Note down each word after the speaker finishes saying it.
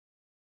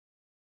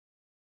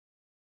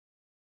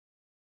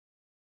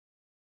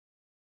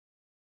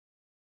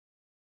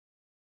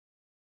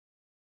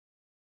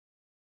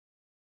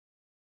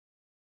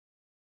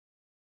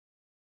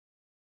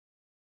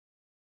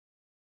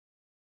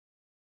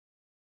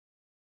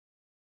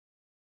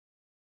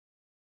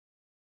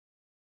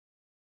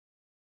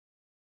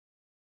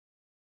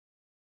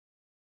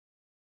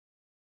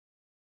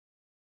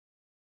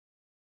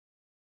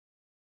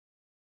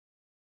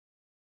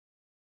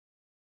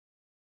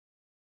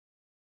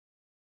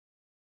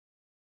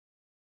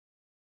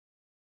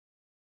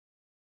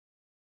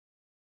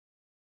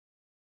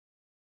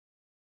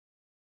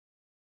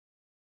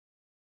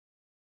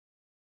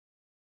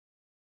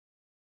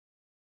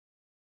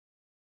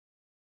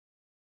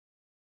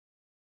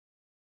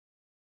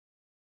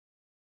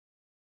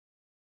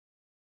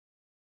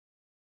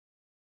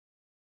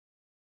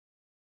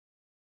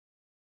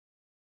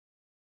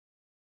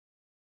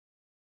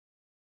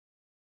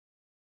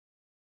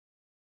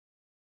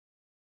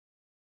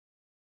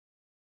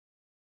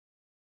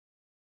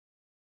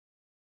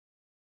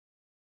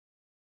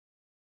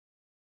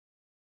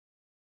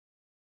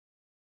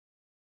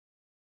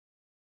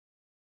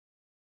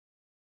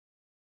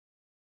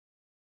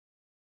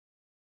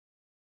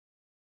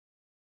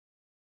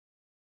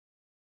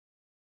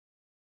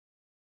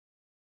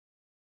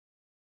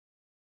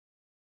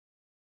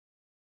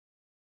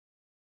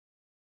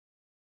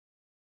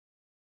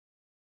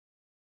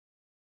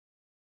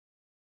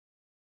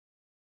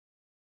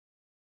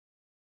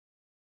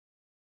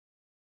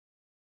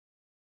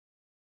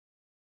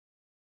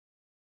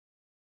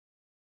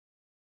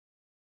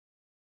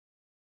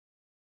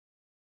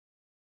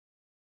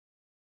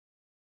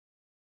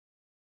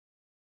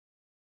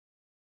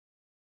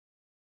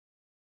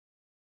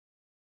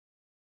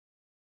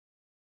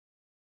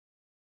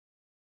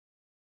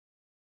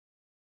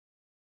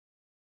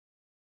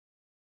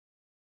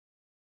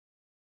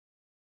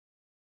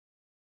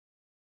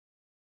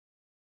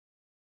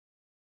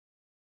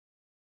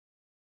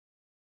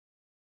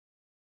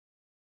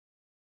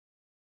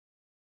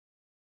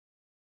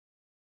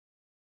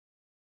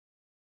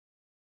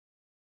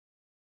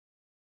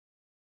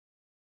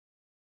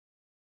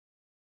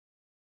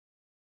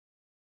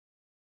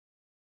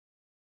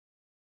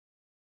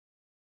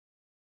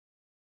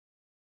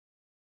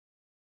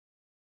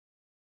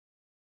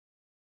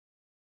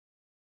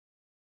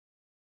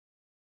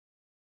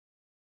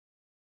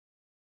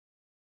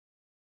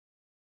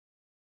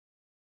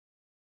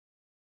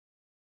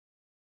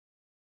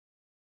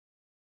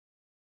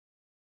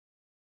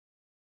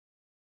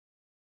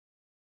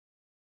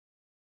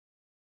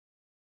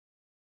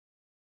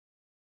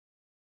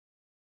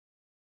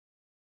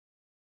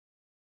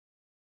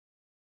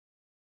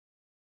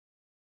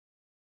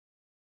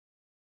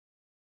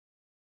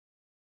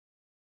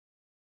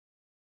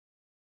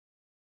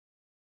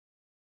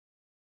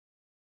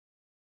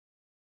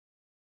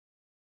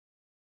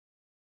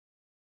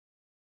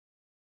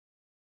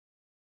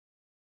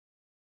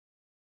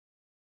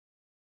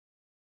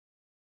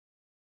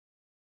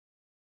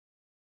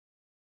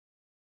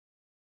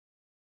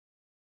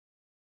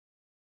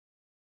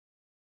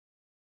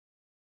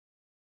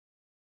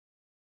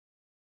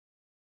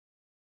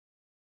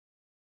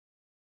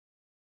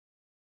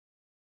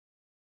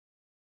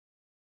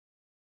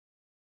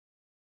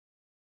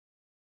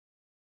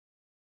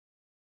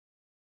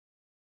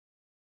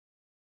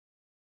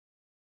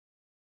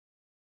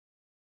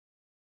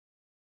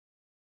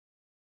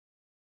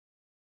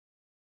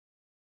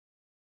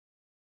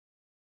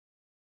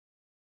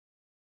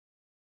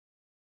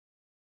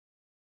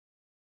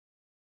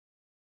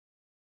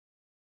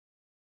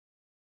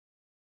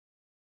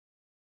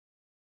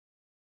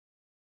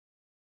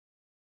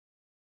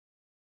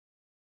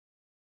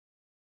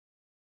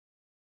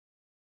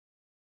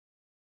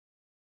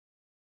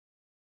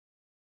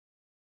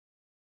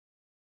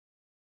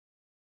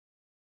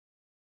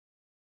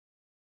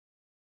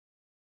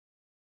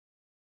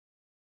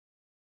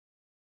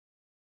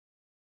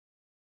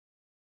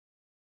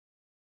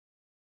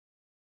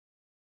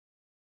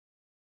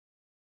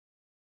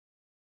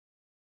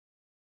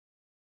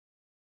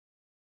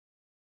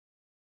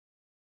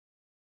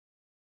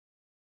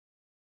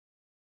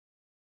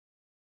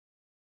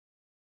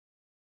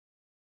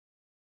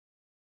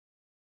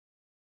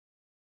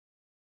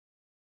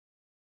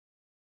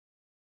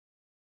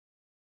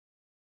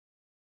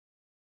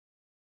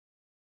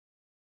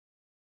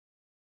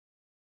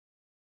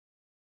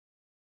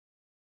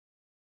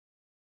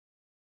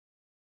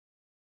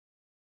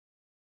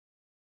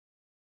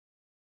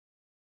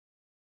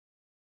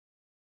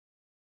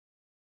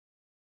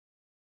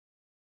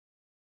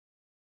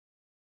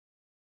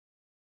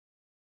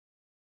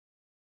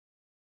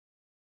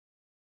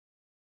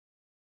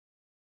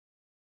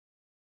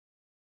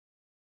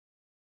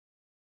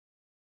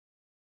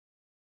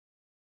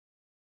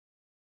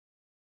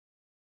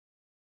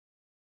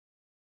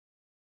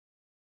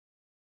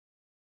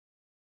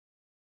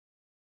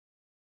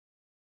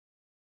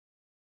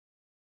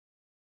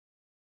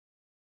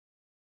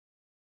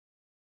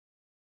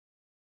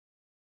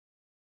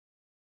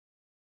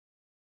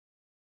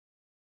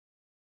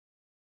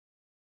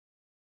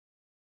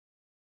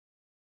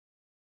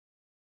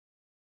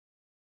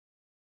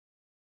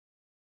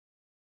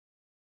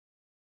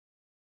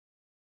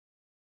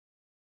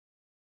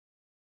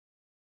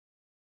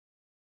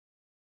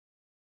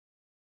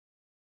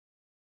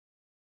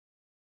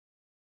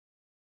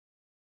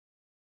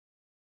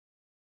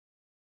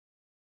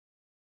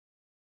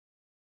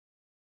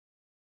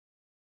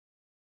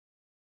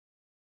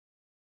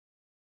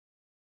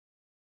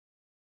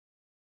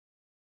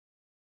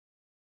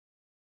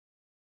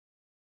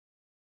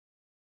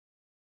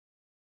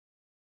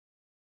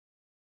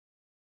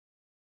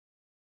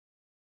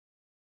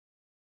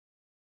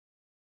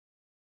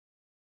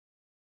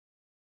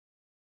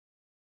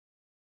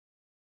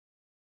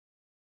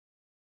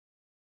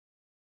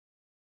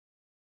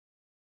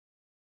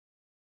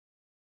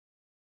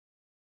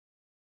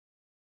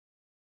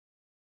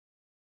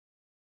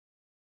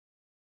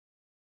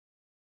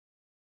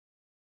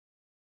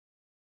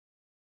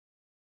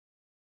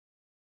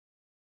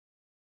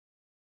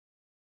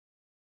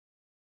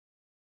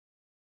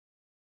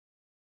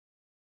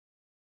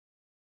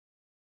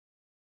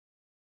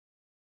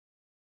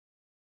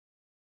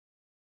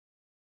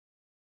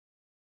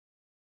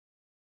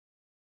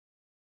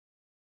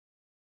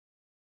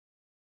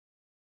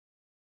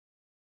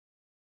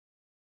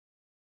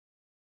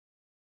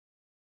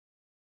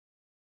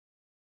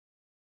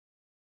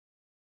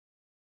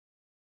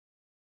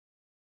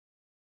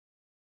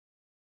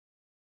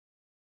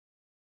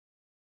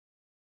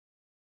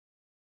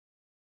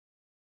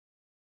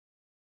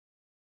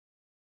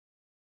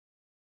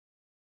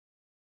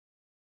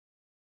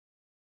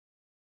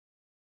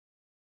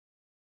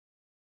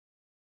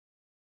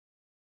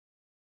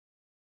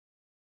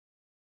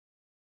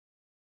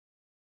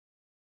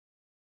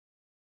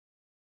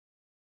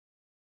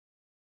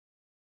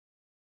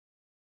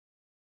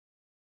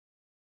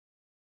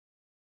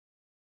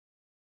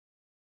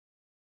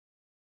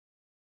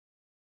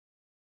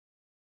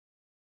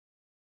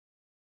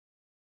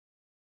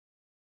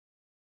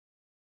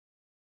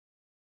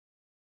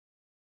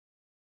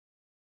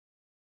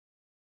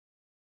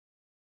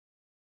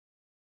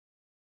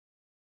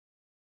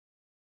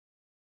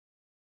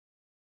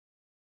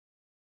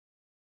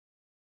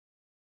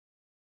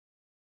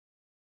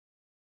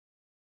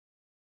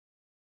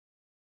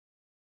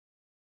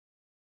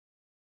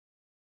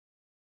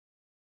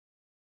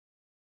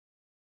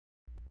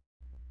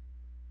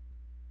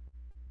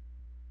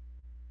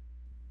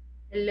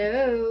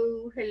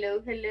Hello,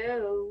 hello,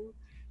 hello.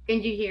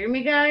 Can you hear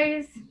me,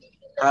 guys?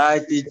 Hi,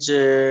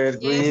 teacher.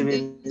 Good Yes,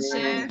 evening. teacher.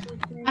 Hi,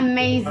 good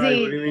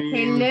Amazing. evening.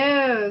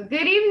 Hello.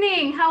 Good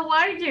evening. How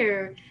are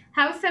you?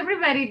 How's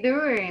everybody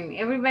doing?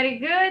 Everybody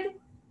good?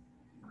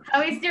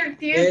 How is your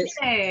Very,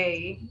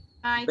 Tuesday?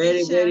 Hi,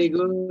 very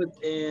teacher. good.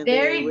 And the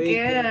Very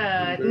weekend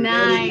good. very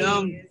Nice.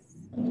 long.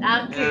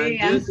 Okay,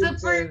 And I'm you,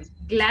 super teacher.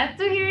 glad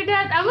to hear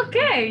that. I'm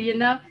okay,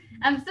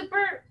 I'm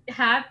super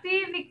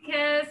happy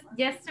because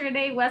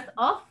yesterday was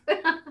off.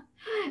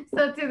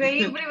 So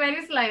today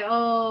everybody's like,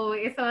 oh,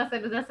 esa va a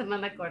ser una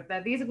semana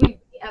corta. This will be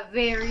a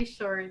very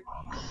short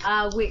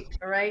week,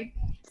 right?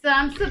 So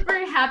I'm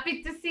super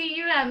happy to see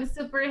you. I'm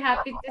super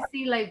happy to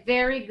see like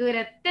very good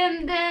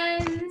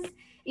attendance.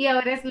 Y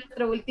ahora es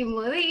nuestro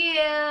último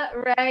día,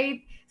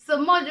 right? So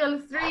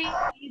module 3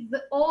 is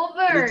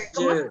over.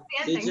 ¿Cómo se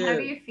Teacher, sienten? How do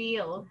teacher. you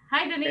feel?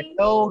 Hi, Danny.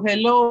 Hello,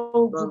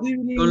 hello, good Con,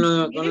 evening. Good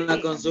con la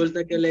evening.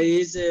 consulta que le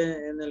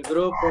hice en el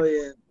grupo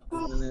y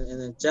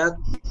en el chat.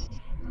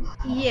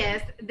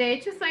 Yes, de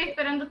hecho estoy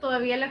esperando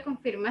todavía la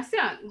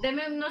confirmación.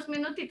 Deme unos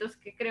minutitos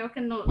que creo que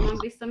no han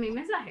visto mi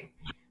mensaje.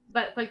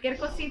 But cualquier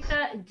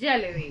cosita ya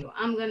le digo.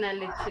 I'm gonna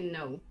let you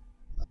know.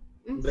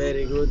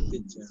 Very good,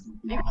 teacher.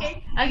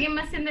 Ok. ¿Alguien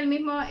más tiene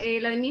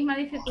la misma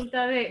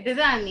dificultad de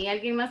Dani?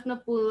 ¿Alguien más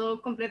no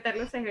pudo completar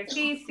los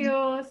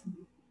ejercicios?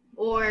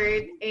 ¿O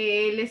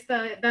le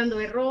está dando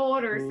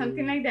error o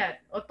something like that?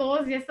 ¿O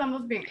todos ya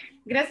estamos bien?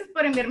 Gracias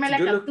por enviarme la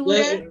captura.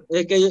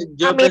 Es que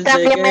yo A mí pensé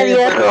también me que dio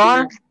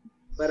error.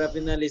 para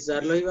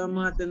finalizarlo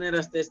íbamos a tener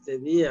hasta este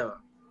día,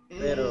 ¿va?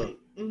 Pero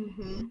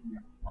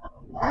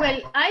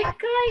Well, I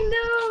kind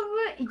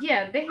of,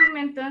 yeah, déjenme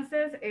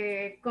entonces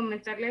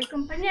comentarle al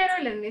compañero,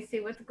 let me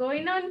see what's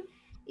going on,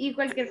 y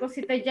cualquier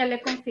cosita ya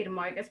le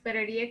confirmo.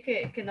 Esperaría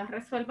que nos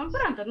resuelvan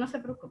pronto, no se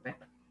preocupe.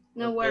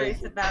 No okay.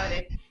 worries about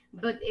it.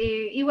 But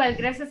igual,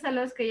 gracias a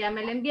los que ya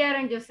me lo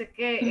enviaron, yo sé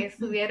que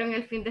estuvieron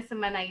el fin de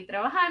semana ahí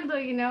trabajando,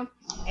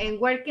 and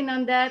working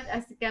on that,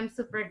 así que I'm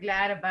super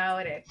glad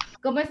about it.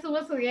 ¿Cómo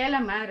estuvo su Día de la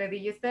Madre?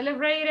 Did you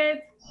celebrate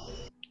it?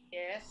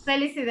 Yes.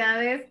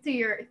 Felicidades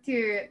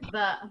to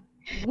the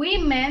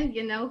women,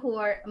 who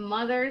are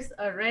mothers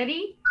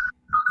already.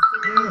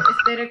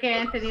 Espero que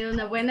hayan tenido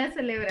una buena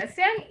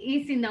celebración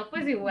y si no,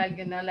 pues igual,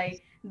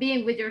 like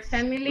being with your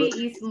family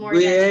is more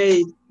We than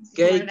ate more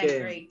cake.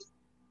 than great.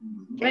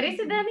 What is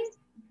it, Danny?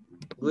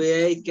 We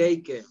ate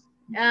cake.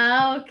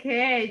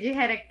 Okay, you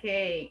had a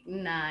cake.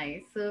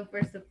 Nice.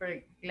 Super,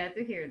 super glad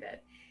to hear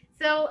that.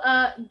 So,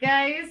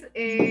 guys,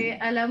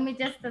 allow me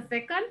just a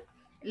second.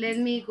 Let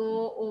me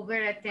go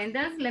over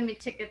attendance. Let me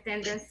check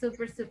attendance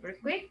super, super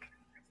quick.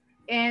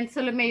 And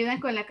solo me ayudan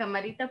con la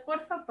camarita,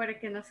 porfa, para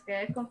que nos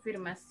quede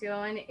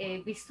confirmación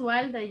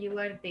visual that you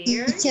are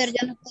there. Teacher,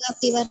 ya no puedo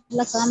activar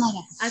la cámara.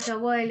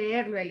 Acabo de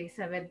leerlo,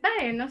 Elizabeth.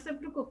 Vaya, no se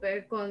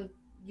preocupe con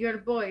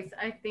your voice.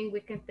 I think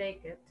we can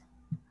take it.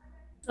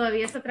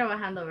 Todavía está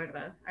trabajando,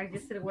 ¿verdad? Are you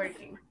still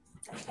working?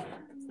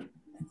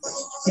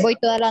 Voy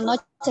toda la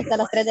noche hasta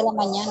las 3 de la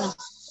mañana.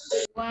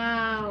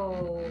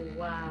 Wow,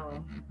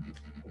 wow.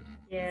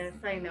 Yes,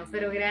 I know.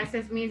 Pero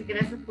gracias, Miss.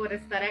 Gracias por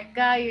estar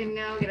acá.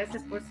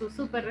 Gracias por su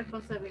súper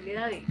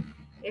responsabilidad. Y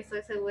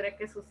estoy segura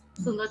que su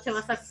noche va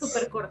a estar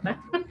súper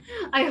corta.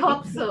 I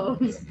hope so.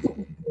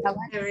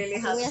 I really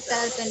hope Voy a estar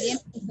al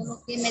pendiente.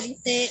 Solo que me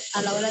dice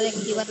a la hora de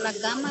activar la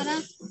cámara,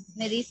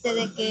 me dice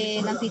de que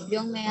el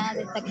anfitrión me ha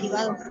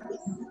desactivado.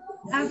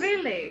 Ah,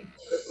 really?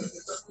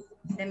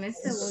 Deme un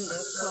segundo,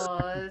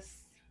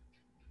 because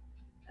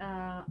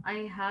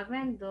I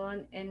haven't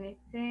done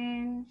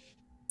anything.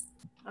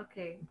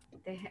 Okay,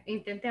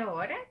 intente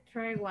ahora.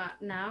 Try one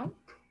now.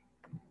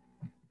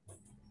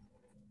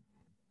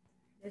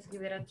 Let's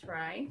give it a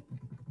try.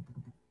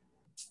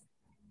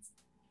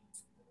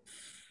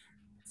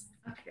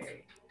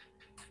 Okay.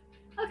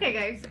 Okay,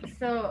 guys.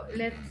 So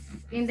let's,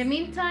 in the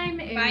meantime,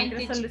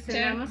 mientras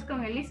solucionamos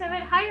con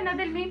Elizabeth. Hi,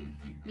 Anadelmi.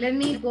 Let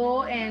me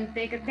go and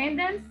take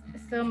attendance.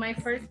 So my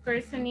first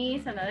person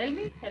is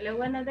Anadelmi.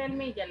 Hello,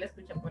 Anadelmi. Ya la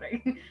escucho por ahí.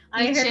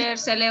 Teacher,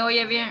 se le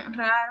oye bien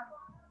raro.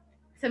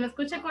 Se me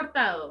escucha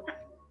cortado.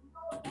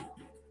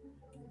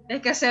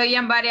 Es que se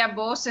oían varias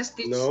voces,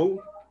 teacher. No.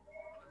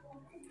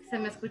 Se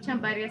me escuchan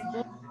varias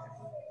voces.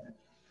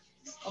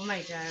 Oh my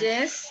God.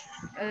 Yes.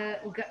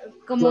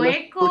 Como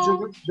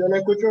eco. Yo la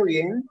escucho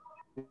bien.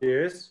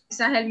 Yes.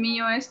 Quizás el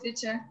mío es,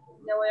 teacher.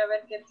 Ya voy a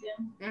ver qué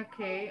tiene.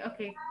 Okay,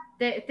 okay.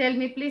 Tell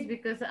me please,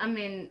 because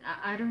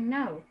I don't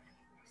know.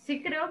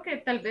 Sí creo que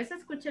tal vez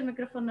escuche el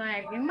micrófono de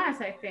alguien más,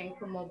 I think,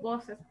 como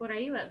voces por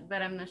ahí,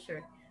 but I'm not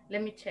sure.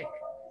 Let me check.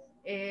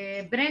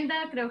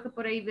 Brenda, creo que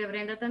por ahí ve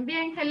Brenda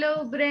también.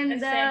 Hello,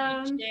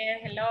 Brenda.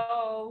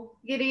 Hello.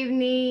 Good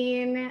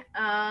evening.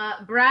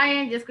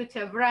 Brian, yo escuché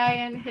a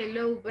Brian.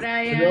 Hello,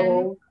 Brian.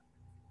 Hello.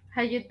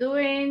 How you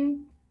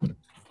doing?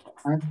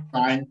 I'm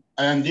fine.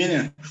 I am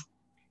dinner.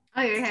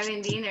 Oh, you're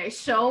having dinner.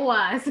 Show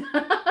us.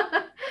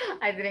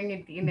 I didn't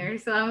eat dinner,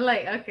 so I'm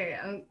like, okay,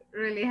 I'm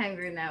really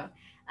hungry now.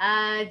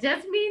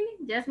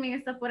 Jasmine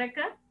está por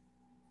acá.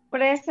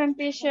 Present,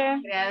 teacher.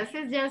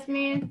 Gracias,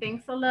 Jasmine.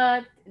 Thanks a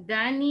lot.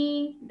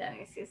 Dani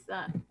sí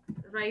está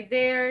right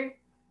there.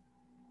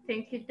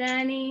 Thank you,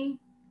 Danny.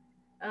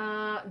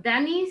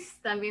 Danis,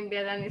 también vi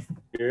a Danis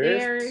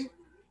there.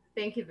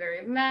 Thank you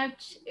very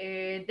much.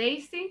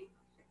 Daisy.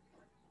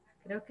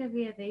 Creo que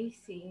vi a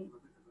Daisy.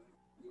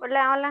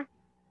 Hola, hola.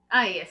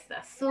 Ahí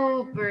está,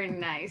 super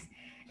nice.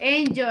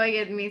 Enjoy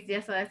it, Miss. Ya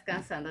está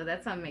descansando.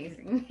 That's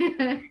amazing.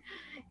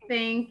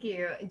 Thank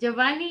you.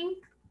 Giovanni.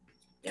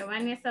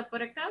 Giovanni está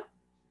por acá.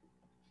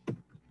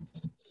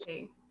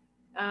 Okay.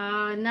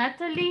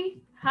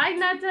 Natalie. Hi,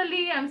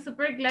 Natalie. I'm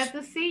super glad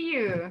to see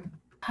you.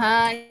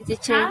 Hi,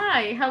 teacher.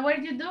 Hi, how are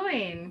you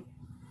doing?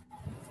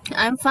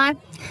 I'm fine.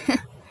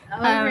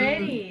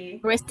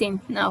 Already. Resting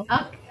now.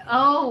 Okay.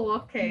 Oh,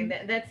 okay.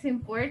 That's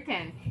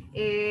important.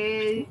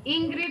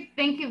 Ingrid,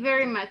 thank you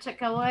very much.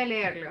 Acabo de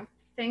leerlo.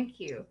 Thank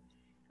you.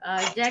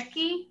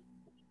 Jackie.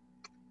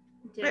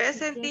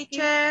 Present,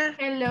 teacher.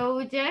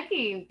 Hello,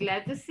 Jackie.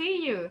 Glad to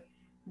see you.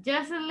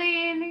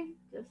 Jocelyn.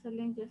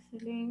 Present. Thank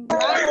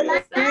you very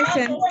much. Thank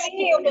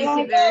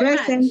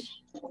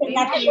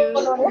you.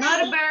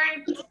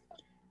 Norbert.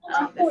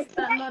 ¿Dónde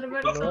está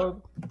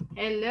Norberto?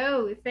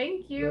 Hello.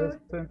 Thank you.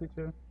 Present,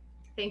 teacher.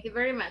 Thank you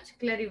very much.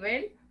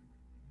 Claribel.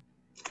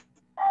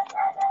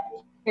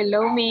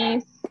 Hello,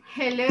 Miss.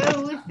 Hello.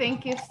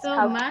 Thank you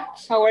so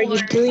much. How are you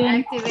for doing?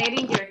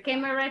 activating your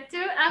camera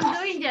too. I'm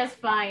doing just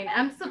fine.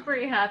 I'm super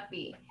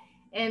happy.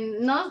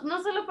 And no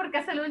solo porque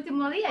es el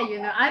último día, you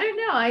know. I don't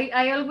know.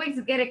 I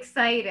always get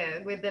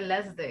excited with the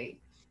last day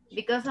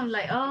because I'm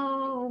like,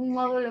 oh, un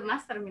módulo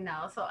más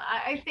terminado. So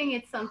I think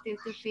it's something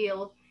to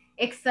feel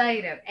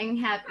excited and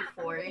happy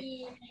for.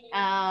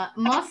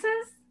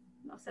 Moses.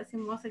 No sé si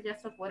Moses ya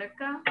está por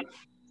acá.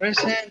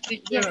 Present,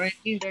 teacher.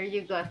 Yes, there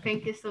you go.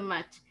 Thank you so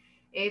much.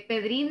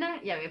 Pedrina,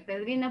 ya ve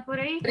Pedrina por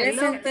ahí. Present,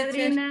 Hello,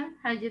 Pedrina.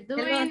 How you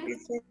doing?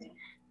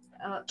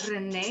 Hello,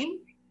 Renee?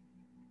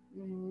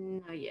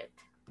 Not yet.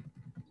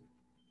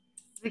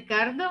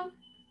 Ricardo?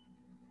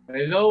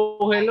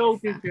 Hello,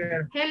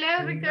 teacher.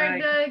 Hello,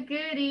 Ricardo.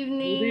 Good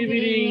evening. Good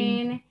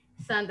evening.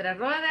 Sandra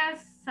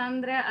Rodas.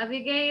 Sandra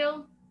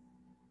Abigail.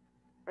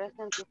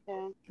 Present,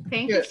 teacher.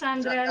 Thank you,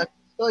 Sandra.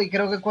 Estoy,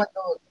 creo que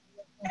cuando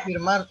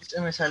confirmar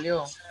se me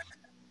salió.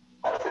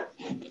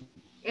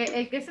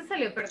 ¿El qué se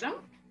salió, perdón?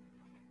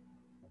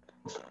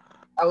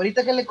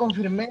 Ahorita que le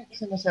confirmé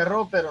se me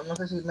cerró, pero no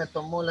sé si me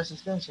tomó la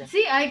asistencia.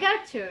 Sí, I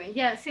got you.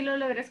 Ya, sí lo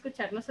logré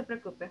escuchar, no se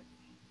preocupe.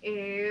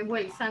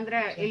 Well,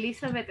 Sandra,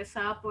 Elizabeth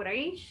estaba por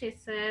ahí. She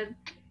said...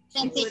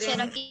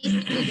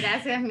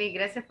 Gracias, mi.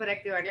 Gracias por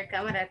activar la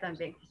cámara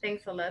también.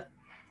 Thanks a lot.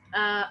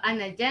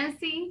 Ana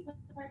Yancy.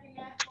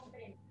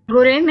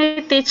 Good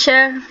evening,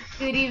 teacher.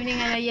 Good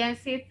evening, Ana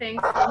Yancy.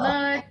 Thanks a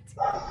lot.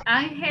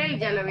 Ángel,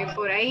 ya lo vi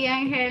por ahí,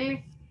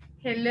 Ángel.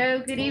 Hello,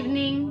 good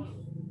evening.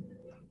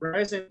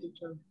 Present,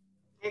 teacher.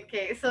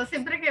 Okay, so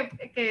siempre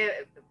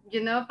que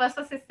you know,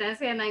 paso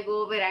asistencia and I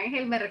go over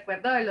Ángel, me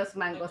recuerdo de los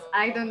mangos.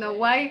 I don't know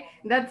why,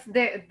 that's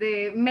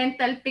the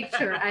mental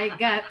picture I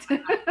got.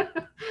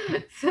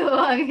 So,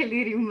 Ángel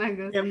eating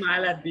mangoes. Qué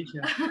mala,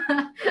 teacher.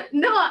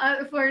 No,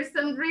 for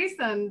some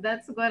reason,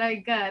 that's what I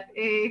got.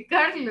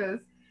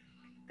 Carlos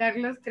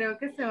creo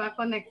que se va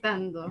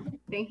conectando.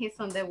 I think he's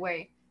on the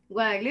way.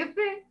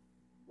 Guadalupe.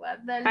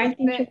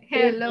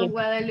 Hello,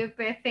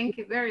 Guadalupe. Thank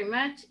you very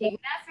much.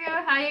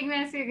 Ignacio. Hi,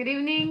 Ignacio. Good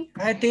evening.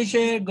 Hi,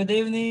 teacher. Good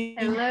evening.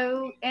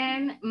 Hello.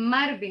 And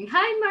Marvin.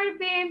 Hi,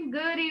 Marvin.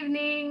 Good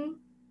evening.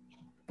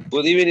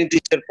 Good evening,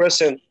 teacher.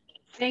 Present.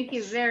 Thank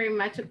you very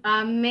much.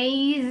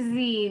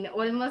 Amazing.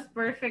 Almost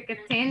perfect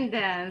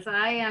attendance.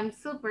 I am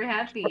super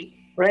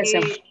happy.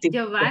 Present.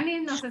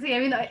 Giovanni, no sé si ya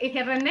vino.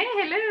 René,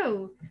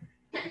 hello.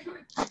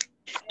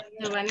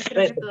 Giovanni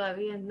creo que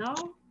todavía no.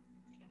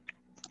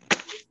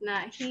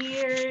 Not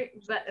here,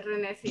 but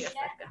René sí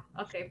está acá.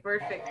 Okay,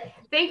 perfect.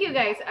 Thank you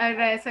guys.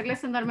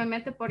 Agradecerles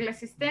enormemente por la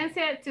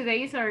asistencia.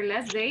 Today is our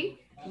last day.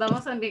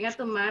 Vamos también a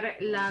tomar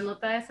la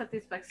nota de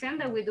satisfacción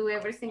that we do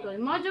every single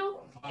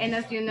module. And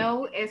as you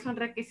know, es un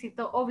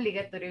requisito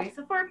obligatorio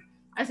INSAFORP.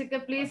 Así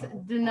que please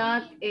do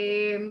not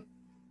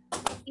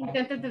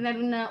intenten tener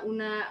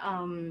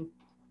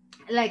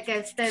like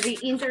a steady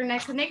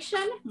internet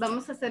connection.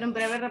 Vamos a hacer un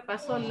breve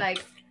repaso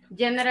like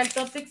general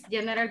topics,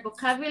 general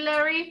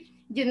vocabulary.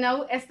 You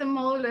know, este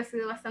módulo ha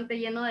sido bastante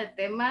lleno de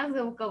temas,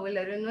 de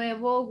vocabulario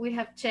nuevo. We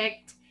have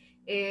checked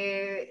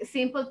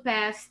simple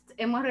past,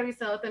 hemos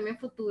revisado también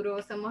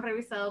futuros, hemos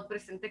revisado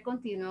presente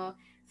continuo.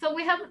 So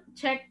we have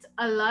checked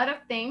a lot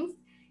of things.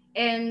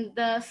 And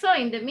so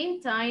in the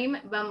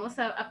meantime, vamos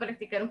a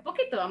practicar un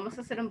poquito, vamos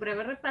a hacer un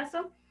breve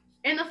repaso.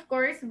 And of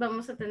course,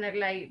 vamos a tener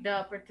like the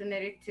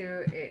opportunity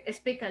to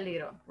speak a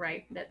little,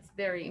 right? That's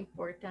very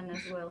important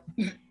as well.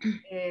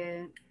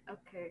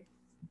 Okay.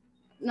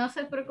 No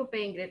se preocupe,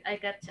 Ingrid. I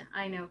gotcha.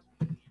 I know.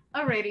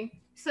 Alrighty.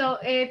 So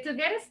to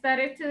get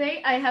started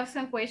today, I have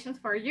some questions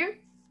for you.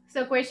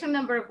 So question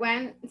number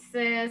 1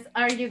 says,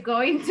 are you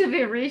going to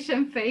be rich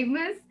and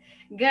famous?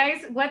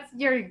 Guys, what's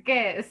your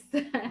guess?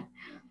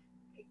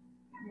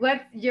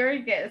 What's your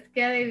guess?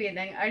 ¿Qué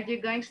adivinan? Are you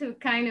going to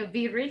kind of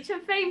be rich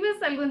and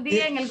famous algún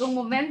día, en algún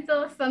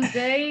momento,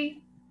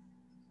 someday?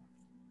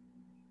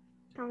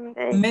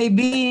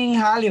 Maybe in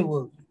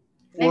Hollywood.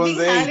 Maybe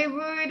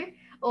Hollywood,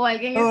 o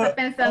alguien está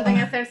pensando en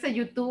hacerse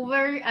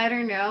YouTuber, I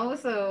don't know,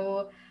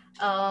 so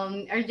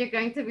are you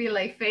going to be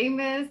like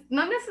famous?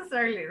 Not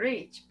necessarily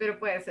rich, pero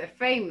puede ser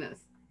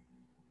famous.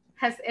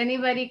 Has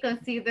anybody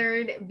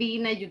considered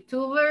being a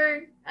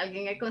YouTuber?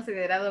 ¿Alguien ha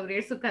considerado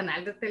abrir su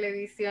canal de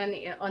televisión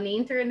on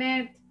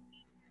internet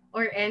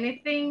or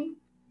anything?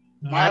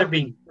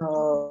 Marvin.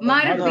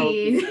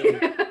 Marvin.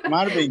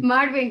 Marvin.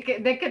 Marvin,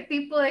 ¿de qué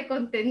tipo de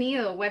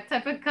contenido? What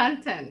type of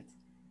content?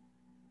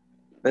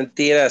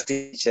 Mentiras,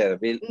 teacher.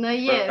 No,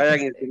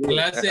 yes.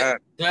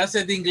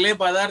 Clases de inglés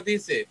para dar,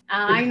 dice.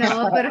 Ay,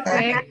 no,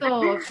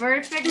 perfecto.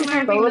 Perfect,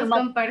 Marvin nos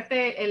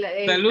comparte el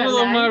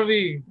Saludos, canal.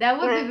 Marvin. That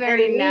would be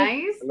very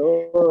nice.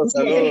 Saludos,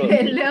 saludos.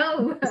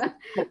 Hello.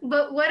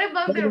 But what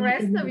about the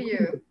rest of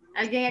you?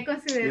 ¿Alguien ha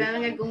considerado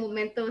en algún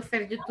momento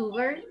ser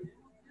YouTuber?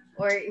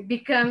 Or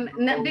become,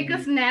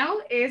 because now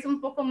es un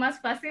poco más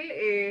fácil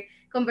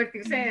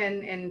convertirse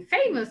en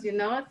famous, you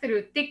know,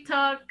 through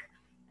TikTok.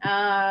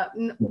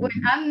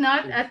 I'm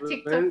not a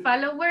TikTok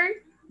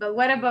follower, but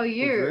what about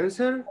you?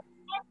 Influencer?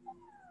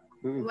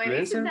 What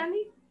is it,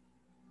 Danny?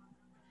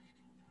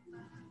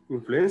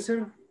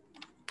 Influencer?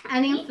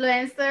 An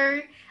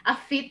influencer, a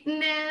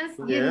fitness,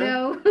 you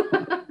know,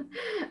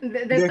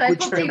 the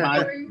type of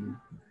people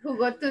who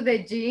go to the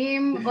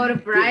gym, or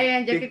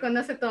Brian, ya que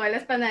conoce todas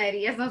las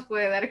panaderías, nos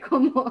puede dar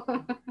como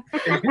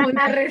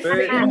una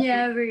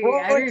reseña de, I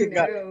don't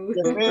know.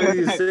 What do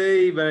you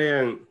say,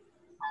 Brian?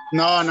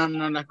 No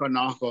las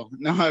conozco.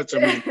 No,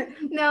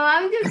 no,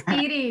 I'm just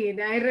kidding.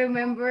 I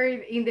remember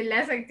in the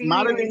last activity.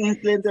 Marvin es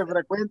cliente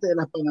frecuente de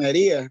las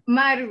panaderías.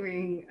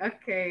 Marvin,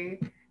 okay.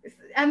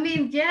 I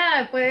mean,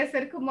 yeah, puede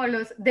ser como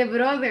los The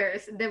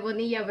Brothers, de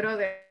Bonilla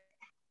Brothers.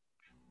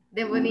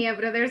 The Bonilla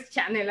Brothers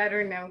channel, I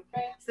don't know.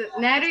 So,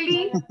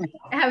 Natalie,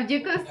 have you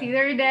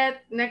considered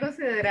that? ¿No ha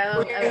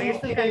considerado abrir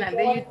su canal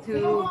de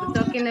YouTube,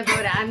 talking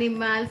about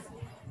animals?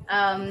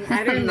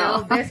 I don't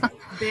know, best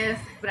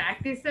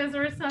practices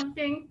or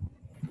something?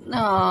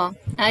 No,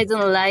 I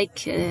don't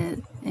like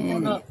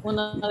uno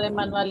de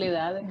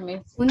manualidades,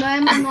 Miss. Uno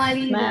de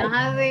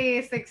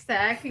manualidades,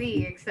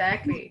 exactly.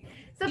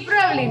 So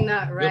probably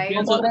not, right?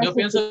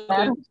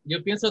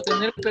 Yo pienso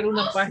tener pero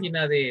una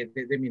página de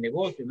mi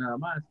negocio, nada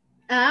más.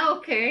 Ah,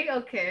 okay.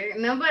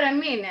 No, but I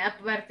mean, a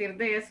partir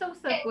de eso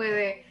usted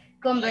puede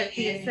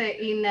convertirse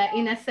in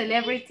a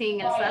celebrity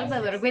en El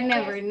Salvador. We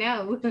never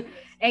know.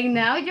 And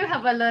now you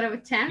have a lot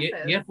of chances.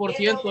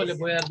 10% le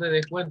puede dar de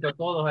descuento a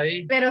todos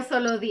ahí. Pero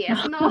solo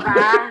 10, ¿no?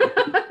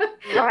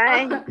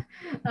 Okay.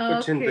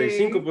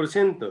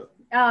 85%.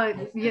 Oh,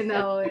 you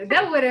know,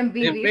 that wouldn't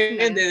be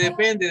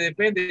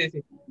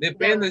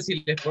Depende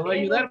si les puedo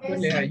ayudar, pues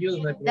les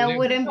ayudo. No that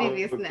wouldn't be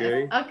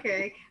business.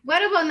 Okay.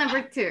 What about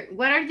number 2?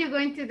 What are you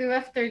going to do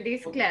after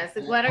this class?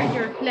 What are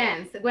your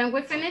plans? When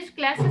we finish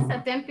classes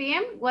at 10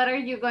 p.m., what are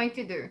you going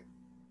to do?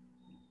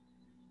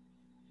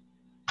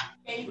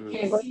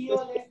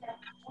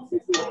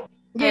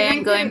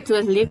 I'm going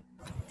to sleep.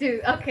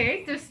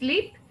 To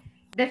sleep?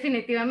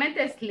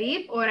 Definitivamente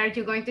sleep, or are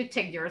you going to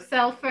check your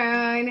cell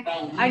phone?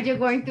 Are you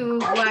going to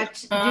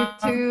watch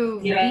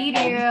YouTube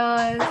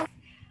videos?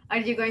 Are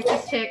you going to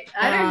check?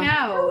 I don't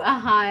know.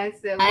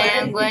 So I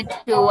am going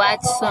to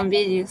watch some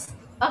videos.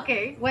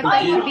 Okay, what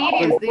type of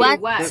videos do you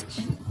watch?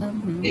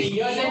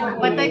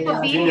 What type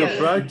of videos?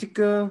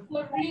 Práctica.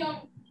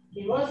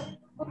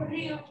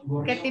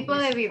 ¿Qué tipo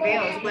de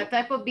videos? What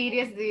type of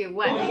videos do you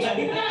watch?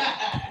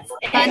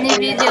 Funny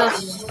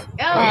videos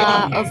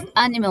of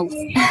animals.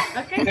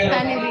 Okay,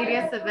 funny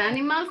videos of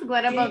animals.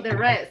 What about the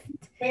rest?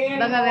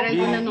 ¿Van a ver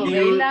alguna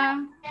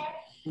novela?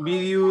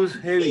 Videos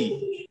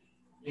heavy.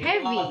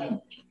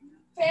 Heavy?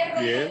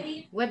 Yeah.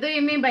 What do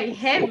you mean by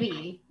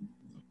heavy?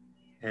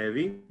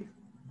 Heavy.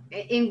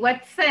 In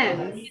what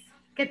sense?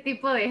 ¿Qué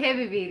tipo de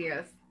heavy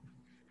videos?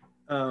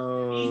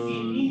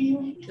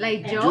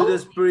 Like Joe?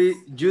 Judas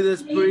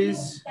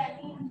Priest.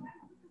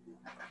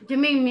 You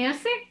mean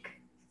music?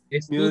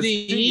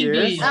 Study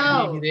English.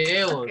 Oh,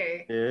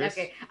 okay. Yes.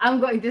 Okay. I'm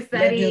going to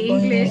study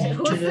English.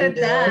 Who said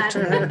that?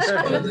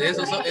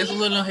 Esos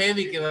son los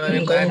heavy que van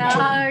a ver.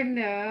 Oh,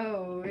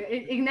 no.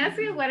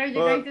 Ignacio, what are you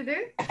going to do?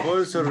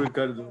 Also,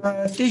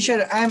 Ricardo.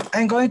 Teacher,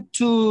 I'm going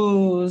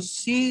to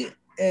see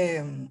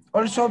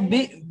also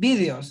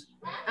videos.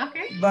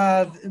 Okay.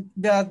 But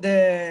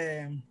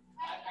the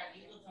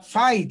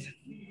fight.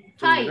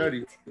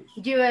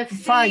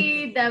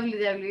 UFC,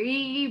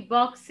 WWE,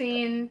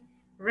 boxing,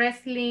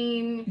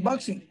 wrestling.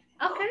 Boxing.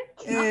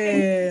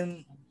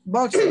 Okay.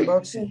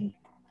 Boxing.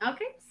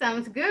 Okay,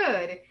 sounds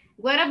good.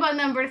 What about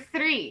number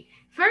 3?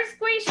 First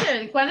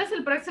question, ¿cuál es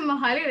el próximo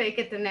holiday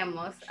que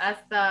tenemos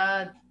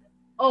hasta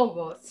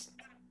August?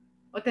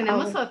 ¿O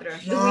tenemos otro?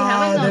 Do we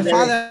have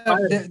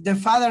another? The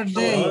Father's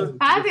Day.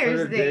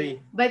 Father's Day.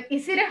 But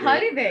is it a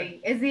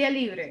holiday? ¿Es día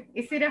libre?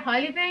 Is it a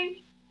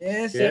holiday?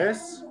 Yes.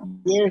 Yes,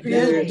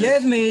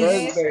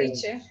 Miss.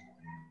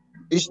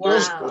 It's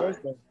Wow.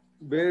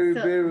 Very,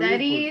 So very that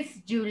important.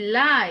 is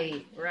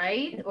July,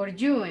 right? Or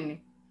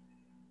June?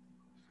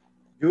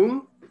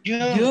 June?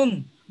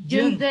 June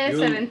the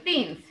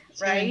 17th,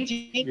 right?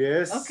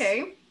 Yes.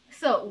 Okay.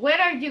 So where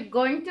are you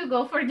going to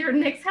go for your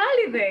next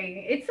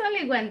holiday? It's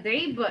only one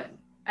day, but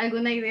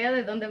 ¿alguna idea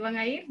de dónde van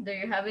a ir? Do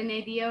you have an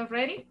idea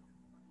already?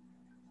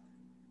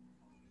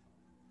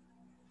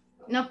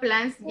 No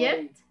plans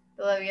yet?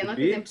 ¿Todavía no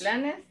tienen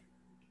planes?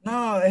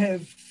 No,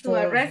 To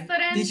a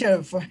restaurant?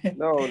 Teacher,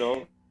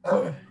 No.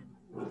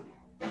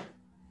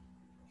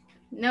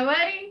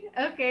 Nobody?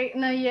 Okay,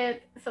 not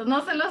yet. So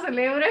no se lo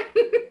celebran?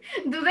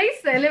 Do they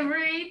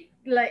celebrate?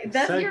 Like,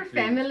 does your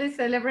family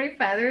celebrate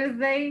Father's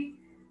Day?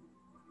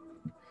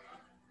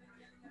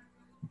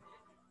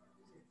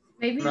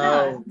 Maybe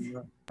not.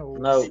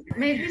 No.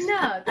 Maybe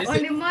not.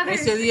 Only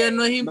Mother's Ese día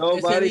no es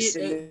Nobody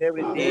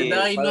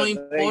importante. No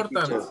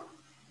importa.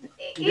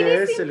 It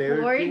is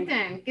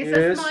important.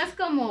 Quizás no es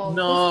como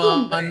No,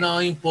 costumbre.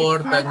 no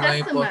importa, no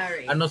importa.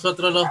 A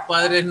nosotros los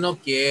padres no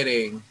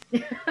quieren.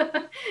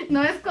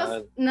 No es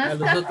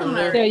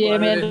costumbre. Oye,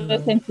 me he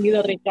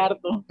sentido,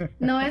 Ricardo.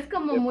 No es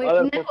como muy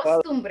una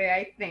costumbre,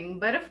 I think.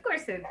 But of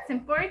course it's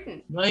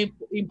important. No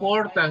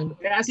importan.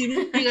 Así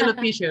dígalo,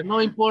 teacher. No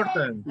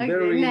importan.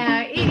 Okay,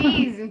 no, it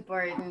is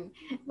important.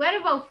 What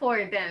about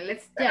 4 then?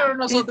 Let's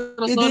jump.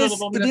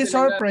 It is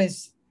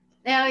surprise.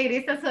 No, it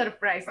is a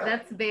surprise.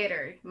 That's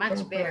better.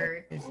 Much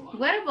better.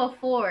 What about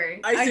 4?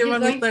 Ahí se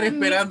van a estar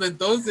esperando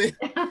entonces.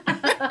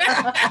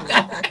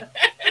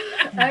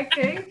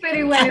 Okay, pero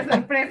igual es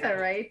sorpresa,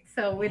 right?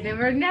 So we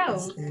never know.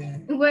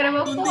 What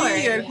about 4?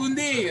 Algún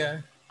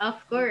día.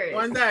 Of course.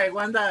 One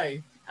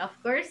day. Of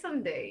course,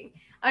 someday.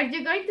 Are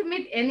you going to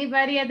meet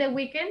anybody at the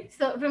weekend?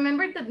 So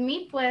remember that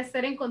meet puede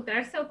ser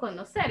encontrarse o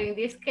conocer. In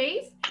this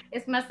case,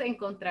 es más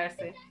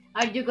encontrarse.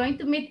 Are you going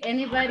to meet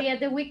anybody at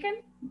the weekend?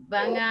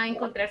 ¿Van a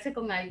encontrarse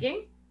con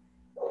alguien?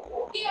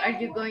 Are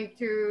you going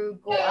to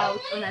go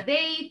out on a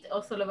date?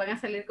 ¿O solo van a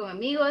salir con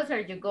amigos? Are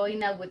you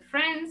going out with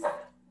friends?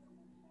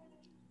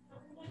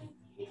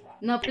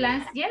 ¿No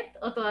plans yet?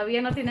 ¿O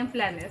todavía no tienen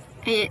planes?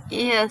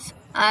 Yes,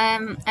 I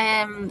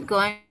am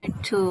going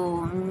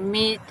to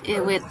meet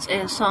with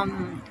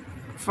some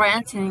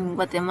friends in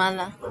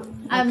Guatemala.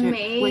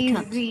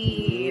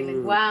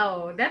 Amazing!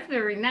 Wow, that's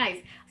very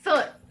nice.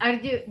 So, are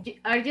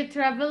you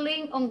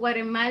traveling on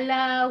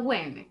Guatemala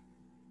when?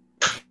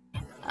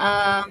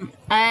 I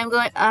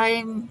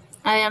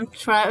am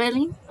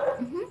traveling.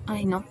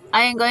 I know.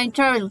 I am going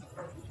to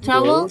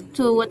travel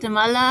to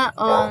Guatemala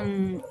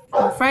on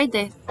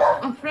Friday.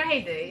 On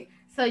Friday.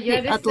 So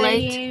you're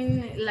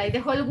staying like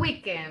the whole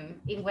weekend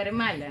in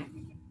Guatemala?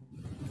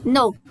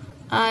 No,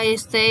 I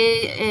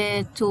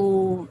stay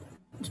to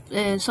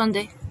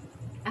Sunday.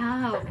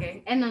 Ah,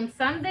 okay. And on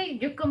Sunday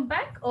you come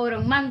back, or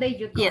on Monday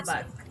you come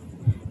back?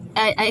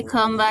 I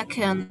come back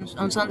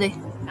on Sunday.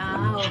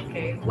 Ah,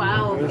 okay.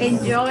 Wow.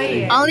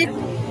 Enjoy it. Only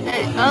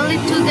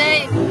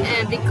today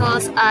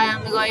because I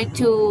am going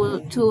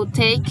to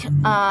take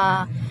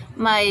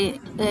my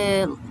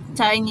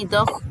tiny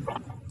dog.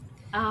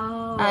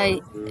 Oh.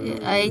 I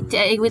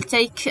will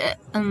take.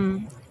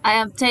 I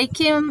am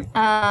taking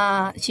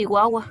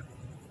Chihuahua.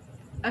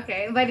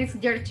 Okay, but it's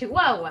your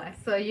Chihuahua,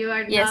 so you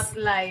are not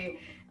like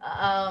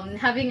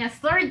having a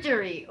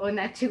surgery on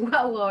a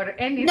Chihuahua or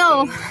anything.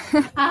 No.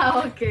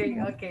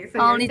 Okay. So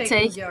only you're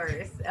taking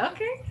yours.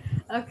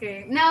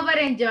 Okay. No, but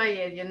enjoy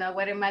it. You know,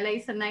 Guatemala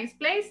is a nice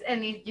place,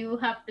 and if you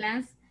have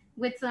plans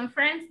with some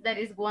friends, that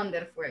is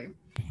wonderful.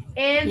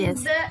 And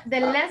the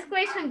last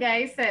question,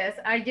 guys, says,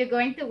 are you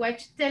going to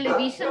watch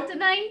television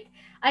tonight?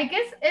 I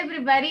guess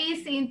everybody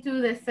is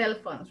into the cell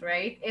phones,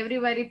 right?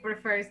 Everybody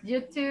prefers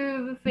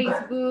YouTube,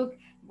 Facebook,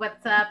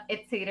 WhatsApp,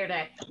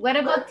 etc. What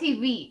about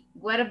TV?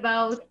 What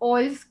about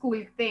old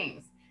school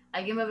things?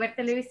 ¿Alguien va a ver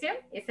televisión?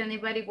 Is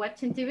anybody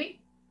watching TV?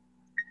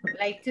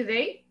 Like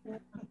today?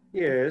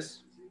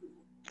 Yes.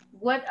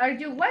 What are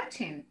you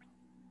watching?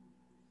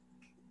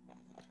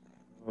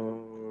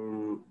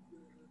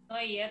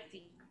 Not yet.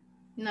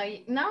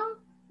 No,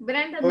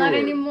 Brenda, not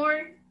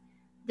anymore.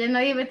 ¿Ya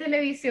nadie ve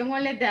televisión o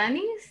le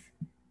Danis?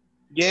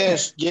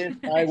 Yes,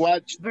 I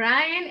watch.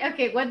 Brian,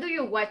 okay, what do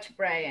you watch,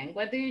 Brian?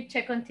 What do you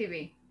check on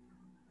TV?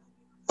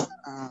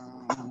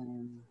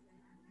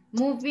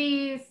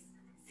 Movies,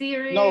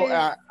 series? No,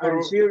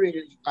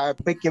 series,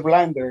 Peaky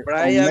Blinders.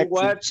 Brian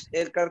watch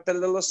El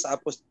Cartel de los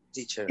Sapos,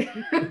 teacher.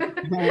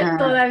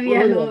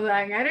 Todavía no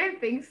dan, I don't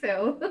think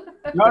so.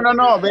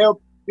 No,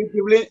 veo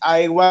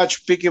I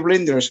watch Peaky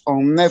Blinders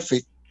on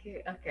Netflix.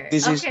 Okay.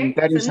 This is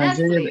interesting.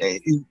 So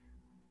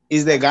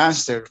is the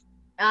gangster.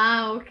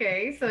 Ah,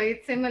 okay. So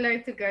it's similar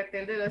to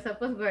Cartel de los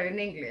Sapos, but in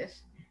English,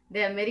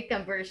 the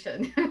American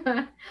version.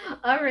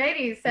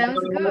 Alrighty, sounds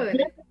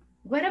good.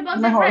 What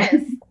about the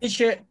rest?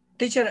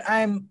 Teacher,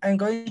 I'm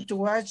going to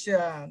watch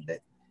the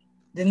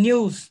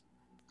news.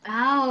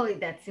 Oh,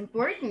 that's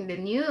important. The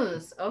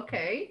news.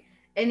 Okay.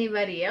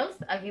 Anybody else?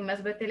 ¿Alguien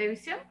más ve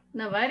televisión?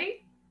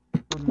 Nobody?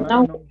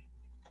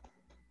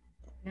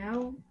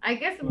 No. I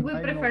guess we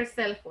prefer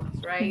cell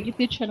phones, right?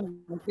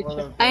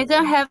 I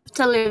don't have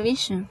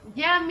television.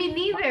 Yeah, me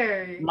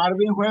neither.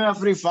 Marvin juega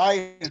Free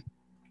Fire.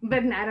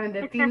 But not on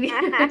the TV.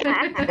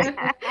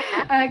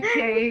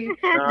 Okay.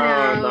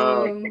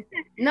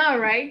 No,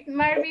 right,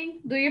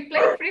 Marvin? Do you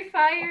play Free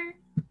Fire?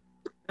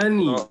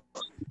 Annie.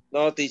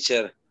 No,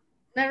 teacher.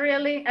 Not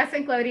really.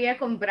 Hacen cuadrilla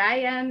con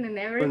Brian and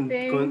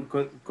everything.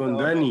 Con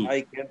Dani.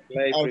 I can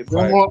play Free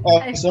Fire.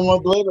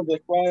 Hacemos duelo de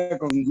escuadra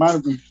con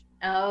Marvin.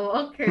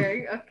 Oh,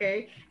 okay,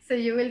 okay. So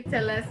you will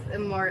tell us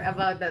more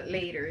about that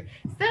later.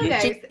 So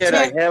guys, Teacher,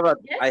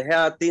 I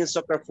have a team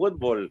soccer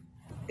football.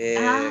 We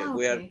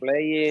are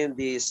playing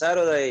the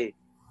Saturday,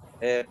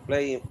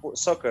 playing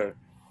soccer.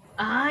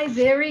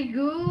 Very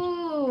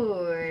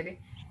good.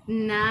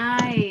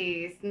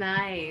 Nice,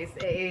 nice.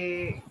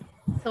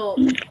 So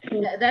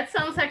that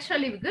sounds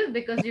actually good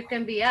because you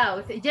can be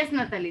out. Yes,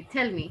 Natalie,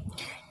 tell me.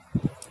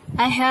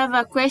 I have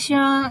a question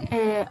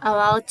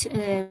about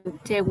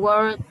the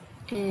word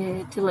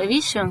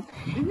television.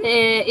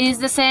 Is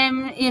the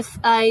same if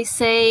I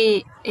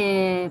say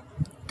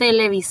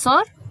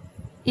televisor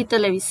y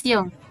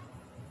televisión?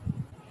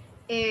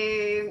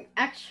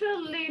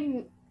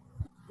 Actually,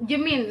 you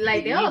mean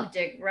like the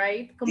object,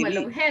 right? Como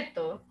el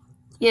objeto.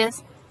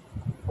 Yes.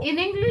 In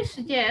English,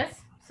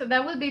 yes. So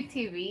that would be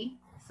TV.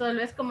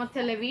 Solo es como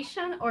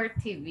television or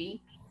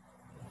TV.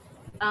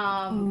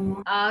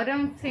 I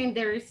don't think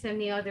there is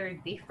any other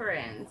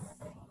difference.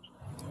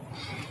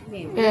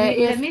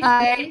 Let me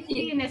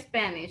see in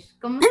Spanish.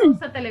 ¿Cómo se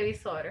usa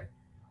televisor?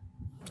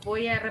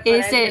 Voy a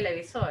reparar el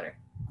televisor.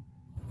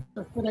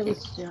 I'm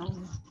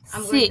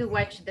going to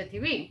watch the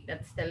TV.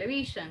 That's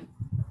television.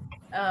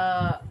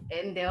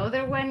 And the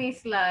other one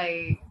is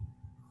like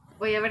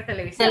voy a ver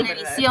televisión.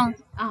 Televisión.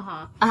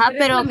 Ajá. Ajá,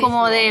 pero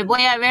como de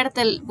voy a ver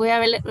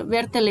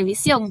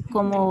televisión,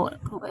 como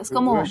es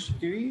como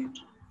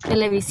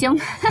televisión.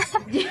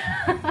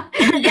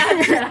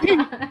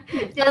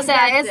 O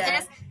sea,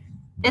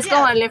 es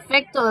como el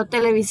efecto de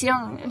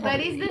televisión. But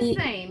it's the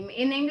same.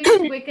 In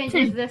English we can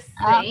use the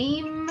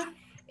same.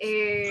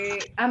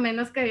 A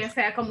menos que ya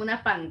sea como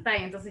una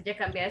pantalla, entonces ya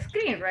cambia de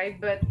screen, right?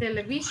 But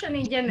television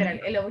in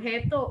general, el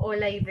objeto o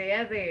la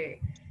idea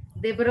de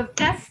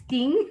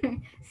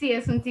broadcasting, sí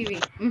es un TV.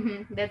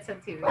 That's a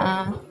TV.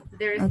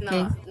 There is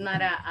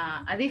not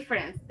a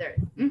difference there.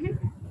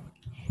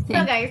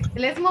 So guys,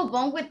 let's move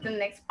on with the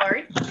next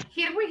part.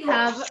 Here we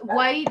have,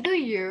 why do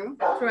you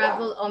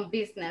travel on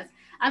business?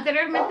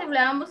 Anteriormente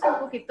hablábamos un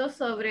poquito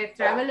sobre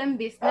travel and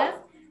business.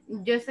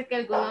 Yo sé que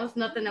algunos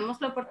no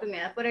tenemos la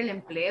oportunidad por el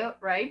empleo,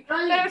 right?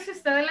 Pero si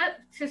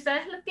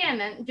ustedes lo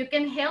tienen, you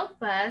can help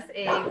us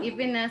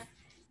giving us,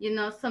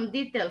 some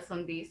details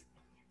on this.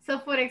 So,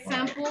 for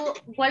example,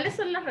 ¿cuáles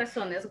son las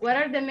razones? What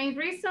are the main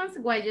reasons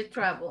why you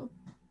travel?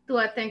 To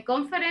attend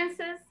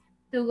conferences,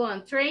 to go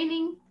on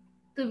training,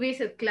 to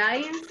visit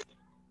clients,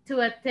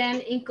 to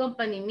attend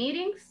in-company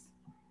meetings,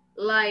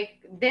 like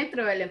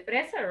dentro de la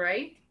empresa,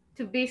 right?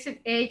 To visit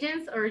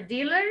agents or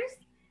dealers,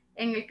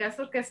 en el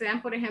caso que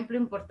sean, por ejemplo,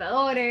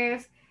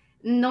 importadores,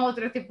 no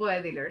otro tipo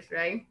de dealers,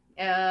 right?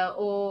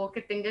 O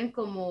que tengan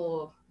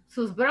como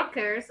sus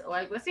brokers o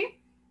algo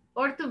así,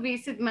 or to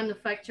visit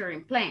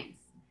manufacturing plants.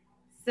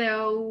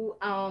 So,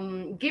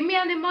 give me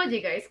an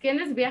emoji, guys.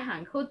 ¿Quiénes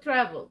viajan? Who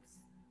travels?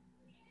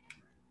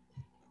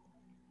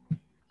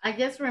 I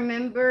just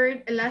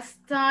remembered last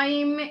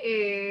time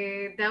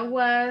that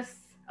was,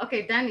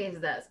 okay, Danny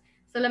is that.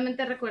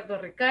 Solamente recuerdo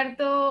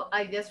Ricardo.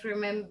 I just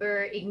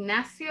remember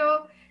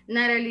Ignacio.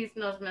 Natalie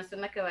nos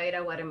menciona que va a ir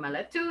a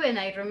Guatemala too, and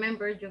I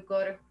remember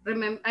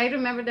I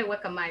remember the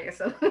guacamaya,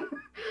 so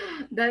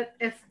that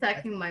is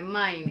stuck in my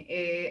mind.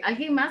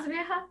 ¿Alguien más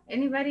viaja?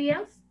 Anybody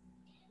else?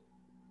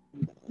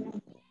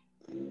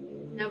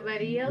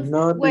 Nobody else?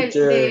 No, well,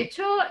 teacher. de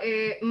hecho,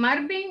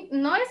 Marvin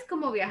no es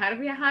como viajar,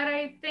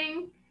 I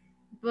think.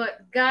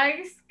 But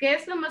guys, ¿qué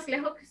es lo más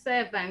lejos que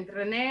ustedes van?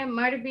 René,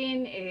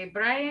 Marvin,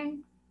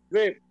 Brian.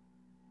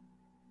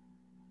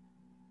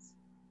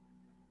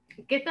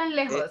 ¿Qué tan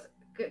lejos?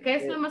 ¿Qué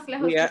es lo más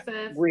lejos que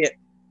ustedes?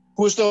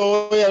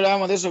 Justo hoy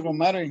hablábamos de eso con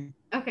Marvin.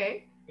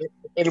 Okay.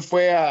 Él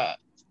fue a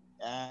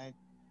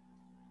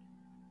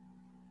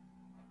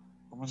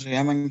 ¿cómo se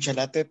llama en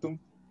Chalate tú?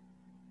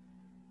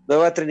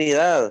 Nueva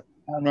Trinidad.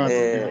 No.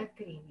 Nueva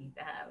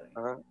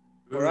Trinidad.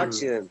 For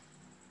accident.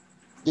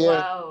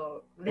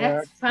 Wow,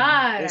 that's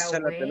far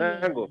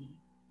away.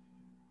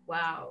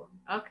 Wow,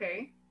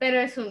 okay. Pero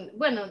es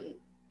bueno,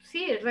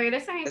 sí,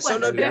 regresan en eso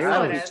no es 3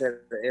 viajar, horas.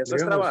 Eso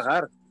es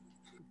trabajar.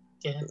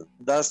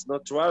 That's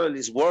not travel,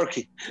 it's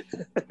working.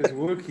 It's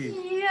working.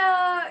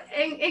 Yeah,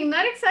 and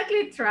not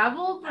exactly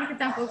travel, porque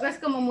tampoco es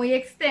como muy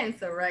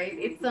extenso, right?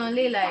 It's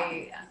only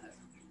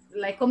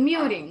like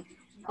commuting,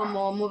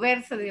 como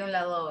moverse de un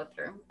lado a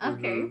otro.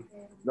 Okay.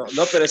 No,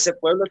 pero ese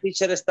pueblo,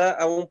 teacher, está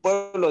a un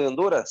pueblo de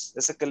Honduras,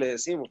 ese que le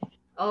decimos.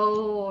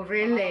 Oh,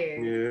 really?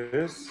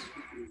 Yes.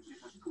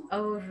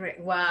 Oh,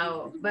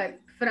 wow. But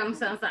from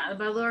San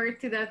Salvador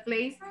to that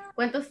place,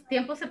 ¿cuántos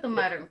tiempos se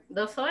tomaron?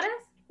 ¿2 horas?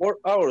 4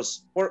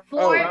 hours. 4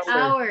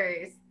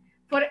 hours.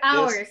 4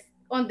 hours Yes.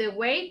 on the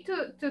way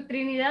to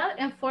Trinidad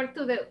and 4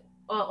 to the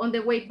on the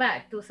way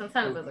back to San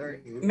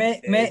Salvador.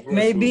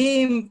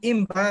 Maybe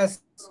in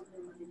bus,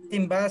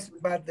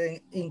 but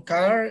in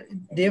car,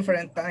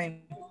 different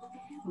time.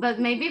 But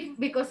maybe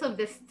because of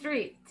the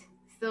street.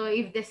 So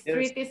if the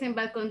street is in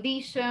bad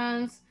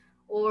conditions,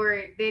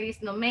 or there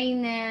is no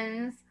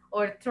maintenance,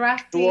 or 2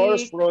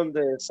 hours traffic. from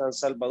the San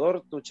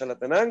Salvador to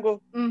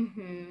Chalatenango.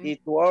 Y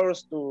 2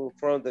 hours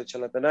from the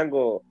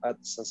Chalatenango at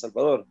San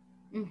Salvador.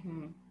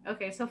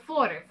 Okay, so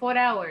 4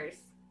 hours.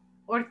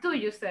 Or 2,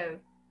 you said.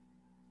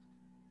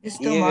 It's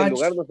Y too en el much.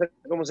 lugar, no sé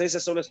cómo se dice,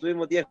 solo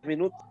estuvimos 10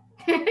 minutos.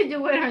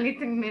 You were only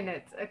 10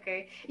 minutes,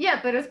 okay.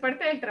 Yeah, pero es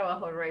parte del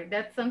trabajo, right?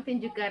 That's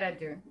something you gotta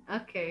do.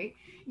 Okay.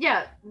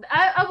 Yeah,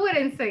 I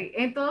wouldn't say.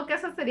 En todo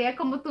caso sería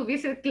como to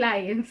visit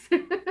clients.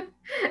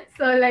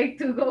 So like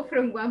to go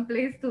from one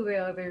place to the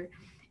other.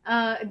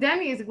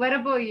 Dennis, what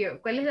about you?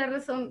 ¿Cuál es la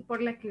razón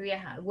por la que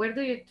viaja? Where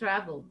do you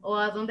travel? ¿O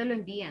a dónde lo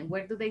envían?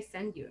 Where do they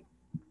send you?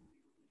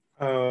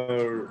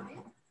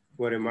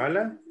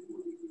 Guatemala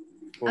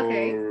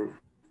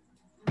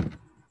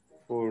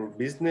for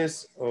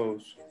business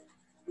of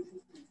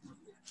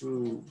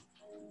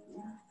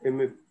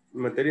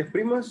materias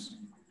primas.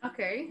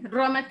 Okay,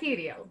 raw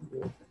material.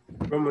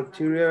 Raw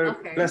material,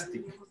 Okay.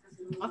 plastic.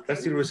 Okay.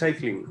 Plastic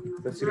recycling.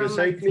 Plastic Raw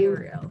recycling.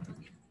 material.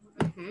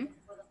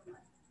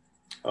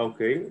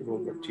 Okay, raw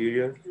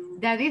material.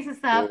 Daddy se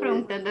estaba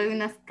preguntando de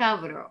unas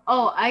cabro.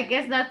 Oh, I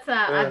guess that's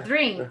a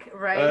drink,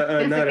 right?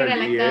 Pensé que era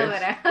la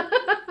cabra.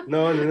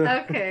 No.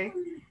 Okay,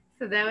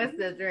 so that was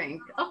the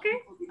drink.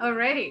 Okay,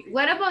 already.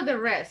 What about the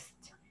rest?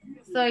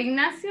 So,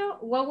 Ignacio,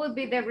 what would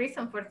be the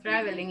reason for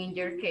traveling in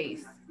your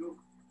case?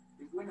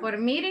 For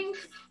meetings?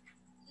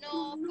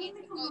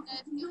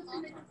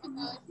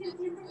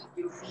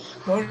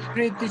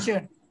 Sorry,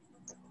 teacher.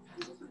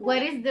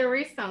 What is the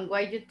reason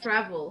why you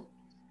travel?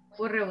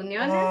 ¿Por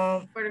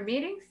reuniones? ¿For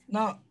meetings?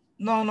 No.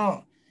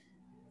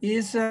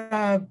 It's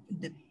the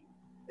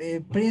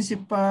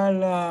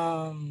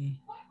principal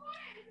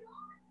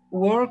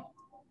work,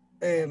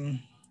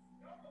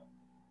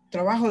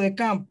 trabajo de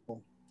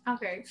campo.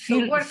 Okay,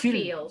 Field, so work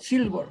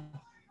field work.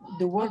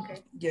 The work,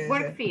 okay. yes.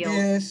 Work field.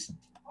 Yes.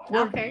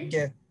 Work, okay.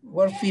 Yeah,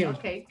 work field.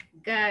 Okay,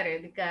 got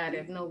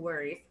it, no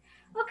worries.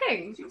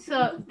 Okay,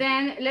 so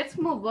then let's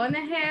move on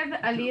ahead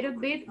a little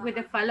bit with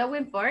the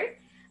following part.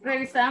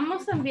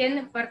 Revisamos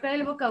también parte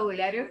del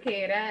vocabulario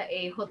que era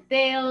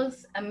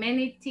hotels,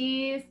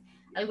 amenities,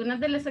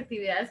 algunas de las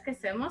actividades que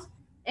hacemos.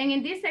 And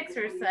in this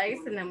exercise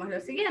tenemos lo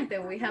siguiente.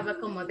 We have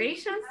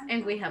accommodations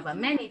and we have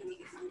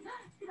amenities.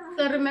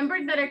 So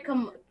remember that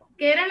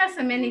 ¿qué eran las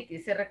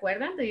amenities? ¿Se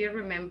recuerdan? Do you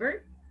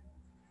remember?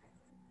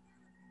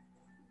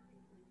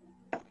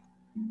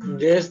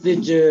 Yes,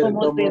 teacher.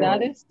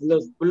 Comodidades. Como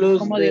los plus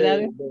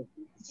Comodidades.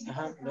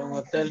 de un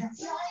hotel.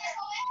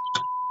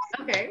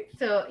 Okay,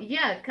 so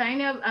yeah,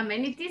 kind of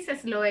amenities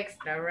is lo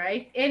extra,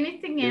 right?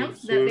 Anything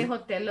else that the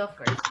hotel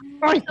offers.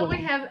 So we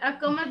have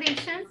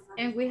accommodations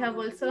and we have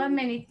also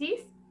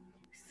amenities.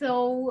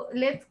 So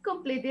let's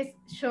complete this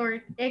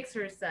short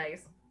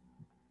exercise.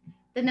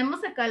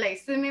 Tenemos acá like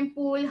swimming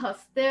pool,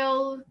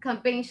 hostel,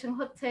 convention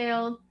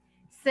hotel,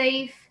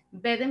 safe,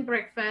 bed and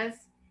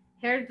breakfast,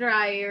 hair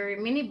dryer,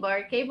 mini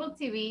bar, cable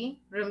TV,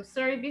 room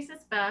service,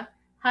 spa,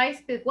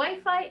 high-speed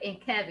Wi-Fi,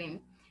 and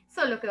cabin.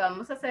 So, lo que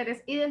vamos a hacer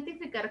es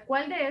identificar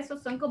cuál de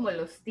esos son como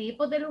los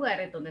tipos de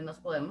lugares donde nos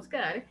podemos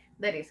quedar,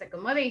 that is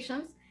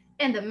accommodations,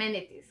 and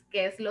amenities,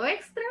 que es lo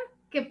extra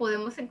que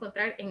podemos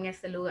encontrar en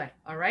este lugar,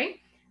 all right?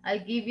 I'll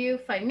give you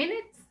 5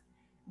 minutes,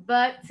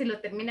 but si lo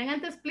terminan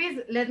antes,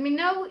 please let me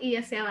know y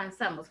así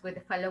avanzamos with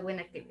the following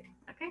activity,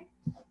 okay?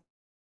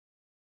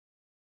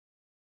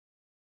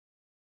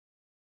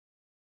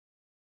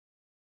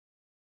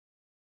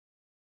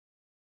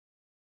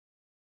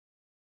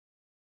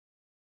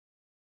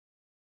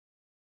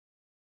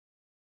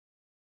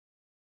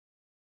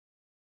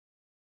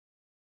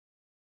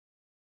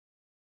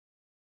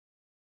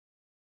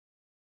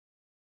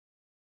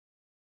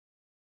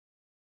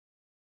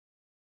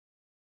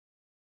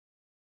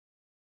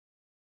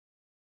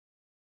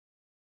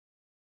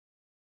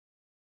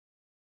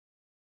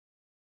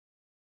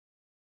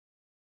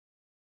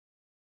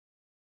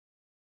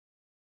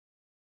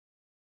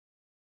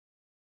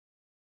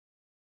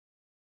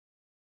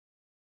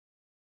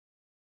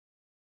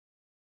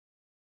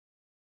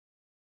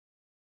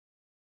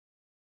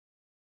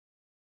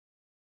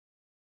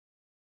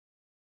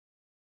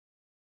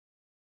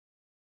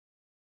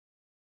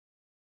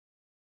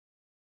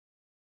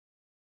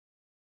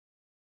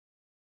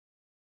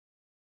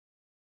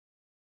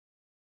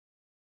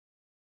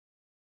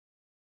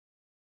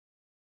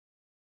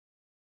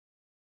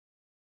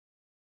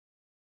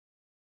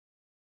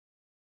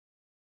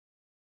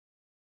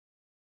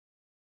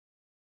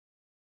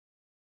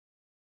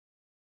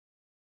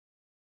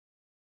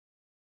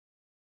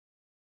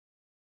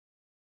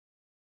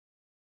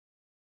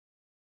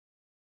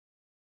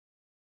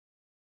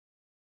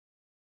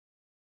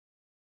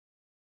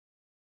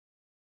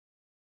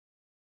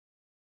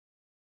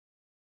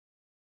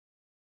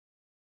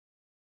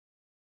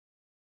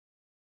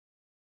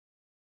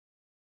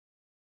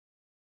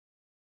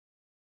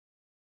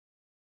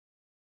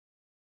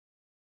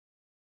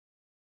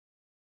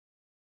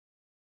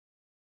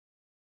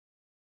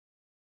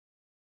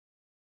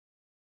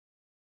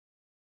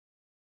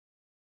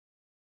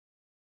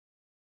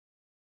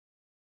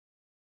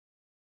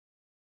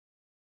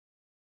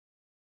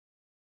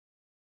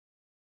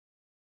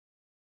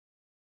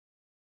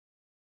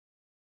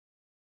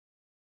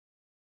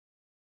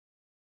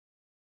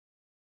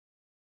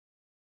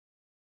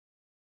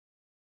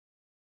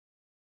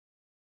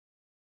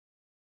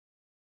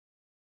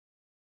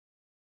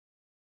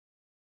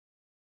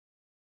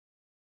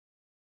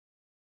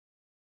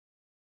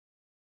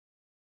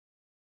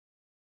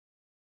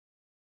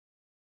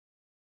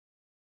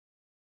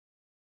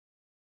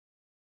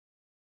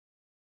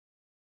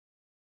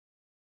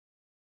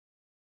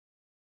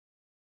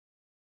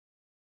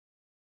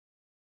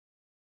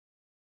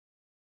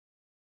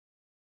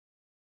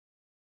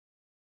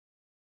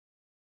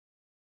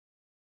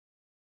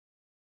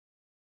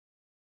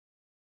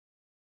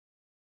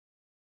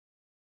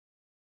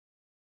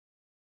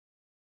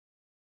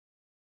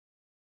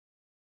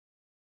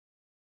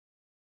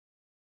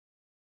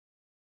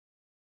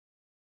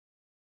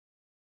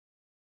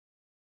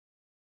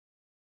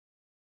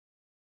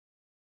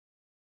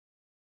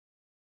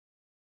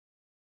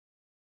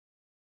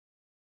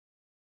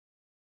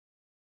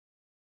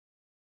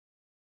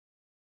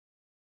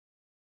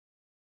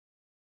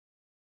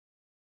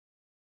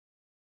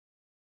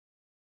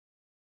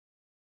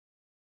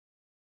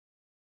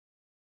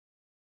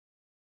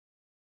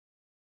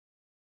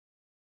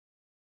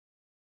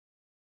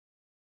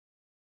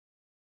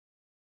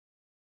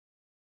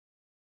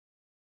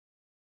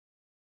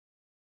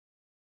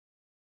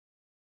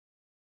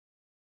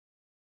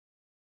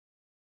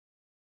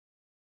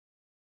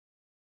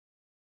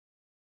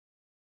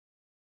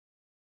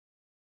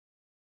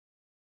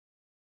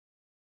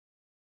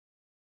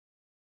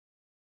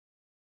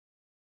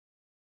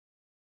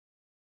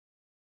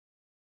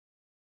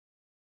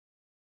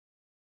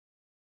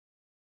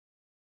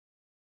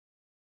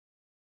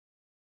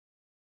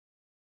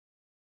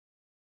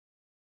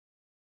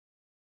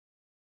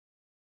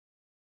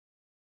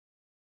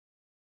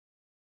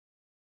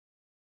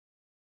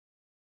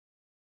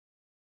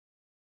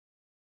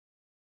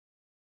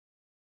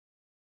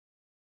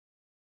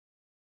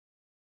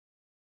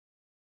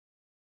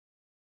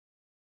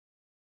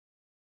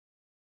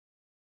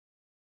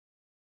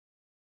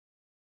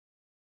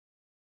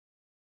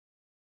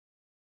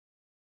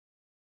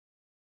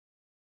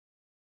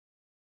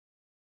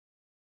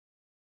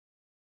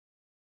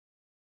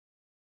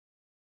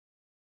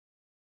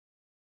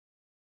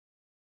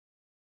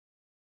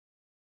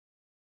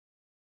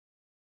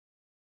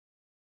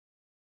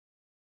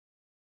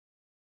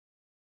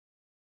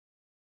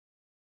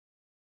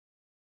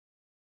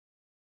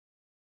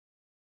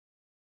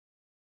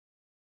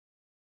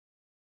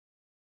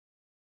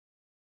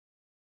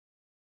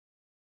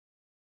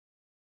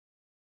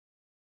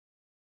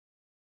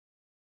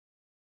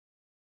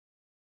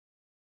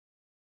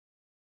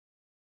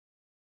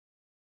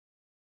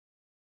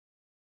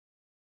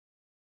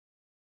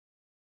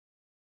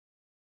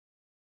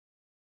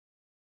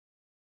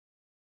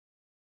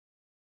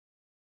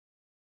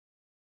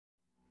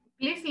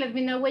 Please let me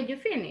know when you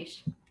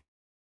finish.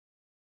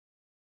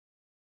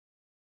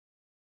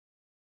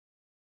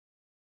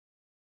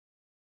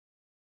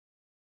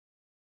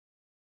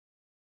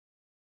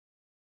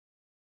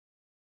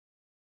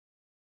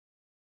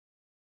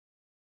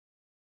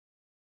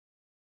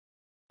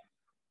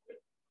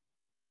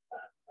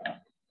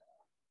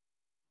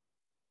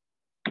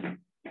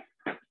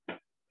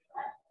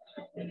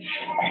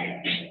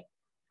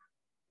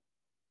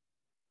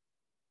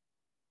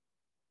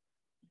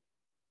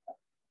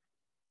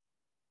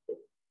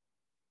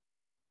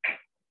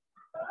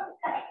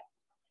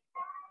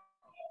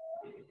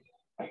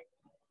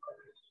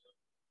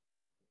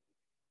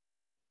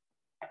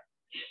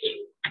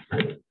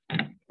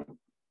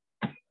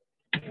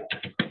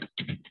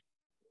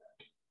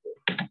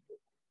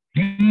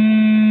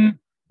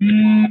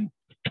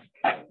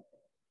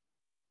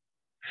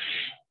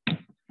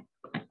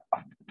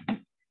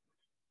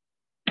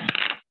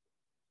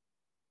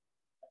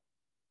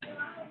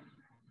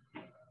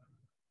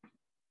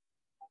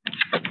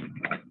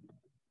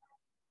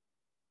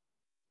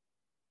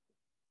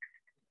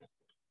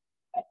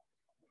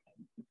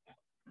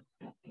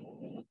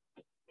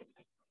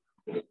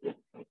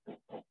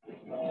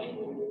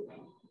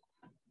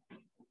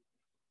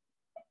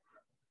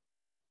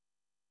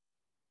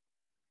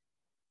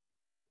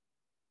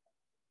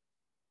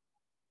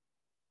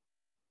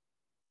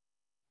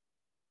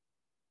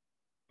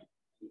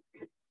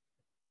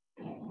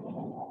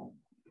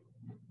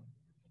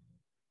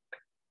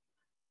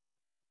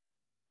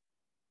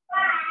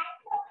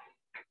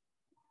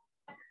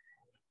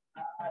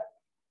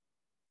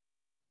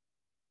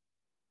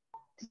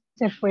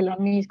 Se fue la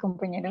mis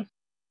compañeros.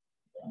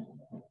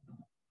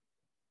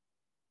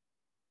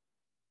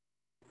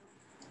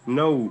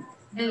 No.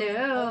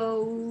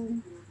 Hello.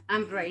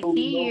 I'm right No,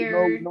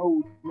 here.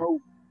 no.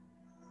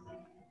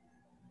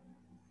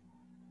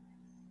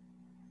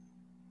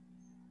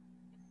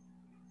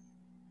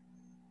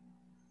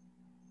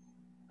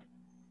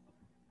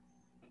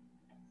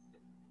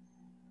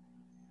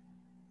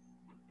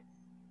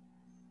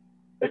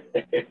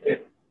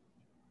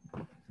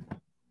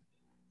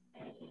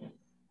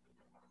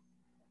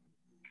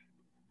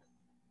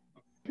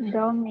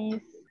 Go,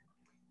 miss.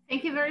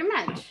 Thank you very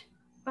much.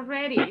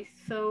 Alrighty,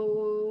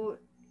 so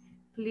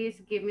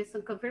please give me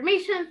some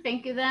confirmation.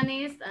 Thank you,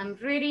 Dennis. I'm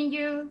reading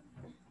you.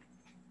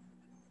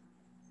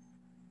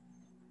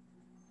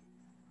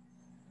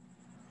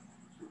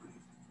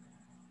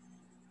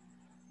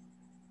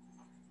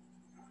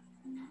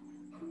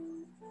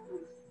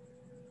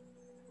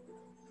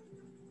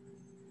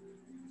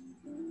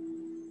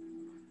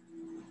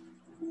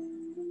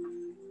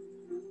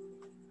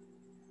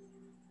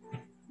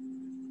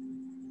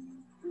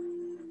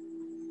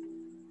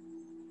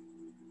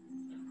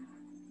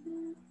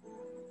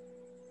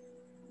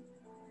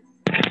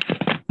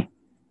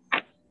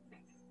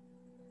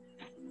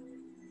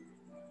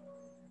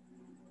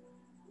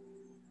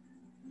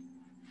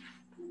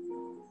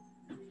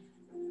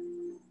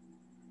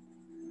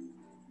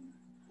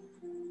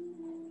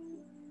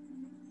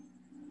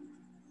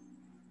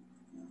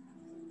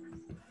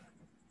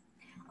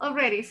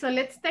 Alrighty, so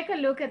let's take a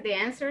look at the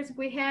answers.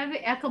 We have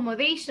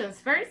accommodations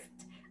first.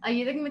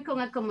 Ayúdenme con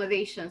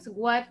accommodations.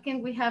 What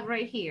can we have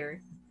right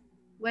here?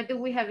 What do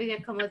we have in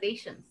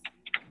accommodations?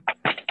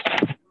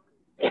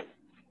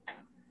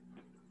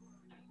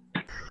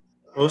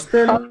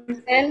 Hostel.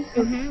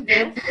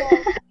 Yes.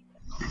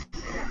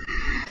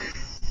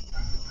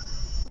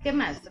 ¿Qué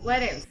más?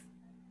 What else?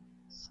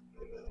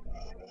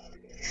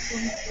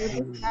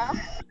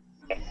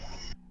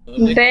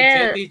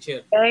 There.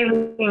 Teacher.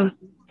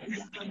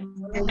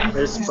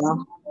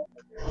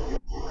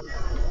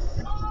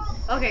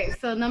 Okay,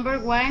 so number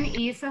one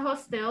is a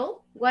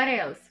hostel. What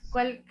else?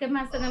 ¿Qué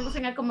más tenemos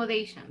en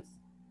accommodations?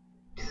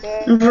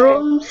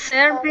 Room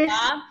service.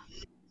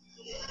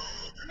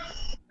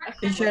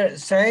 Teacher,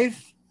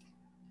 safe.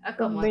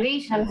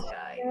 Accommodations,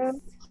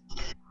 guys.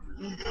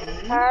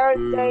 Are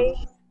they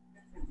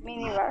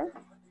minibar?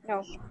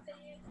 No.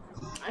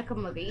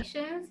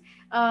 Accommodations.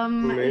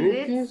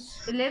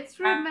 Amenities? Let's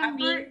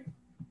remember.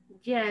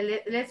 Yeah,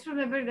 let's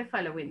remember the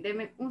following.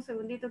 Deme un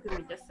segundito, give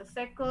me just a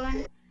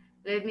second.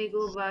 Let me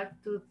go back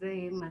to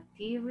the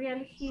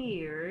material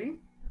here.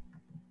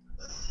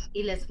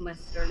 Y les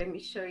muestro. Let me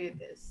show you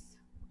this.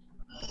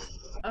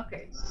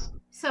 Okay.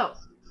 So,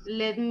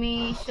 let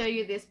me show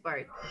you this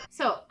part.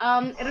 So,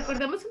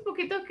 recordemos un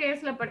poquito qué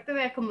es la parte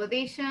de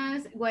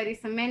accommodations, what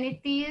is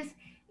amenities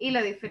y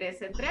la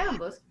diferencia entre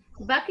ambos.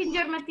 Back in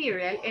your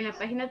material, en la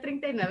página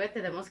 39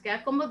 tenemos que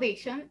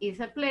accommodation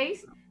is a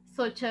place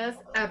such as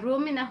a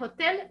room in a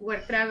hotel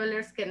where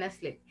travelers can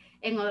sleep.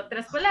 En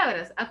otras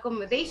palabras,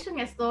 accommodation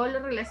es todo lo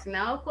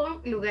relacionado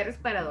con lugares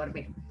para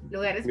dormir,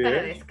 lugares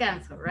para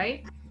descanso,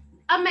 right?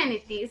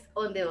 Amenities,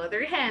 on the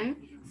other hand,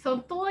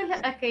 son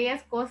todas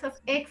aquellas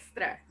cosas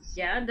extra,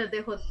 ¿ya? That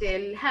the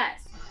hotel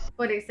has.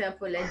 Por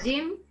ejemplo, a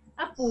gym,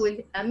 a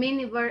pool, a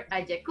minibar,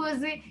 a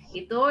jacuzzi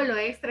y todo lo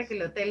extra que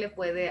el hotel le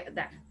puede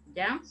dar,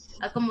 ¿ya?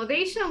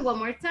 Accommodation, one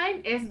more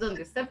time, es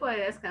donde usted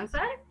puede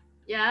descansar,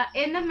 ¿ya?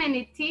 En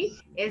amenity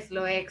es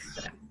lo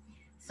extra.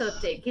 So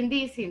taking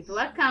this into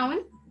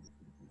account,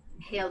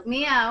 help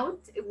me out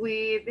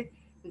with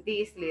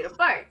this little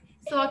part.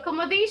 So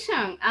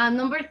accommodation,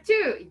 number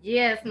 2.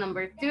 Yes,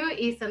 number 2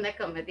 is an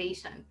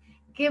accommodation.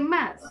 ¿Qué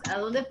más? ¿A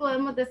dónde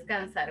podemos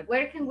descansar?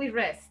 Where can we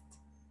rest?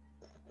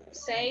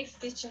 Safe,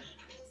 teacher.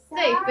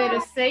 Safe, pero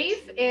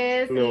safe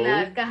es No.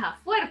 la caja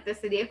fuerte,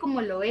 sería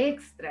como lo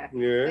extra.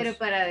 Yes. Pero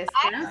para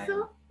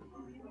descanso,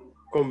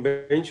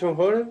 Convention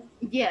hall.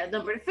 yeah,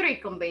 number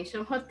 3, convention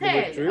Number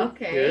hotel. 3,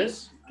 Okay.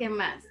 yes. ¿Qué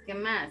más? ¿Qué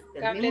más?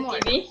 Tell me Cable more.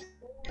 TV.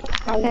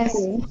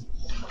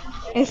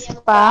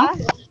 Spa.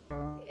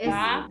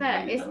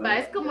 Spa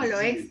es como lo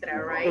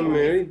extra, right?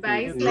 Amenity, Spa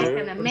is like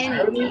an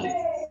amenity.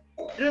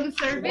 Room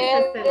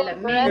service is el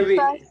amenity.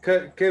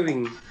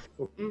 Kevin.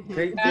 Mhm.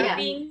 Okay. Yeah.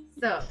 Camping.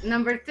 So,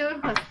 number 2,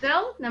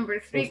 hostel. Number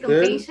 3, Hostel.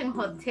 convention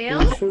hotel.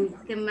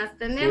 ¿Qué más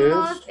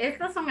tenemos?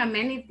 Estas son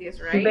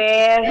amenities, right?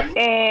 Breakfast.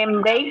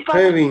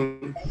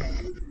 Kevin.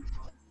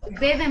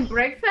 Bed and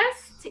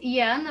breakfast.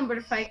 Yeah,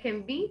 number 5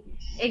 can be.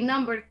 And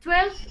number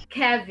 12,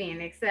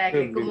 cabin,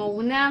 exactly. Cabin.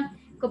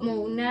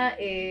 Como una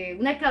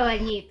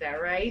cabañita,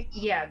 right?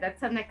 Yeah,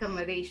 that's an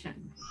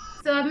accommodation.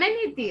 So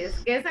amenities,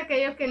 ¿qué es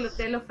aquello que el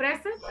hotel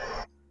ofrece?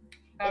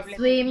 Cable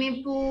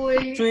Swimming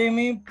pool,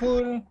 Swimming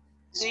pool,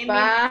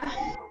 Spa.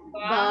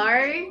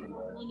 bar,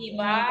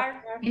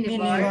 Minibar.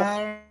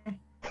 minibar,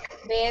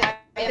 Bed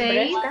and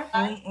Safe.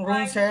 breakfast.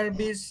 room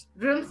service,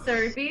 room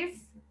service,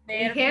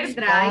 Hair hair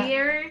spa.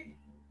 dryer,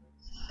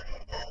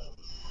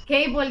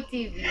 cable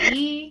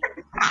TV,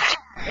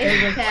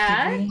 Cable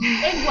spa,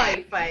 TV. and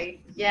Wi-Fi.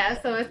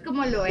 Yeah, so es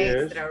como lo Yes.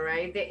 extra,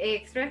 right? The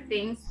extra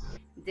things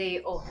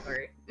they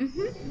offer.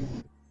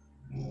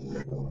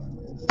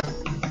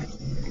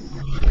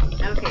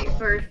 Okay,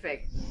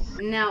 perfect.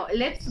 Now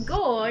let's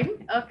go on,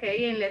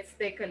 okay, and let's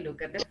take a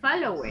look at the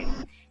following.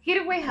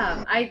 Here we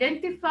have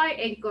identify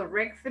and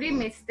correct 3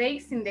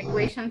 mistakes in the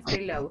questions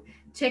below.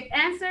 Check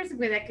answers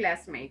with a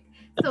classmate.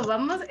 So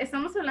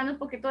estamos hablando un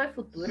poquito de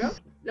futuro.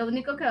 Lo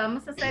único que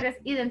vamos a hacer es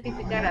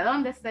identificar a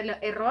dónde está el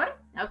error,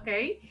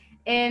 okay?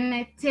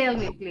 And tell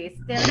me, please,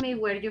 tell me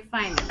where you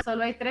find it.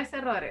 Solo hay 3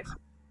 errores.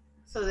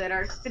 So there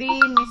are 3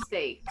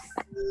 mistakes.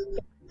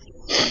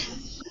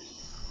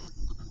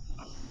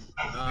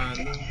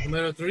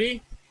 Número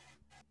 3.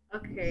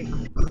 Okay,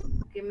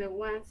 give me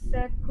 1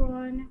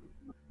 second.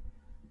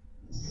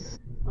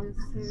 11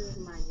 de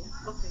mayo.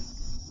 Okay.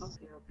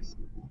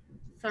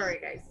 Sorry,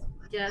 guys.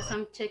 Just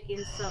I'm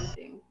checking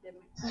something.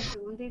 Deme un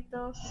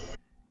segundito.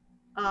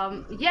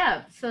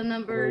 Yeah, so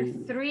number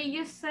 3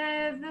 you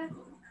said.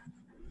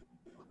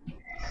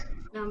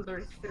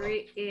 Number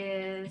 3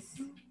 is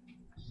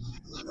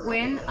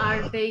when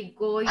are they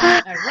going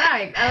to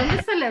arrive? ¿A dónde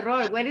está el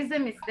error? What is the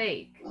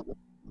mistake?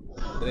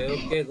 Creo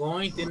que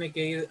going tiene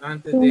que ir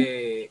antes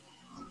de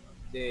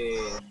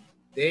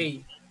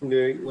they.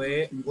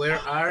 Where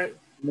are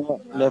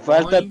No, le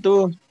falta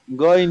tú,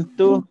 going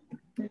to,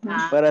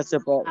 para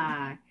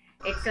separar.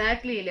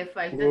 Exactly, le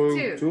falta Going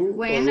to. to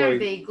When are arrive.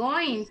 they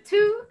going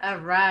to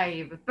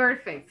arrive?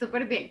 Perfect,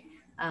 súper bien.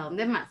 ¿A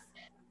dónde más?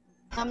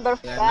 Number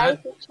 5.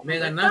 Me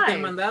ganaste el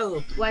 5.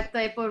 mandado. What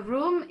type of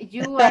room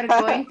you are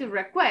going to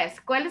request?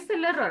 ¿Cuál es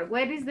el error?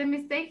 What is the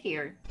mistake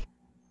here?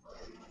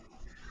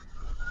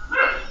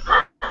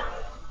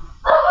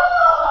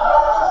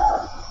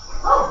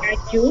 Are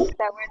you?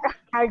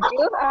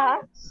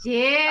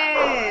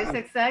 Yes,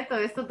 exacto.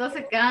 Estos dos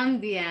se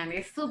cambian.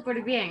 Es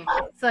súper bien.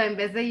 So, en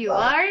vez de you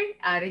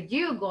are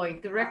you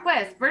going to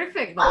request?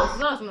 Perfect. Vamos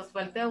 2, nos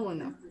falta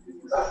 1.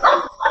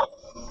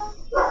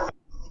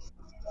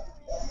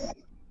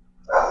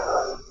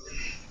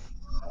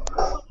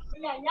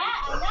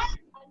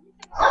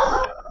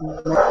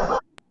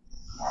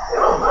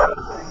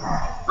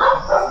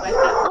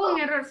 Falta un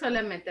error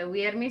solamente.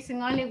 We are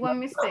missing only 1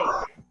 mistake.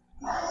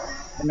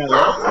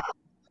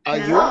 Are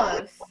you?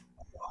 Dos.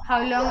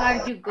 How long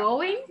are you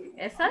going?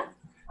 ¿Esa?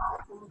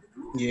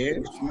 Yes.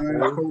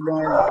 No, hold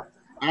on.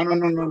 No.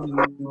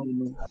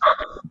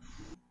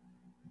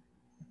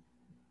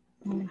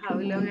 How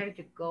long are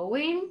you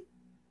going?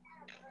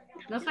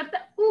 Nos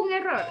falta un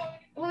error.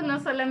 Uno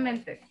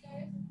solamente.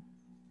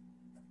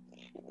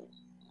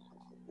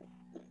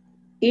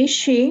 Is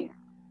she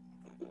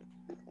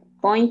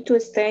going to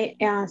stay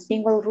in a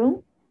single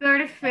room?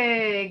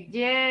 Perfect.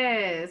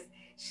 Yes.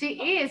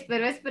 She is,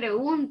 pero es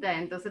pregunta,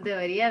 entonces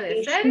debería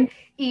de ser.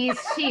 Is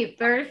she?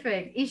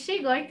 Perfect. Is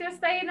she going to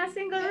stay in a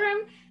single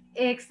room?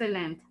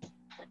 Excellent.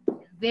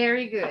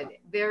 Very good.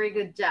 Very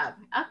good job.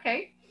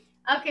 Okay.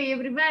 Okay,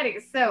 everybody.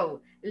 So,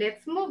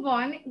 let's move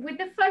on with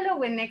the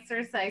following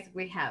exercise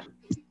we have.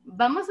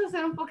 Vamos a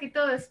hacer un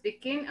poquito de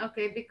speaking,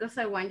 okay, because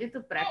I want you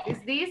to practice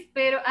this,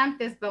 pero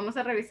antes vamos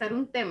a revisar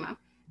un tema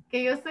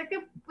que yo sé que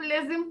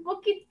les dé un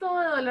poquito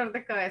de dolor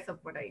de cabeza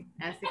por ahí.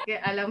 Así que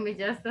allow me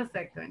just a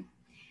second.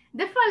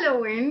 The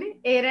following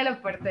era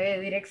la parte de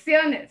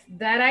direcciones.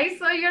 That I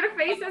saw your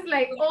faces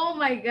like, oh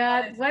my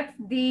God, what's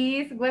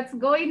this? What's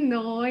going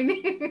on?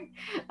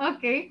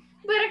 Okay,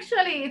 but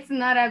actually it's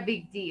not a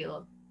big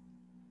deal.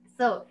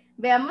 So,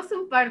 veamos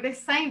un par de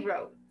sign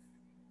roads.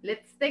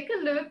 let's take a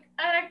look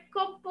at a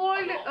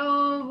couple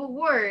of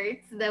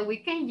words that we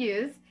can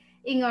use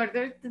in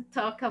order to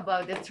talk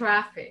about the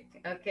traffic,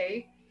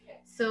 okay?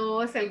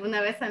 So, si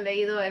alguna vez han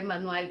leído el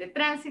manual de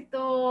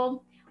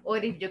tránsito,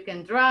 or if you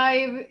can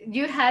drive,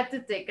 you had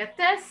to take a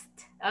test,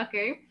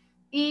 okay?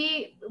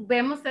 Y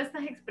vemos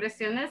estas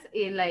expresiones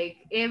y like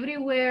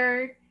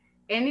everywhere,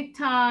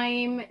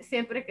 anytime,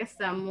 siempre que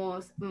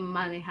estamos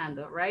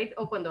manejando, right?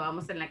 O cuando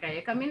vamos en la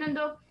calle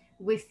caminando,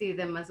 we see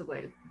them as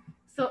well.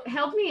 So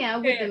help me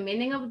out with the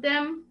meaning of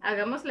them.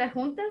 Hagámoslas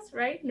juntas,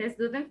 right? Let's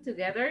do them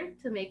together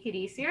to make it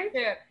easier.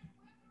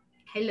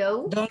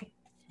 Hello.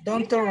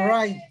 Don't turn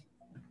right.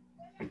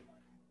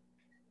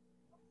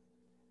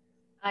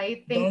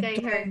 I think I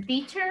heard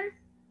teacher.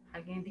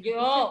 ¿Alguien dijo teacher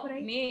Yo, por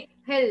ahí? me.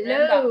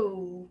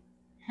 Hello.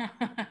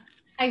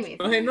 I miss.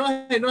 No se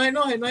enoje, no se enoje,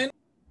 no se enoje.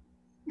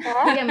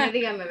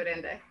 Dígame,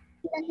 Brenda.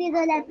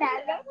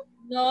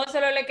 No,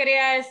 solo le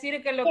quería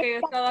decir que lo que yo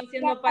estaba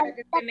haciendo para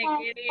que se me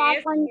quede es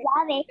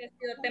que ha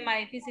sido tema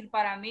difícil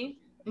para mí.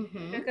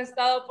 Es que he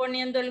estado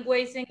poniendo el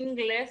Waze en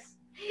inglés.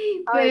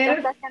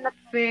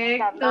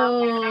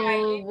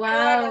 Perfecto.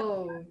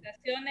 Wow.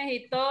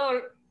 Y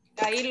todo,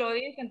 ahí lo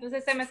dije,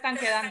 entonces se me están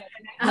quedando.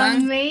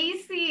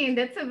 Amazing.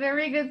 That's a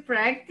very good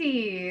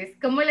practice.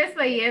 ¿Cómo le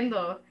está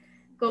yendo?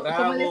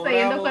 ¿Cómo le está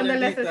yendo cuando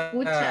las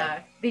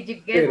escucha? Did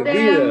you get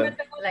them?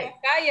 Like,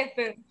 calles,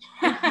 pero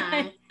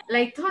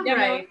like turn ya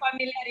right. me voy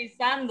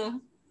familiarizando.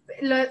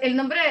 El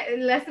nombre,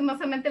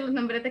 lastimosamente los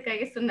nombres de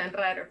calles suenan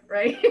raros,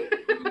 right?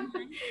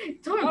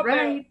 Turn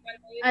right.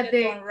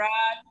 Turn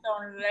right,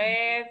 turn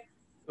left.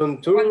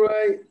 Turn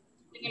right.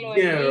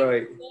 Yeah,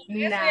 right.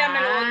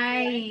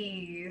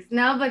 Nice.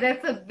 No, but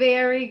that's a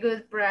very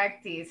good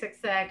practice.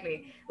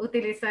 Exactly.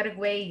 Utilizar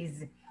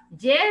Waze.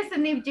 Yes,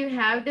 and if you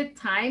have the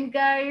time,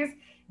 guys,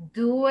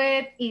 do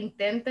it,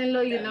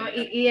 inténtenlo, you know,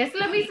 y es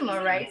lo mismo,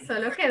 right?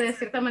 Solo que de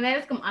cierta manera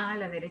es como, a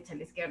la derecha, a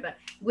la izquierda.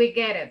 We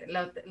get it,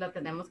 lo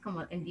tenemos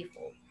como en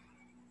default.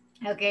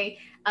 Ok,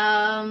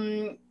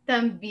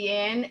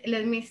 también,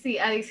 let me see,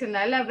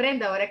 adicional a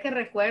Brenda, ahora que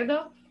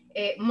recuerdo,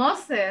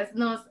 Moses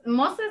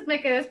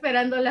me quedé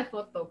esperando la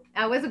foto.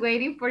 I was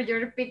waiting for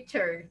your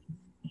picture.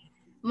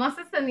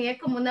 Moses tenía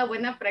como una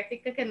buena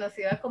práctica que nos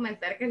iba a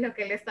comentar qué es lo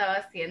que él estaba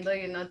haciendo,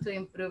 you know, to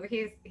improve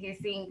his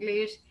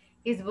English,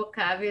 his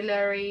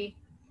vocabulary,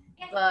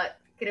 but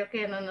creo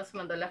que no nos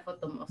mandó la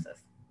foto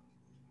Moses.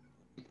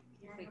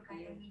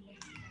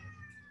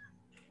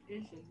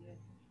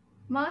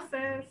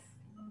 Moses,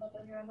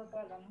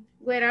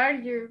 where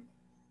are you?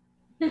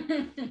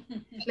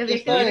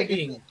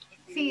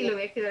 Sí, lo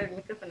voy a activar el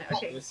micrófono.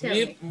 Okay,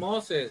 Sleep,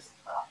 Moses.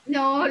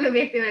 No, lo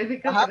voy a activar el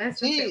micrófono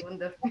hace un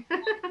segundo.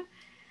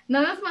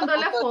 No nos mandó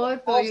la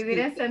foto. You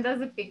didn't send us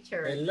the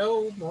picture.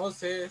 Hello,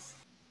 Moses.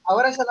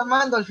 Ahora se la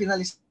mando al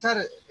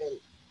finalizar.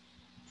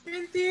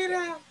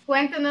 Mentira.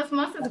 Cuéntanos,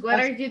 Moses, what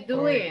are you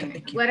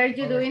doing? What are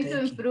you doing to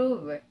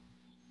improve?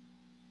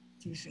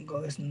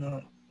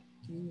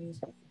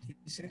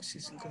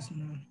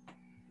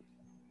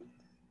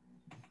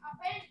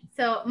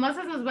 So,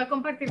 Moses nos va a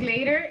compartir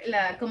later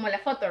como la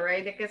foto,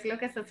 right? De qué es lo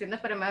que está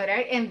haciendo para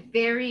mejorar. And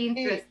very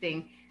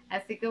interesting.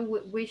 Así que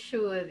we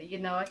should, you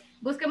know,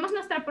 busquemos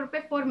nuestra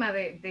propia forma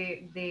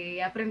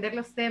de aprender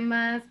los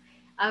temas.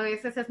 A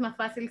veces es más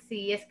fácil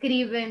si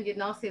escriben, you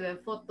know, si ven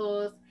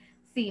fotos,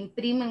 si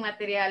imprimen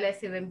materiales,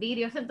 si ven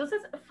videos.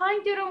 Entonces,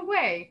 find your own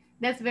way.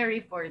 That's very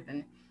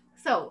important.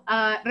 So,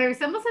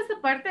 revisemos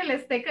esta parte.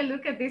 Let's take a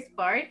look at this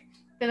part.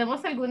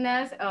 Tenemos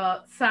algunas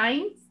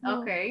signs.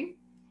 Okay.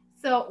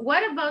 So,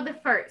 what about the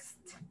first?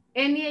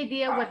 Any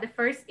idea what the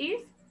first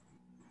is?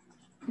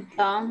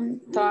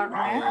 Don't turn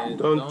right.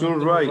 Don't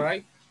turn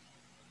right.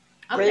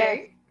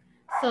 Okay.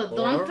 So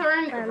don't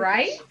turn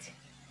right.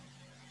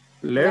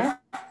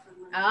 Left.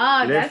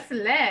 Ah, Left. that's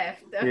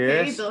left.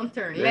 Okay, Yes. don't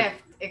turn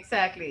left.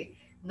 Exactly.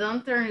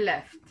 Don't turn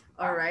left.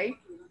 All right.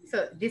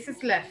 So this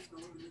is left.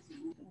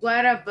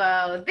 What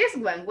about this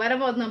one? What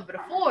about number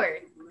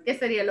 4? ¿Qué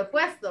sería lo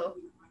opuesto?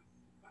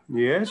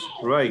 Yes,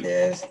 right.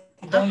 Yes.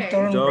 Don't Okay.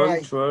 turn Don't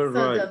right. turn So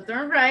right. don't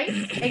turn right.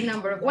 And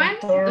number 1,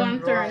 turn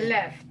don't turn right.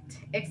 left.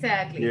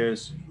 Exactly.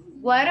 Yes.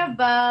 What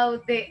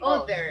about the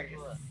others?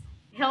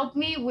 Help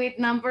me with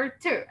number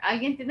 2.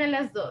 ¿Alguien tiene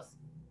las dos?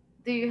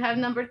 Do you have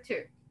number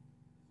 2?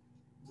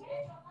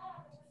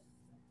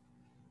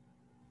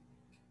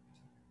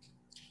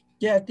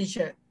 Yeah,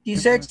 teacher.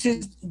 This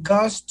exit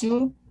goes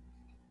to.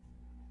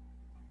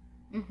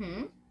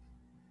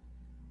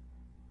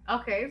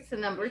 Okay, so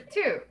number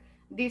 2.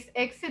 This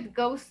exit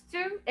goes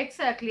to,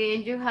 exactly,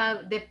 and you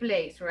have the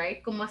place,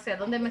 right? Como hacia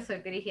dónde me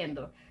estoy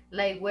dirigiendo.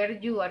 Like where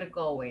you are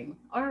going.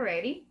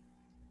 Already.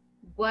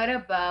 What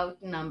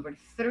about number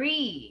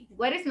 3?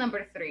 What is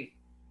number 3?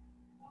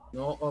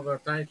 No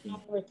overtaking.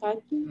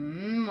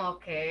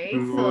 Okay,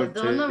 so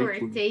don't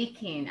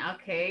overtaking.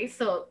 Okay,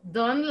 so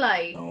don't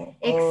like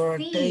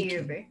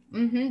exceed.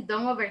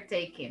 Don't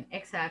overtaking.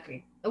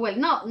 Exactly. Well,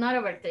 no, not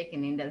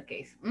overtaking in that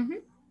case.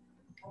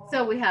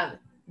 So we have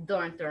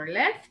don't turn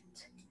left.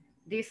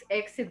 This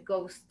exit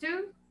goes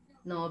to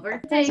no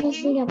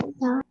overtaking.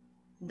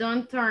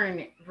 Don't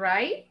turn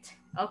right.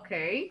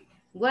 Okay.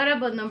 What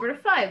about number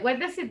 5? What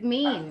does it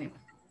mean?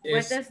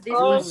 What does this The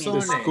one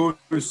mean? school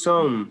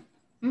zone.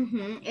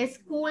 A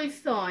school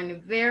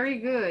zone. Very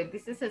good.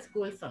 This is a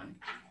school zone.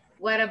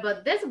 What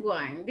about this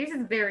one? This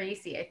is very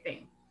easy, I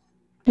think.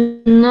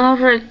 No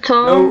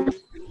return.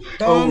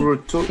 No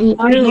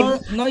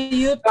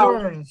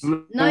U-turns.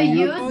 No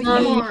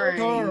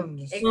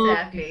U-turns.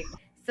 Exactly.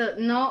 So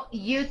no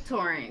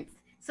U-turns.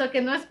 So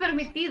que no es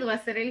permitido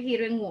hacer el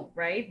giro en U,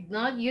 right?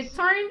 Not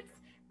U-turns,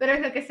 pero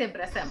es lo que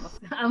siempre hacemos.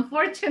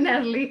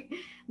 Unfortunately,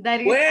 that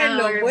is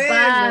our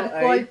bad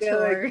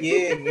culture.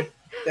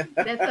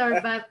 That's our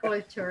bad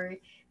culture.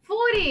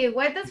 40,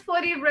 what does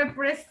 40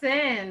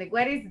 represent?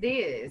 What is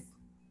this?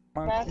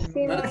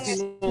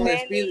 Maximum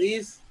speed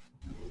is?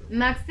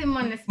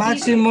 Maximum speed.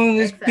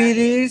 Maximum speed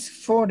is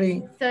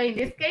 40. So in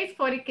this case,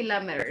 40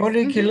 kilometers.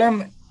 40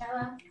 kilometers.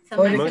 So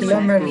 40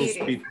 kilometers.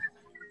 speed.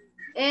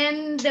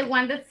 And the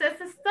one that says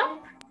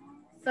stop.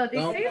 So this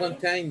Don't is?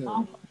 continue.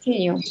 Don't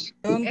continue.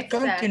 So Don't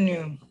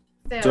continue.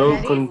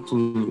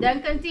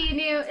 Don't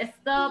continue.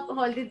 Stop.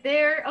 Hold it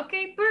there.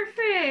 Okay,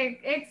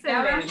 perfect.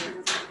 Excellent.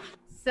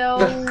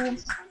 So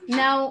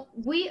now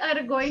we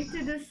are going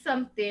to do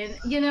something.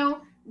 You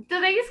know,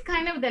 today is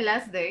kind of the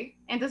last day.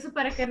 Entonces,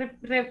 para que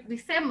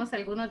revisemos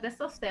algunos de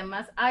estos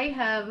temas, I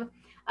have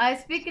a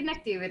speaking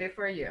activity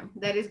for you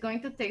that is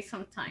going to take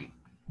some time.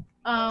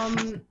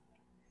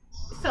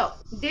 So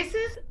this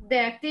is the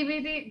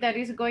activity that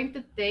is going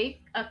to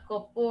take a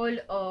couple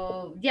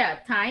of,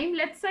 time,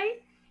 let's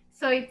say.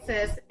 So it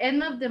says,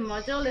 end of the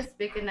module,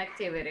 speaking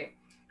activity.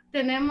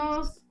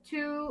 Tenemos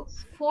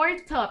 4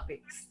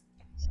 topics.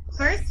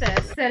 First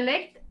says,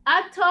 select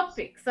a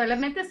topic.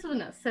 Solamente es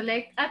uno.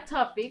 Select a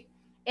topic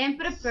and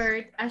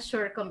prepare a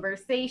short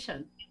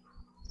conversation.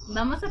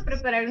 Vamos a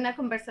preparar una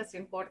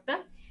conversación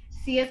corta.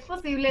 Si es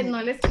posible,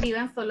 no le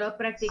escriban, solo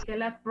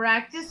practíquela.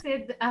 Practice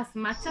it as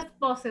much as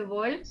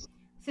possible.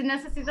 Si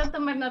necesitan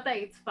tomar nota,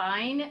 it's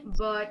fine,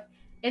 but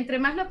entre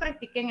más lo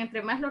practiquen,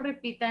 entre más lo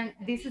repitan,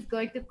 this is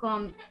going to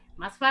come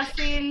más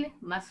fácil,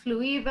 más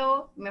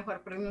fluido,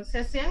 mejor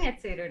pronunciación,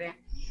 etc.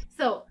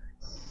 So,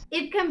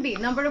 it can be,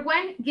 number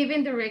 1,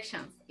 giving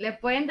directions. Le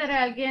pueden dar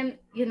a alguien,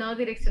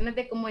 direcciones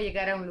de cómo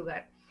llegar a un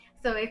lugar.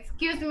 So,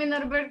 excuse me,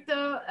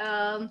 Norberto,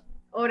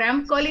 or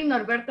I'm calling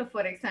Norberto,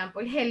 for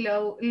example.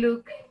 Hello,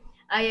 look,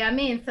 I am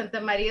in Santa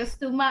Maria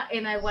Stuma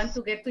and I want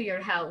to get to your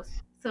house.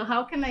 So,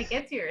 how can I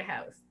get to your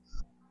house?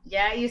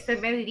 Ya, y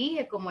usted me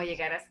dirige cómo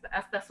llegar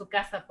hasta su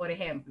casa, por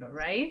ejemplo,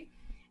 right?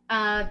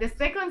 The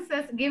second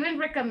says, given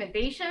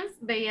recommendations,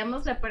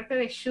 veíamos la parte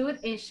de should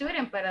and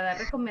shouldn't para dar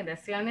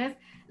recomendaciones,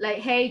 like,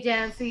 hey,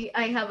 Jancy,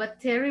 I have a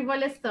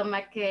terrible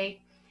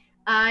stomachache.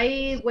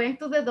 I went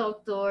to the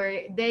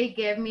doctor, they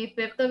gave me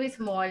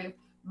Pepto-Bismol,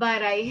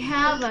 but I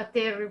have a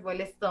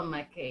terrible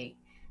stomachache,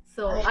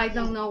 so I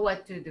don't know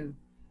what to do.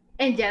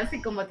 And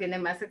Jancy, como tiene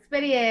más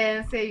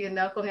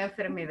experiencia, con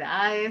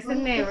enfermedades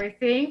and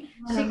everything,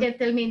 she can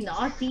tell me,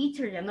 no,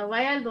 teacher, ya no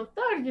vaya al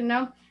doctor,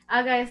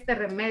 haga este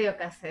remedio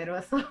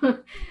casero. So,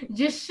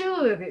 you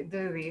should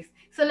do this.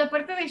 So, la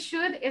parte de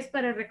should es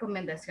para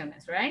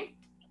recomendaciones, right?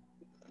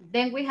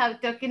 Then we have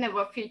talking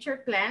about future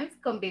plans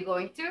con be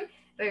going to.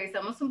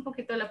 Revisamos un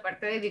poquito la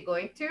parte de be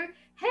going to.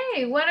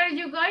 Hey, what are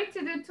you going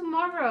to do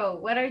tomorrow?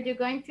 What are you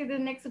going to do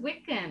next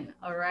weekend?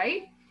 All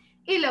right?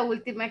 Y la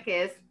última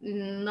que es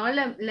no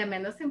la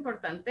menos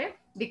importante,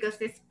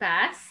 because it's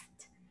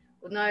past,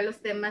 uno de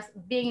los temas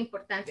bien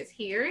importantes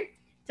here,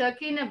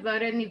 talking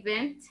about an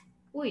event,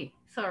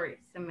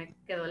 se me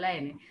quedó la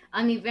N,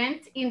 an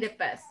event in the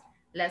past,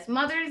 last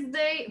Mother's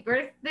Day,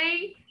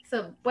 birthday,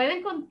 so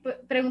pueden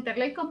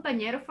preguntarle al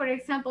compañero, for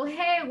example,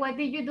 hey, what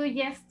did you do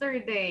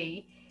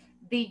yesterday?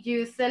 Did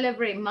you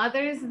celebrate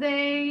Mother's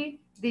Day?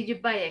 Did you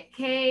buy a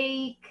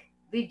cake?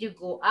 Did you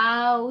go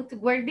out?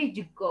 Where did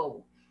you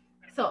go?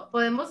 So,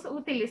 podemos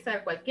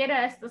utilizar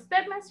cualquiera de estos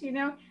temas,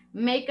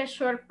 make a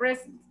short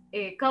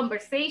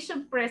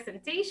conversation,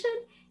 presentation,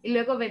 y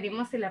luego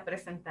venimos y la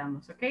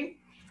presentamos, ¿ok?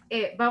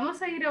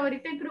 Vamos a ir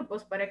ahorita en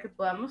grupos para que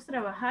podamos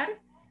trabajar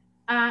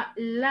a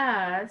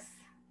las,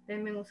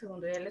 denme un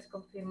segundo, ya les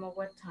confirmo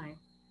what time.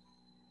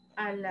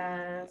 A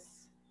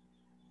las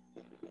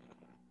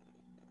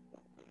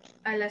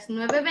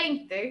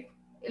 9:20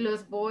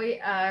 los voy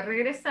a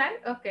regresar,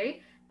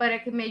 ¿ok?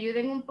 Para que me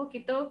ayuden un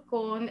poquito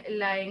con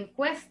la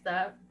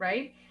encuesta,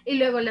 right? Y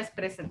luego las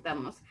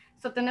presentamos.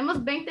 So,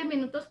 tenemos 20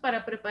 minutos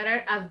para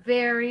preparar a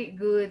very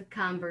good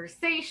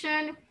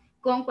conversation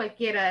con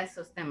cualquiera de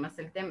esos temas.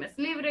 El tema es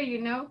libre,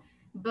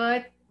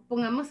 but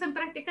pongamos en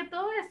práctica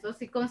todo esto.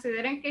 Si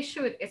consideran que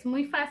should es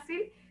muy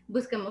fácil,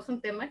 busquemos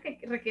un tema que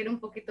requiere un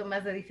poquito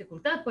más de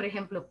dificultad. Por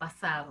ejemplo,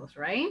 pasados,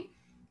 right?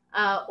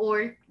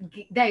 Or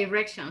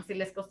directions. Si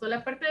les costó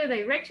la parte de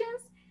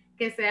directions,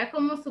 que sea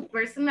como su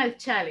personal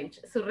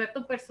challenge, su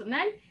reto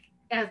personal,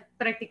 a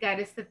practicar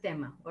este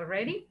tema.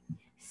 Already?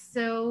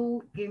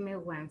 So, give me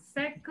 1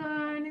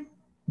 second.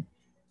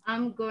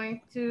 I'm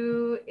going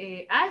to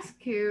ask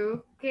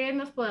you que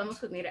nos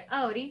podamos unir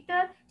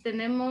ahorita.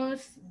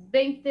 Tenemos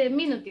 20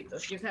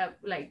 minutitos. You have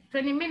like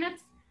 20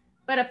 minutes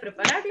para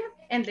prepararla,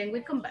 and then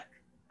we come back.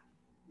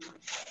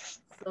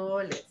 So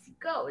let's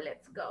go,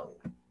 let's go.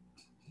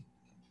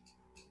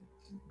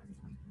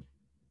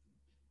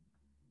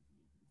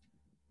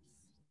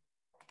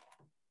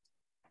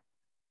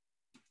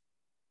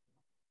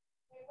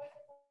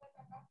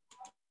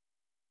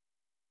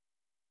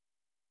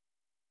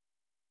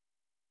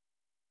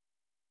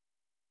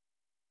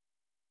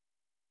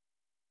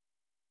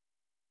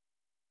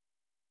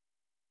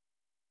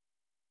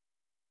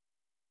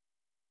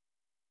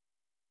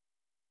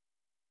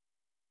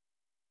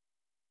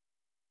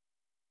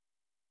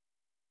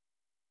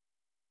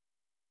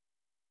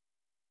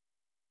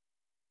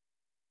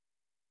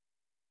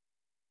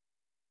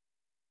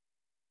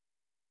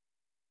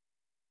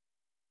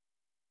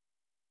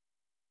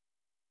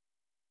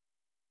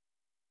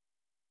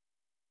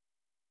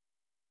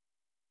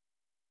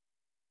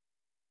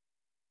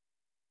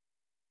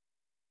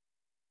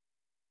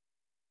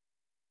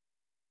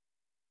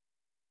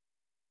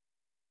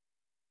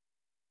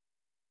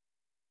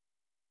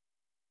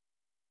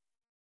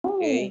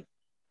 Ok.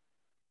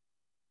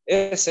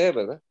 Ese,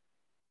 ¿verdad?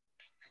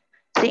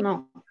 Sí.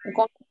 No.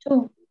 Con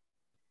tú.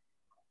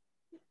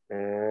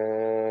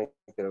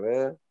 Quiero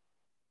ver.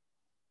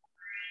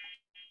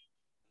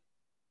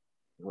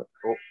 Oh,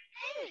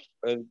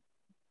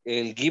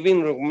 el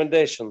giving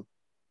recommendation.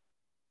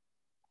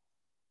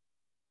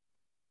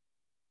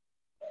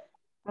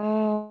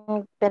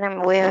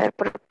 Espérame, voy a ver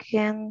por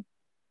qué.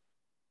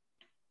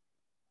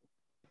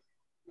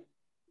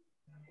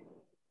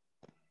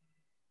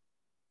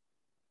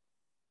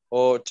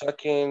 O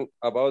talking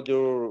about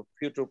your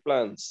future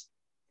plans.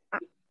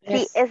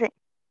 Sí, ese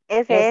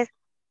es.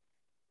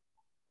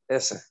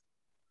 Ese.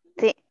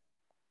 Sí.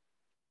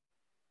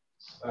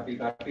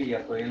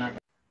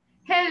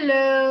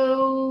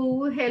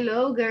 Hello,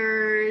 hello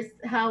girls.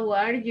 How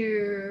are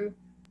you?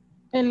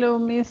 Hello,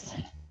 Miss.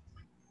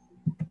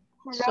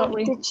 Hello,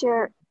 Sorry.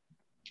 teacher.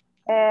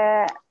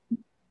 Hi,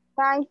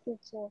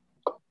 teacher.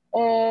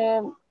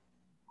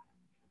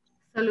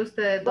 Solo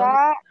ustedes dos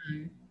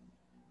están.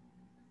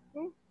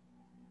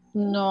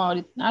 No,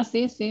 ahorita. Ah,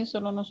 sí,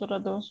 solo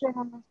nosotros dos.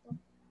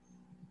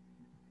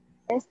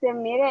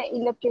 Mire,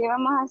 y lo que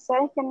íbamos a hacer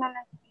es que no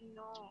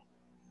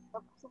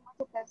pusimos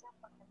atención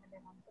porque me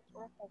levanté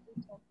por esta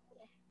teacher.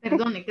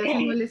 Perdone,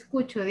 casi no le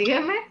escucho,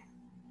 dígame.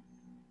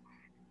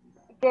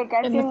 Que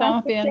casi Le no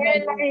estamos escuché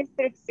pidiendo las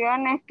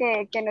instrucciones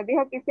que nos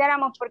dijo que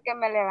hiciéramos porque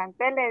me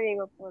levanté, le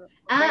digo.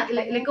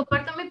 Le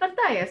comparto mi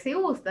pantalla, si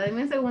gusta,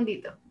 deme un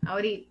segundito.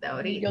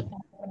 Ahorita. Yo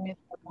también.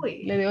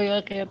 Uy. Le digo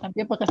yo que yo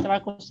también porque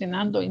estaba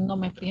cocinando y no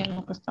me fijé en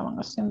lo que estaban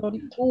haciendo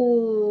ahorita.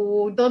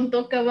 Don't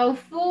talk about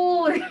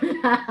food.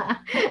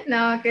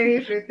 No, que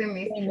disfruten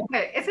mis. Bueno,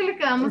 eso es lo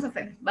que vamos a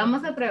hacer.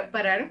 Vamos a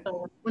preparar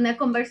una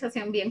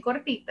conversación bien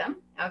cortita,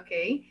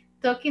 ¿ok?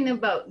 Talking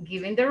about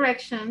giving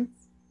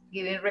directions,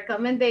 giving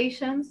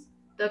recommendations,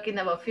 talking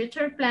about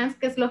future plans,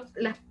 que es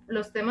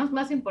los temas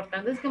más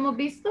importantes que hemos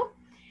visto.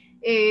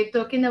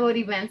 Talking about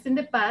events in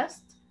the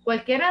past,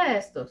 cualquiera de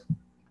estos.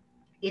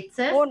 It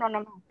says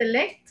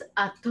select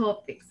a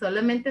topic.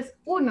 Solamente es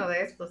uno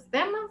de estos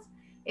temas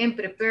and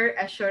prepare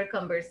a short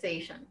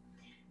conversation.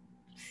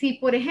 Si,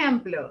 por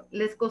ejemplo,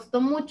 les costó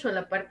mucho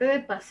la parte de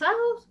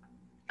pasados,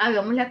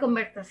 hagamos la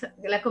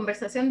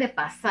conversación de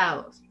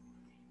pasados.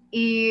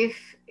 If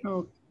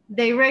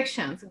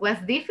directions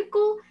was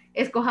difficult,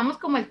 escojamos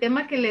como el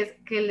tema que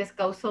les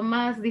causó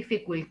más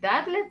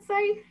dificultad, let's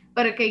say,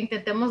 para que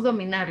intentemos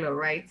dominarlo,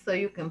 right? So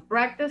you can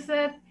practice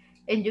it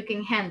and you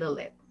can handle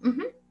it.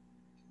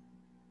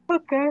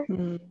 Ok,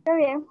 está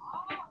bien.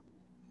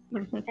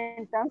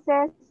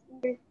 Entonces,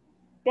 ¿qué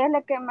es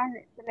lo que más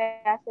le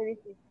hace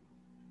difícil?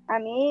 A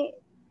mí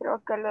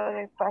creo que lo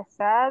del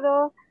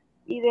pasado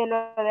y de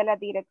lo de las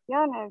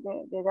direcciones,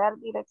 de dar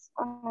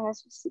direcciones,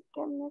 eso sí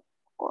que me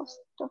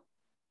costó.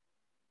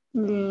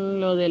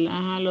 Lo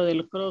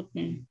del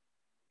croque.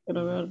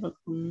 Quiero verlo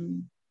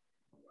con...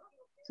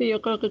 Sí, yo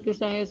creo que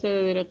quizás ese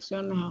de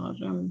direcciones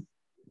agarramos.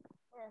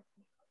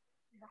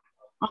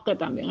 Aunque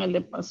también el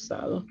de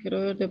pasado. Quiero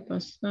ver de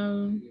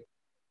pasado.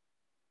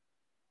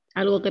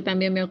 Algo que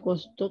también me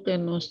costó, que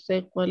no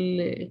sé cuál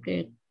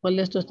de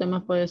estos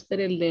temas puede ser,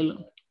 el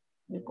de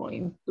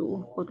going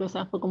to, porque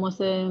esa fue como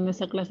en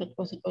esa clase de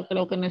cosas,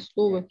 creo que no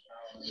estuve.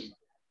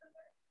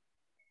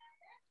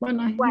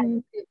 Bueno, hay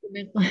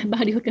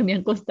varios que me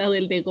han costado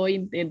el de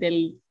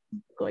del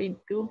going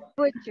to.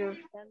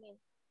 También.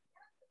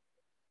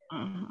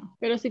 Ajá.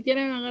 Pero si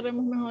quieren,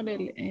 agarremos mejor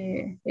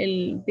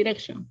el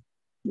direction,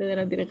 de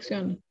las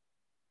direcciones.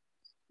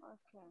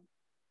 Okay.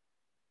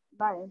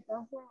 Vale,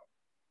 entonces...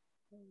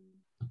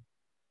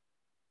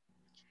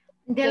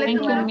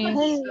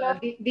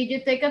 Did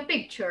you take a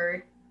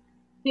picture?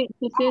 Sí.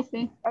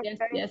 Okay.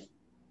 Yes.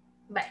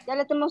 Bye. Ya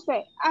le tomó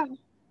usted.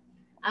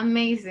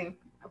 Amazing.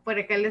 Por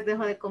acá les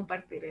dejo de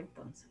compartir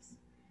entonces.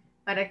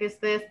 Para que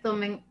ustedes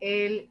tomen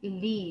el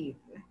lead.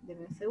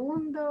 Denme un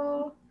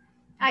segundo.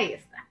 Ahí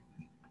está.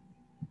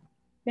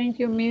 Thank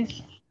you,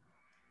 Miss.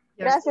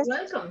 Gracias.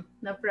 You're welcome.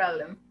 No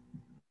problem.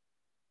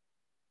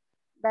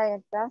 Vale,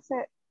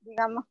 entonces,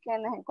 digamos que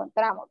nos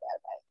encontramos,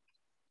 ¿verdad?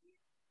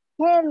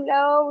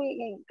 Hello,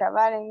 y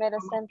cabal en mero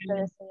centro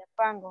de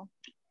Soyapango.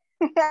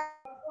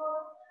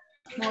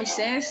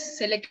 Moisés,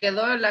 se le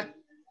quedó la...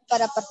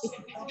 Para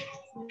participar.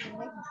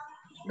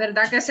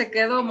 ¿Verdad que se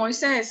quedó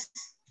Moisés?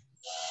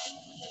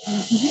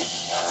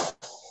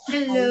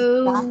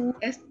 Hello.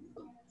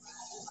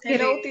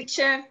 Hello,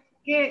 teacher.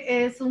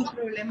 Que es un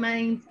problema de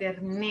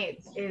internet.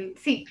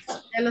 Sí,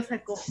 ya lo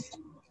sacó.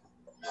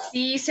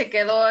 Sí, se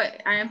quedó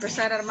a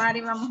empezar a armar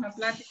y vamos a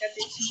plática,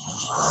 teacher.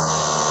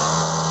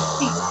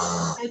 Sí,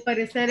 al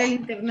parecer el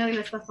internet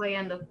le está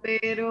fallando,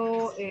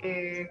 pero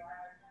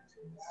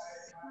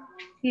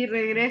si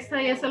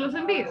regresa ya se los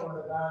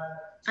envío.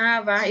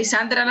 Ah, va. Y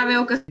Sandra la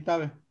veo que...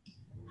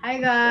 Hi,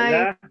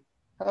 guys.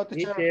 Hola,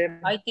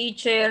 teacher. Hi,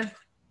 teacher.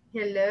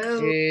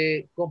 Hello.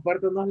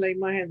 Compártanos la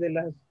imagen de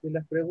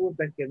las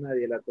preguntas que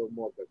nadie la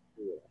tomó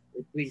captura.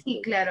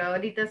 Sí, claro,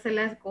 ahorita se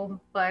las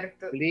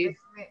comparto. Please.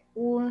 Déjame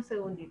un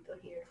segundito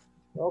here.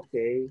 Ok.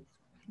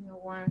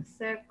 One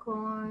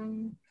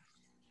second.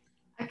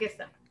 Aquí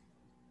está.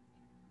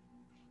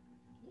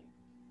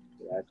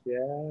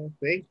 Gracias.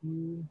 Thank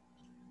you.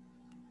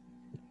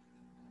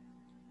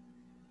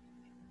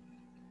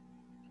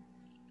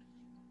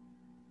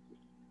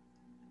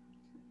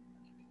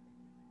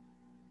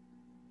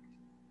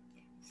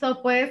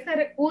 So puede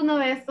ser uno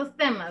de estos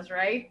temas,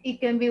 right?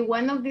 It can be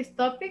one of these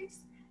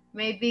topics,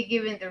 maybe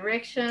giving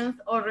directions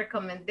or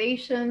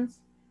recommendations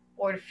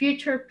or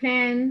future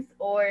plans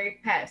or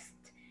past.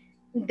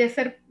 De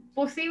ser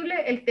posible,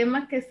 el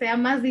tema que sea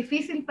más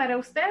difícil para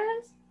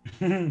ustedes,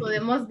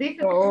 podemos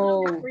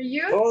difficult for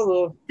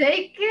you,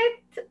 take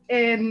it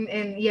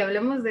y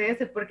hablemos de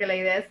ese, porque la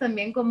idea es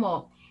también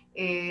como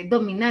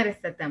dominar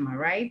este tema,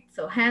 right?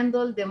 So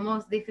handle the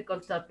most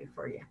difficult topic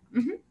for you.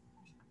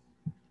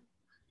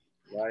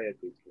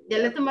 ¿Ya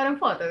le tomaron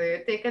foto? ¿Did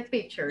you take a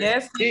picture?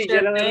 Yes,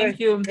 teacher, thank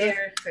you.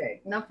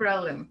 Perfect, no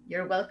problem.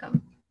 You're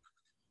welcome.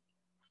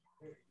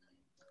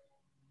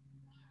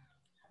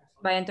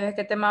 Vaya, entonces,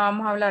 ¿qué tema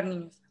vamos a hablar,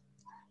 niños?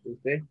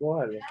 Usted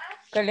escójalo.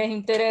 ¿Qué les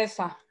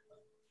interesa?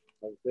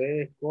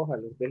 Usted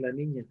escójalo, usted es la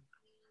niña.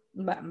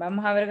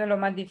 Vamos a ver qué es lo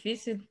más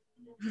difícil.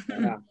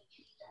 Ah.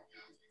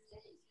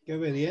 Qué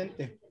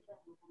obediente.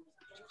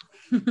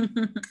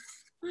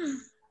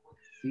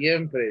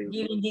 Siempre.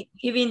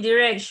 Giving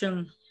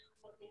direction.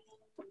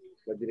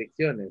 Las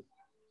direcciones.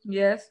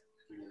 Yes.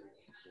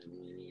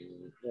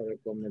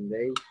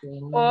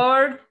 Recommendation.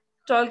 Or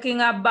talking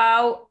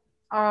about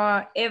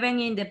even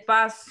in the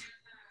past,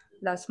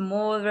 last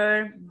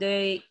Mother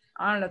Day,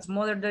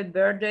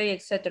 birthday,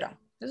 etc.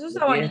 Eso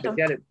está bonito.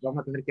 Especiales.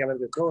 Vamos a tener que hablar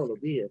de todos los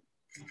días.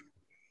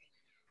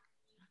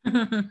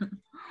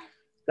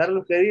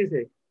 Carlos, ¿qué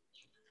dice?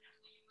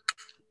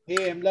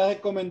 ¿La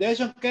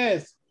recommendation qué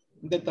es?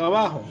 De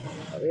trabajo.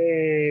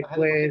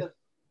 Pues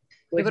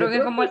yo creo que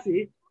es como,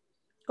 sí.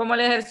 Como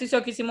el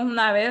ejercicio que hicimos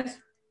una vez.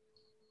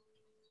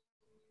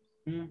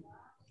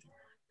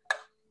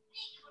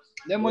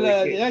 Demos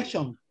la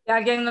direction.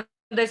 Alguien nos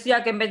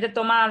decía que en vez de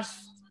tomar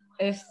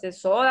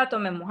soda,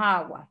 tomemos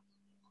agua.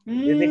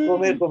 En vez de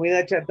comer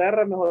comida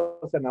chatarra,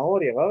 mejor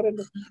zanahoria, ¿va?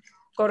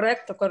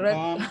 Correcto,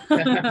 correcto.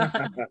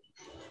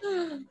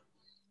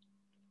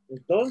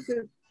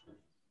 Entonces,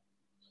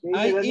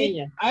 I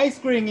eat ice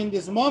cream in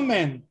this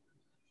moment.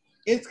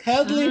 It's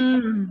healthy.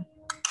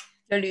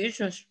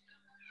 Delicious.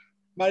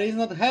 But it's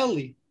not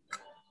healthy.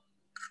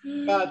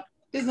 But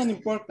it's not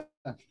important.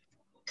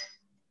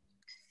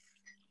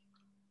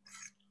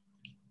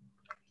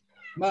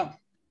 But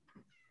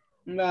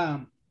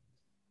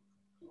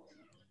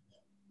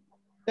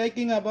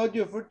thinking about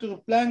your future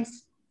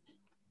plans.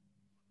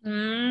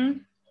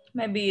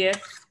 Maybe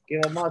yes. ¿Qué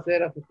vamos a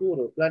hacer a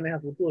futuro? Planes a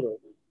futuro.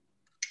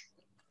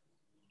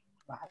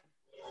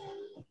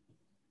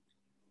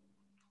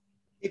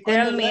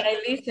 Tell me,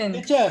 I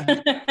listen.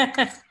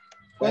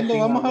 Cuando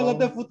vamos a hablar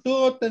de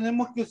futuro,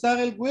 tenemos que usar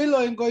el will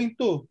o el going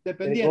to,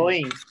 dependiendo.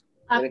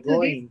 Up to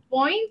this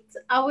point,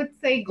 I would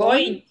say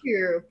going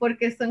to,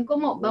 porque son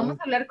como, vamos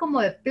a hablar como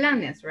de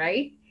planes,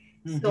 right?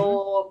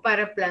 So,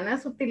 para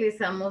planes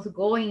utilizamos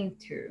going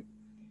to.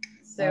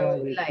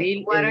 So,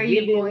 like, what are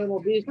you going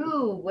to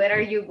do? Where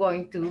are you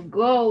going to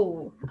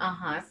go?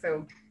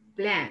 So,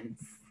 plans.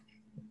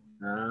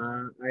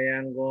 I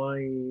am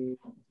going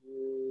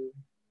to,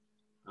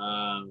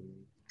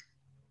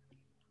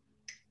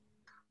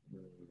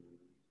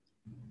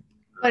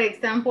 for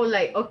example,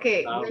 like,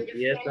 okay, when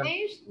you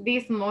finish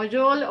this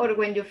module or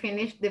when you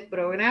finish the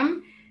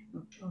program,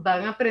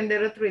 van a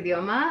aprender otro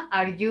idioma.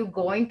 Are you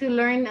going to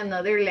learn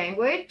another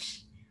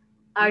language?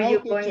 Are you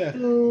going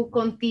to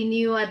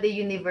continue at the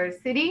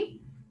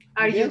university?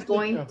 Are you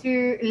going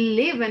to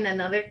live in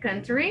another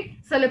country?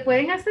 So le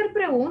pueden hacer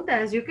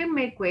preguntas. You can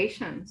make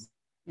questions.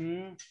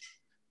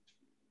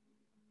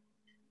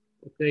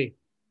 Okay.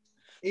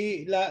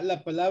 Y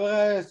la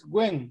palabra es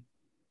when.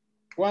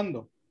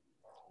 ¿Cuándo?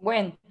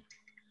 When.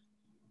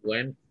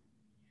 When.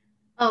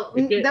 Oh,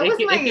 that was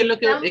my example. Es que lo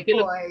que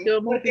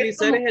vamos a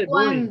utilizar es el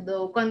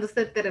cuando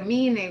se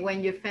termine,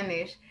 when you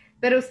finish.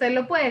 Pero usted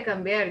lo puede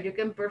cambiar. You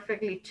can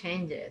perfectly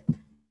change it.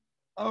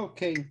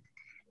 Okay.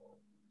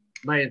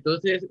 Vaya,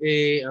 entonces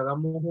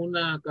hagamos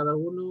una cada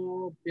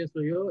uno,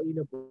 pienso yo, y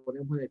lo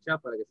ponemos en el chat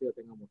para que sí lo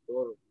tengamos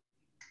todo.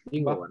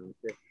 Digo, bueno, no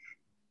sé.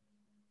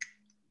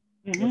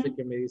 No sé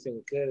qué me dicen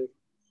ustedes.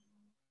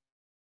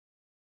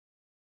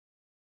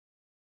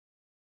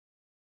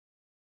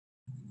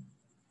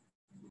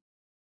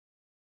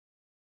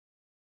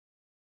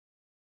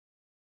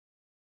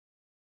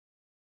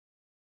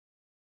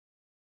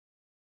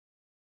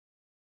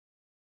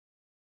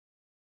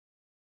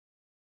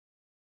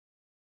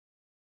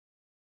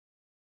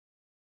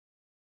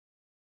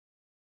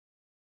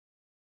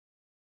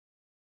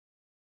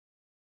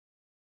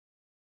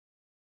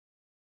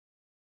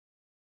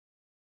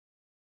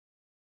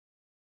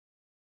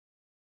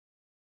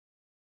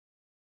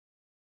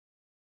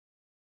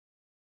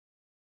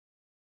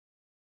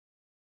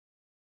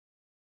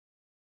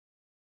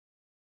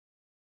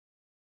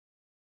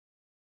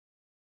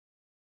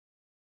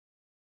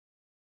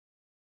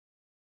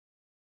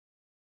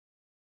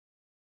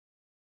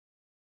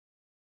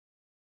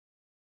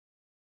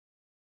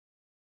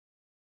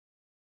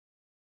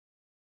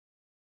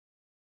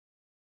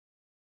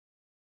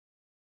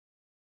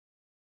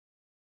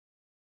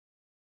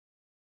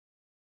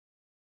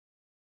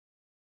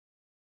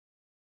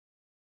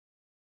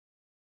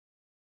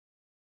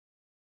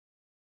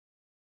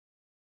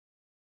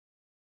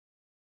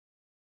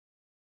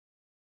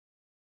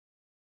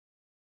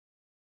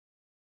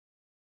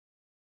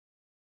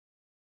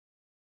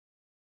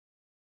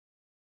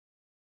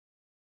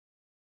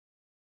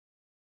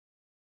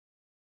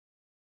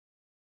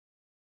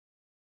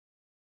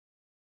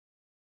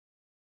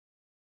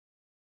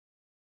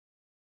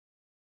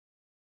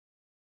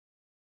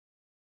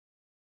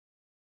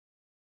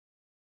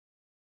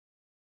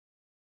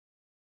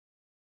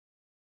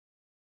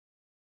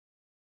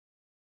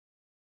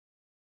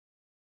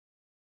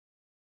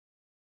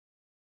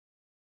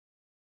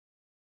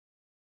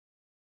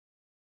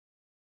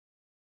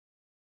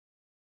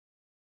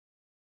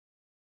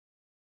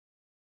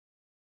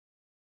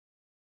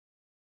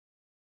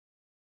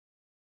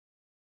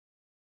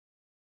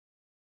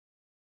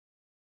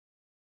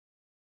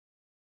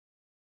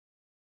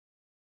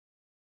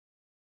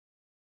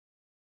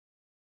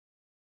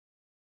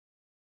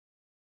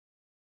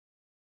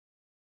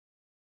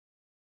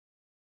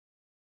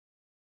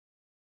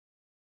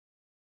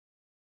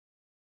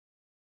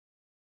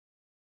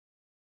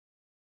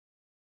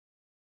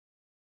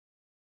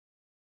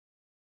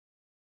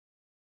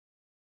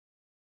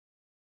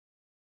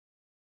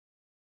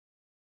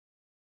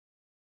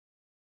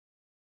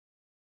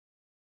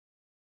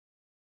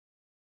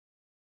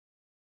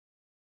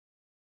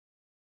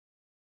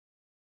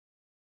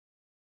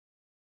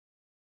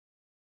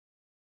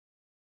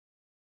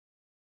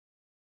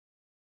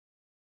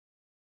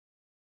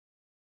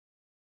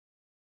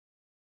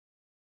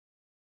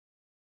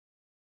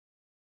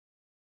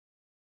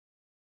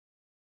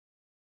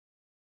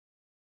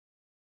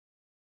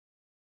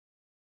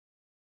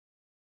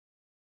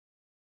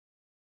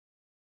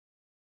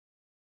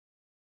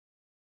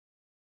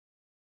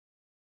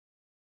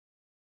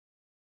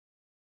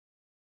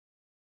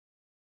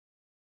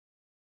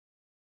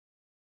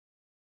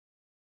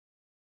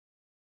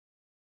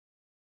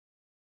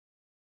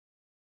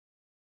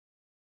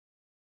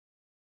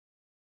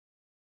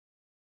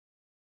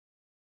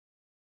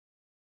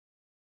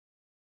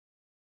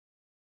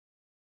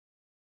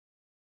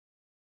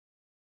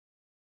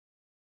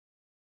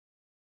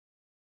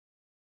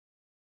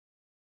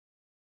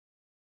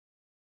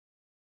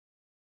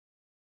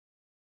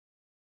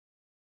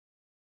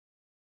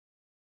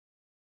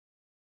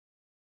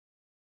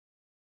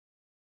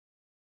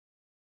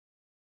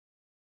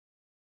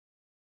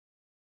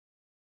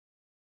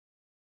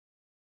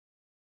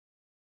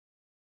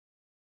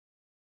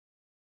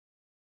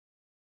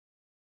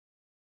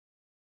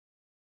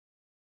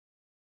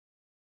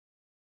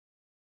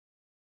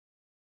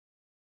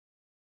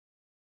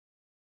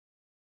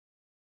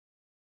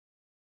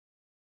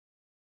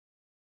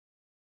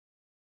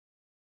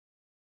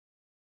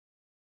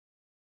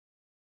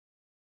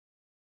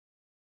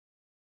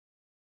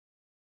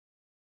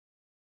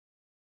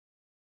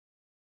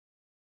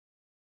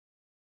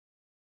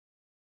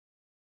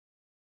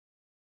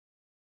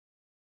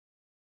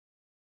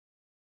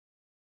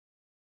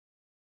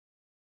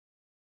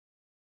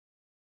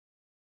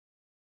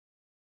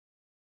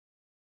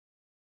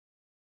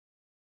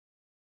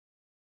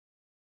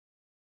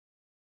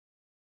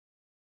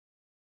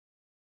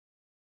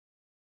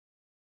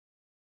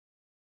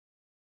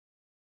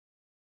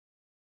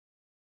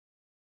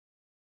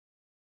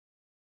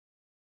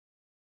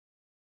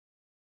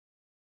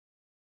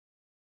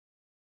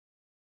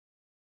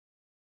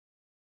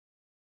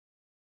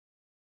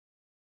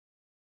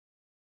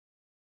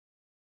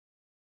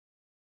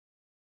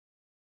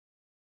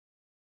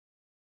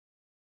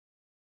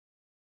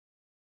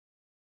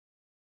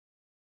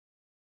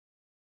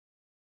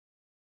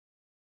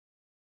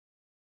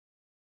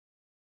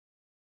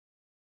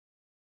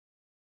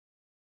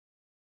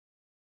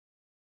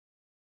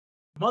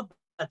 Not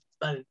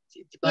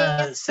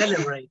but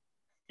celebrate.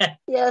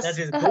 Yes, That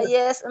is good.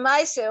 yes,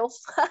 myself.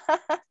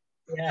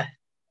 Yeah.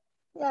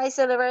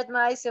 celebrate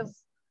myself.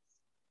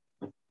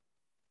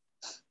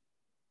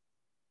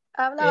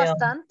 Habla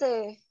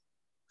bastante,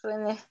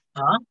 René.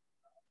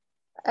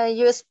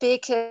 You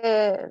speak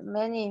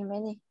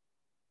many.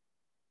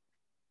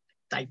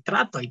 Ahí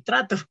trato.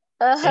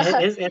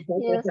 Esa es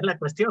la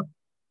cuestión.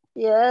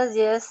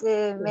 Yes,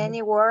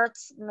 many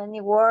words,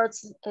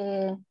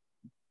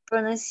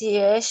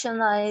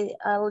 pronunciation, I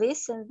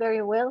listen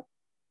very well.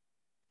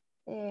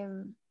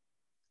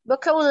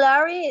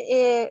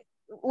 Vocabulary,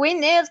 we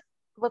need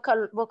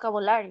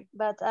vocabulary,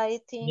 but I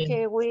think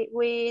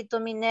we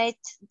dominate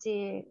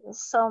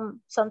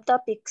some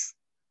topics.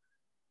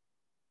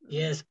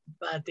 Yes,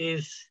 but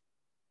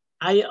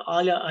I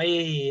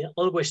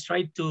always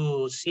try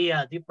to see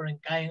a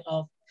different kind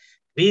of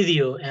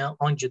video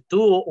on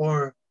YouTube,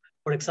 or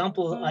for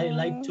example, I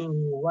like to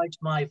watch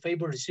my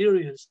favorite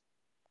series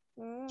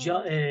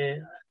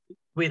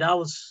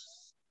without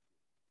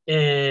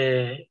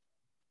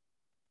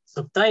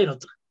subtitle,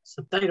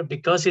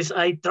 because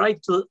I try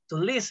to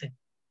listen,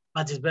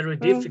 but it's very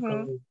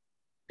difficult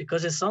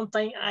because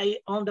sometimes I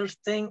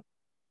understand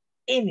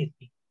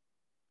anything.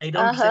 I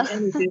don't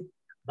understand anything,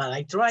 but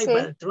I try.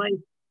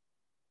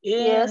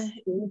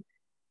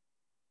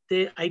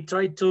 I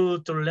try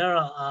to learn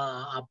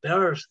a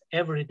verse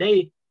every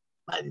day,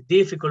 but it's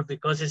difficult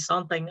because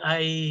sometimes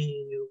I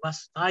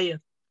was tired.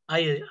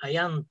 I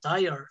am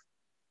tired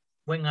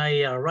when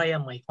I arrive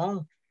at my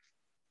home,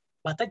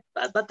 but I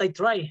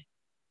try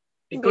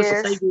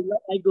because I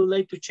would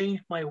like to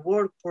change my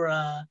work for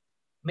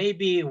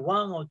maybe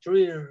 1 or 2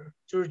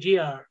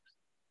 years.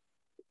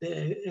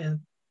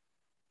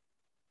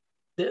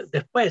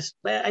 Después,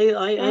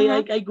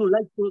 I would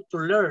like to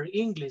learn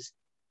English.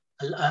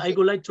 I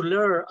would like to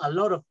learn a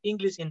lot of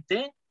English in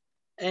 10,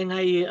 and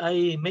I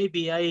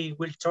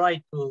will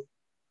try to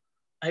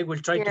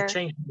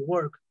change my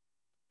work.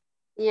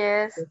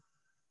 Yes.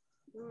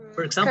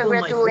 For example,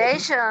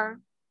 congratulations.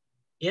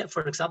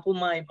 For example,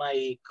 my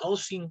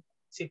cousin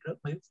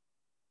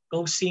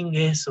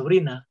es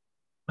sobrina,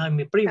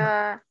 mi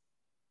prima.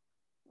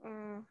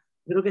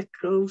 Creo que es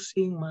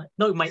cousin, my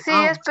sí,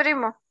 aunt. Es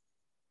primo.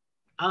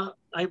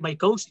 My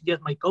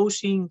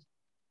cousin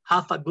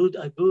have a good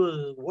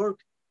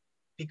work,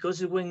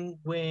 because when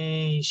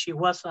she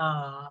was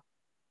a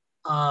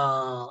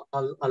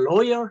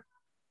lawyer,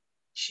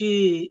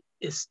 she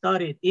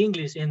studied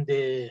English in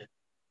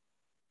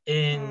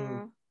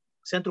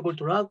Centro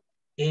Cultural,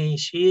 and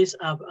she is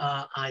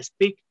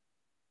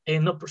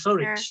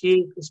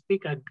she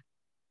speak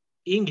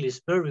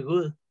English very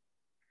good.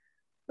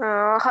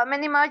 How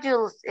many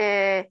modules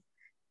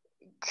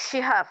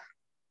she have?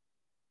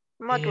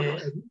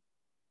 Modules.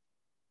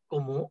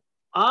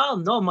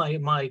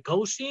 My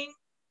cousin,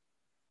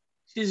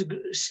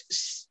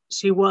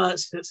 she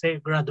was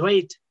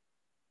graduate.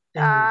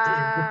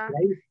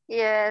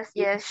 Yes,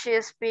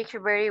 she speaks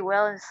very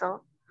well,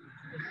 so.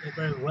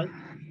 Very well.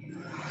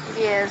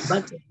 Yes.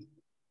 But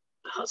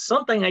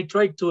sometimes I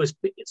try to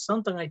speak.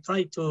 Sometimes I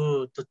try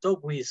to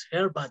talk with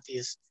her, but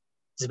it's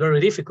very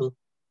difficult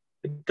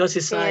because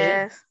it's.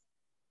 Yes.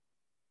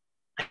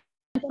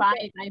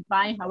 I'm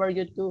fine. How are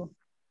you too?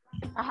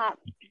 Ajá.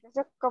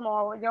 Entonces,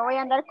 como yo voy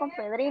a andar con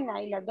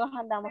Pedrina y las dos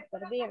andamos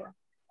perdidas.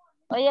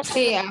 Oye,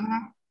 sí,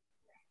 ajá.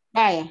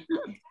 Vaya,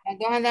 las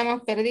dos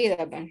andamos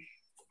perdidas.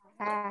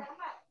 Ajá.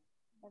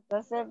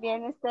 Entonces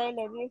viene usted y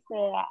le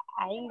dice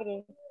a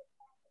Ingrid,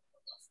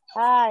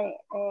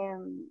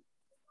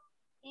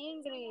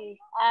 Ingrid,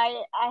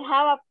 I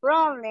have a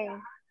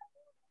problem.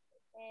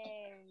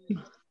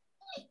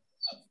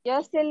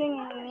 Just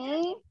telling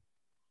me,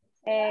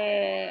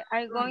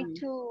 I'm going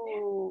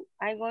to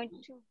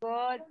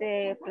go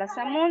to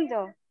Plaza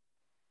Mundo,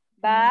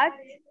 but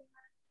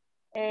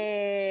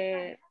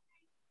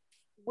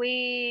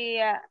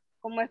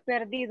como es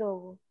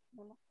perdido,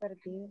 hemos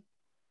perdido.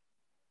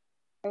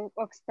 O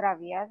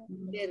extraviado.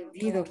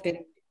 Perdido,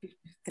 pero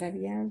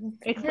extraviado.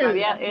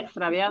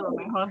 Extraviado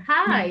mejor.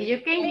 Hi,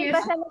 you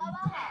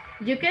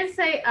can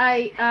say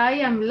I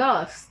am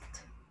lost.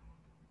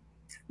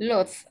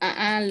 Lost,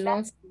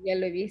 lost, ya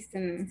lo he visto.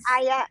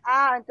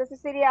 Entonces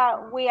sería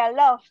we are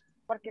lost.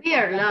 Porque we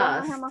are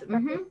lost.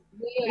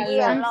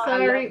 I'm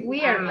sorry,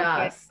 we are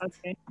lost.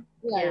 Okay.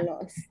 We are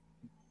lost.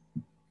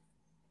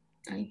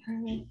 I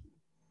have it.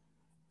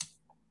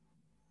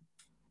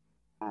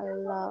 I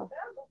love.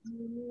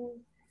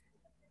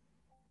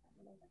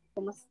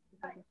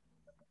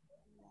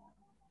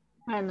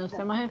 Nos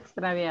hemos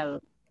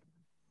extraviado.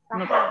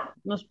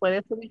 ¿Nos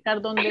puedes ubicar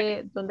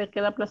dónde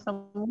queda Plaza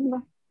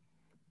Mundo?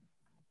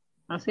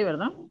 Así,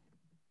 ¿verdad?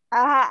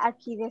 Ajá,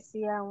 aquí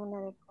decía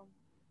una de cómo.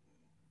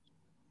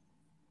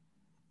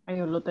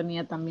 Yo lo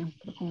tenía también,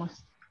 pero ¿cómo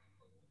es?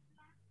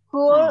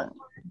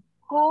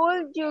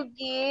 Could you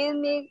give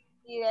me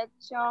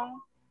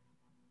direction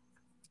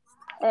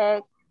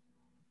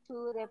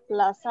to the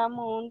Plaza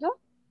Mundo?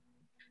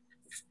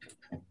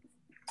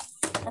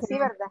 Así,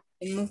 ¿verdad?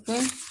 ¿Cómo fue?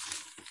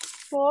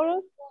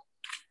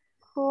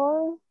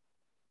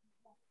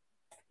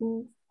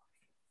 Could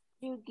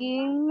you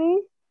give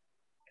me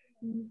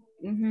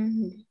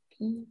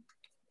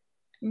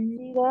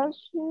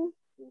direction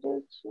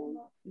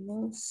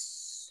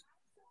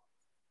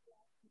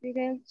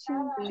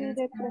Direction to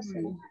the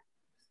present.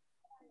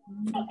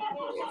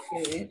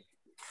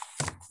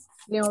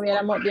 Bien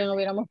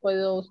hubiéramos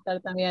podido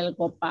usar también el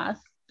go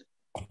past.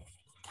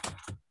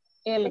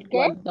 El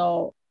 ¿Qué?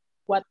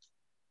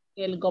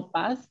 El go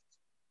past.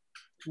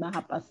 Vas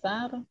a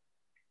pasar.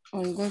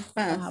 Un go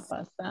Vas a past.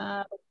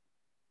 pasar.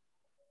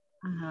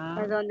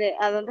 Ajá. ¿A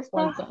dónde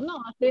está?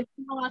 No, así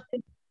no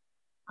así.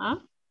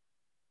 ¿Ah?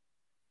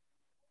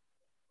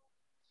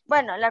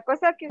 Bueno, la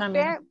cosa que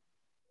También. usted,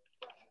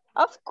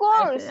 of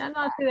course, No,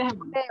 así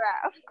dejemos.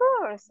 of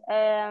course.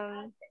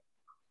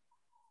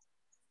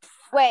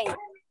 Wait,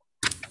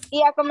 y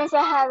ya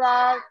comenzás a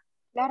dar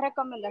las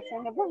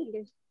recomendaciones de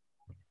inglés.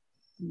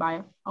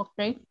 Vaya, ok.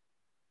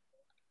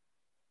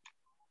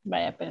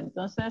 Vaya, pero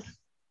entonces,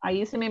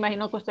 ahí sí me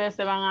imagino que ustedes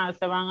van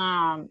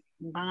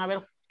a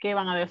ver qué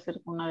van a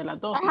decir con una de las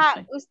dos.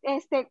 Ajá, No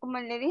sé. como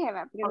le dije,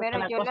 primero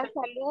la yo cosa- la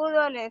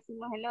saludo, le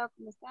decimos hello,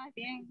 ¿cómo estás?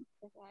 Bien,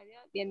 gracias a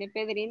Dios. Viene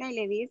Pedrina y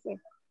le dice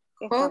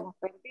que estamos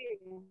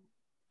perdidos.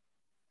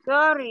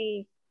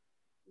 Sorry,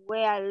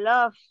 we are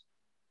lost.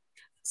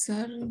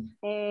 Sorry.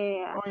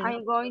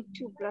 I'm going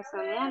to Plaza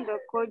Mundo.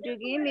 Could you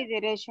give me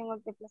direction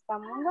of the Plaza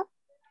Mundo?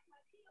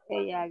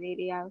 Ella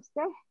diría a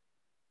usted.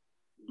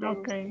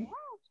 Ok.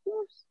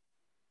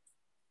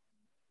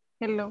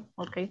 Hello,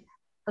 ok.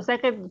 O sea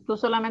que tú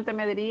solamente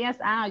me dirías,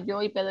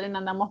 yo y Pedrina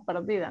andamos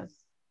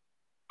perdidas.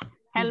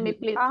 Help me,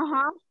 please.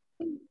 Ajá.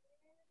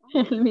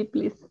 Help me,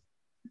 please.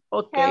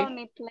 Ok. Help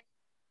me, please.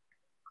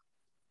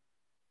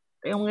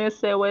 Un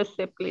SOS,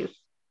 please.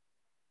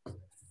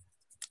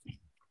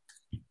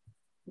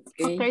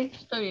 Ok,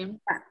 está bien.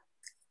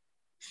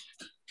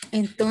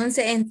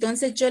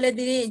 Entonces yo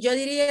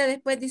diría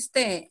después de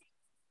usted,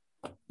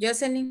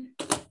 Jocelyn.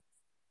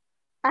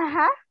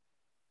 Ajá.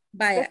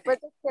 Vaya. Después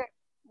de usted,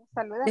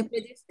 saluda.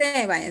 Después de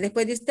usted, vaya.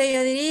 Después de usted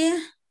yo diría.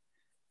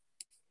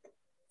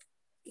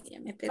 Ya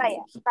me perdí.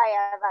 Vaya.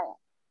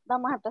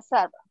 Vamos a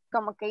empezar.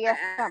 Como que ya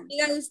estamos.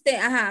 Diga usted,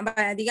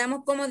 vaya,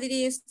 digamos cómo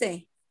diría usted.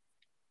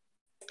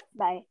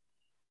 Bye.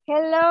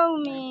 Hello,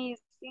 Miss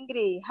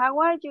Ingrid.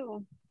 How are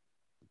you?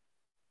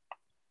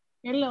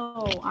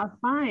 Hello, I'm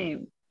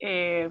fine.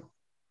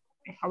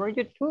 How are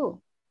you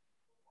too?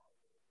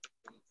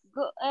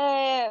 Good,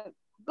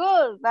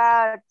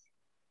 but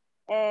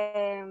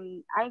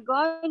I'm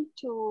going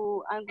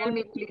to. Help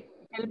me, please.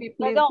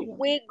 Perdón,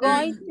 we're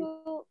going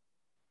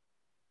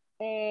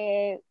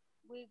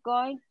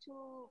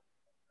to.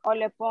 O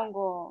le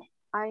pongo.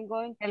 I'm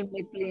going to. Help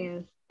me,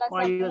 please. O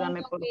Pasar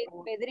ayúdame, por con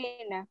favor.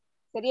 Pedrina.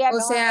 Sería O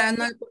mejor sea,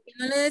 así. ¿por qué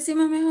no le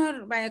decimos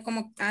mejor? Vaya,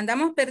 como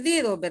andamos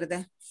perdidos,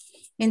 ¿verdad?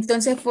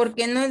 Entonces, ¿por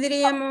qué no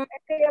diríamos?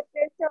 Es que yo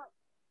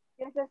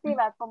pienso sí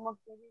va como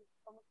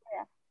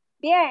sea.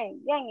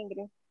 Bien,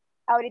 Ingrid.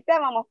 Ahorita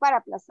vamos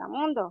para Plaza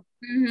Mundo.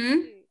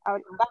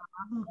 Ahorita vamos para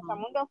Plaza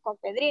Mundo con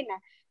Pedrina.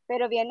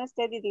 Pero viene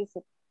usted y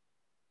dice,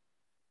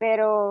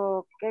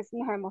 pero que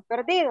nos hemos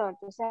perdido.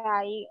 Entonces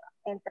ahí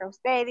entra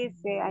usted y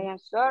dice, I am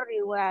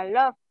sorry, we are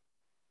lost.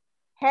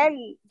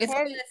 Eso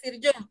voy a decir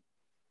yo.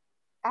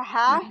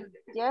 Ajá,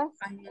 yes.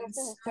 I am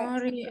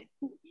sorry,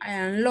 I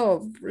am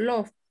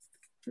love.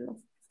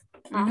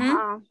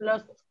 Ajá.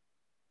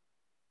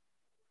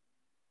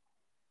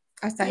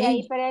 Hasta y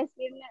ahí para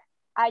decirle,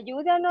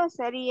 ayúdanos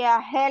sería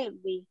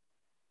help me.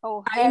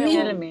 O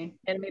help me.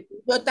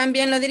 Yo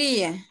también lo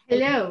diría.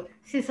 Hello.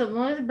 Si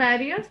somos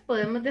varios,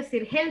 podemos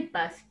decir help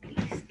us,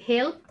 please.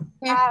 Help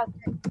us.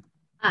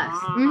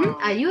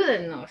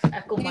 Ayúdenos,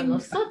 como a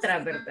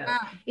nosotras, ¿verdad?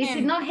 Y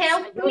si no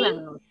help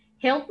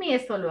me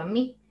es solo a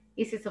mí.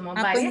 Y si somos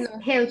varios, pues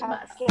no. help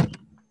us.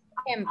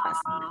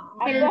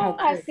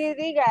 Así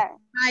diga.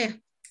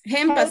 Vaya.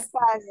 Help us.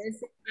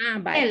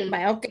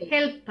 Vaya, ok.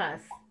 Help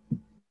us.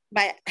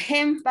 Vaya,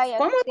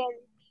 ¿cómo?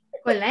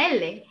 Con la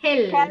L.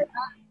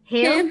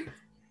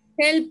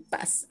 Help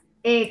us.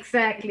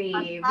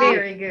 Exactly.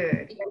 Very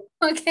good.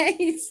 Ok,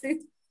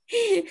 sí.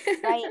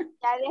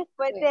 Ya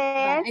después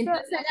de eso.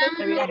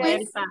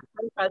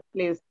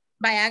 Entonces,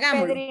 vaya,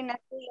 hagámoslo. Pedrina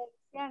sigue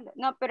diciendo.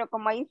 No, pero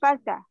como ahí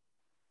falta.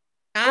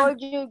 Could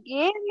you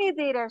give me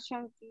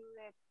direction to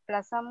the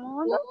Plaza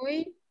Mundo?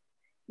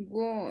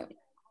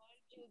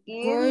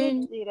 Give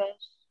me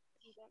direction.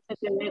 Se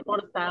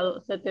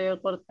te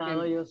ve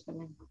cortado, yo sé.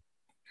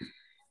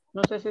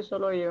 No sé si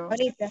solo yo.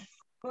 Ahorita.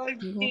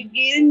 Could you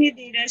give me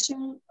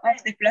direction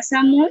of the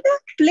Plaza Mundo,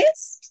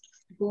 please?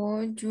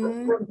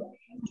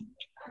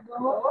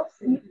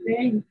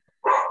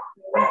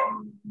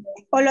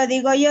 O lo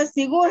digo yo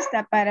si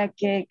gusta para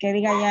que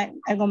diga ya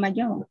algo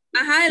mayor.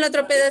 Ajá, el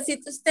otro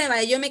pedacito usted,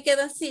 vaya, yo me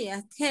quedo así,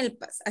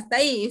 help us, hasta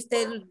ahí,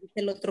 usted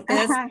el otro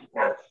pedacito.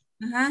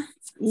 Ajá.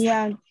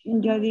 Ya,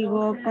 yo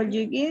digo, could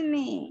you give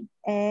me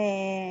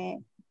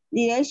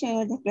direction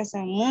of the Plaza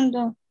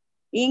Mundo,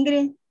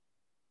 Ingrid?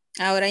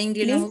 Ahora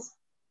Ingrid nos...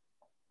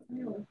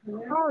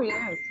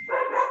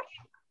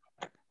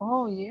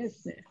 Oh,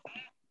 yes.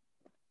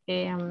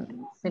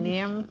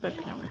 Serían,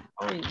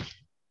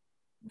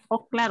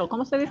 oh, claro.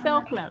 ¿Cómo se dice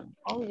oh, claro?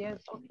 Oh,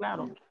 yes, oh,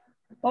 claro.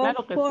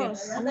 Claro que sí. ¿Cómo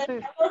se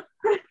dice?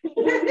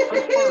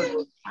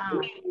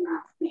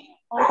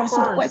 Of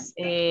course,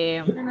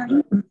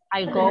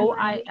 I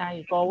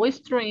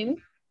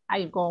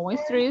go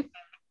street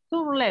to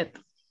left,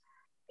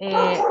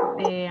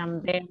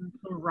 and then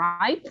to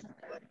right,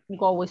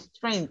 go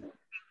straight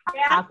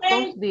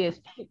across the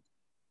street.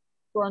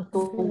 From to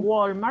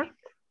Walmart,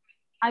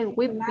 I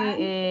with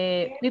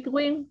the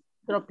between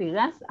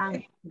Tropigas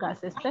and gas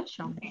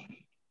station.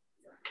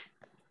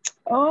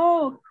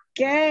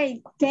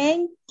 Okay,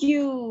 thank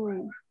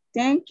you.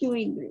 Thank you,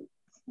 Ingrid.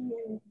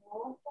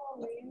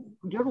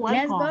 You're welcome.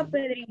 Let's go,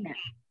 Pedrina.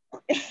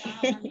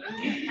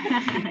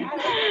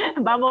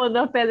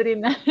 Vámonos,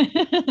 Pedrina.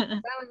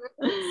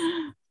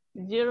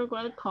 You're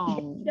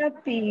welcome.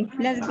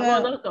 Let's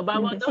go.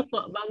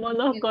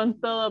 Vámonos con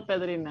todo,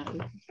 Pedrina.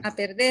 A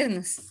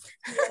perdernos.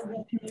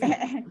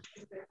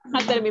 A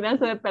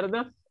terminarse de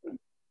perder.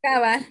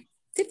 Cabal.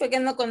 Sí, porque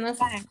no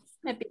conozco.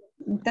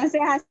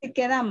 Entonces así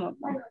quedamos.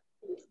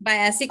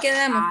 Vaya, así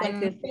quedamos. Ay,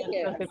 sí, es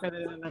cierto, sí,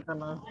 Pedrina no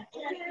conoce.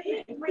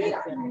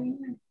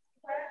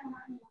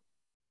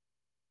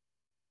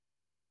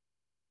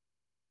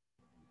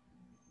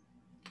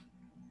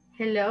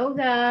 Hello,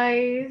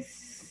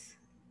 guys.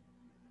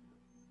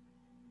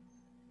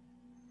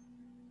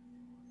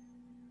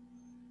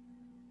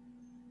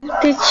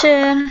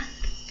 Teacher.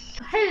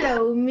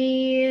 Hello,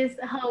 Miss.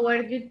 How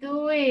are you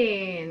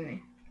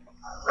doing?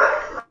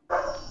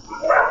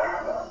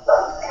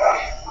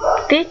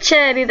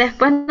 Teacher, y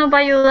después nos va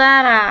a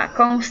ayudar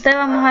con usted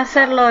vamos a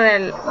hacer lo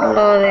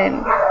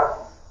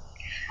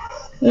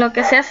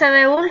que se hace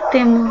de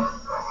último.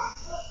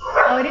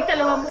 Ahorita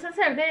lo vamos a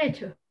hacer, de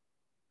hecho.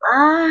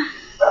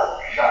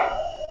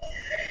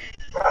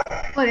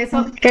 Por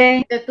eso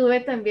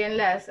detuve también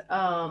las...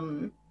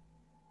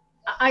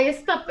 I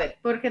stop it,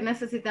 porque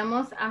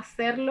necesitamos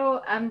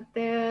hacerlo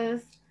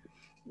antes,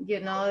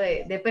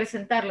 de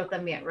presentarlo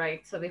también,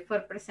 right? So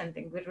before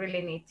presenting, we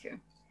really need to.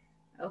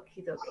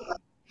 Okidoki.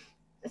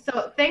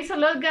 So, thanks a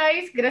lot,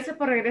 guys. Gracias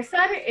por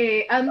regresar.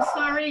 I'm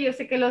sorry, yo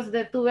sé que los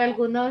detuve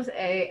algunos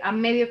a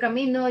medio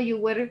camino. You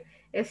were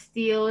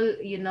still,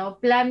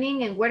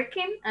 planning and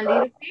working a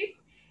little bit.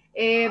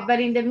 But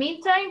in the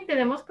meantime,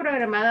 tenemos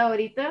programada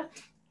ahorita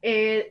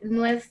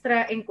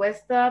nuestra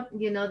encuesta,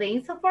 de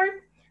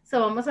INSAFORP.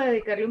 So, vamos a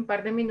dedicarle un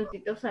par de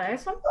minutitos a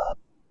eso.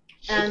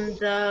 And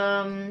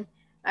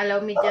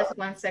allow me just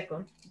 1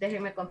 second.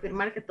 Déjenme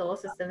confirmar que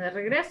todos estén de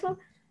regreso.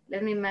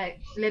 Let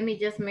me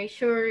just make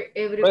sure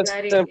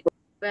everybody is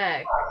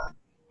back.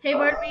 Hey,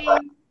 Barbie.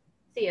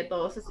 Sí,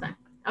 todos están.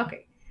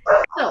 Okay.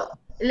 So,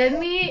 let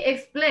me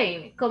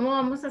explain cómo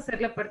vamos a hacer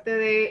la parte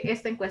de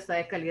esta encuesta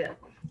de calidad.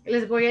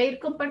 Les voy a ir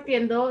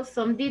compartiendo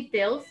some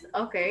details,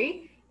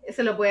 okay.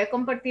 Se los voy a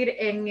compartir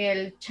en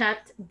el chat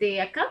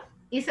de acá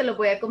y se los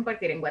voy a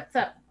compartir en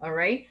WhatsApp, all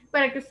right,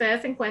 para que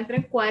ustedes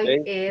encuentren cuál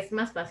es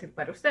más fácil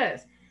para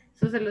ustedes.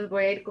 So, se los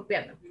voy a ir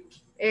copiando.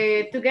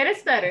 To get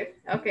started,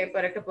 okay,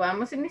 para que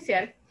podamos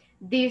iniciar,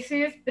 this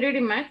is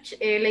pretty much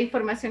la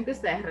información que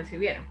ustedes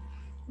recibieron.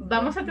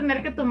 Vamos a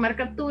tener que tomar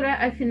captura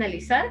al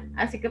finalizar,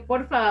 así que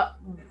por favor,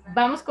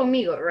 vamos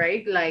conmigo,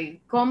 right?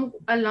 Like, come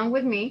along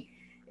with me.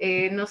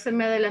 No se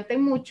me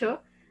adelanten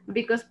mucho,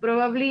 because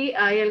probably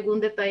hay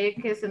algún detalle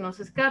que se nos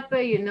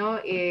escape,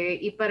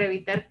 y para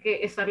evitar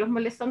que estarlos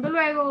molestando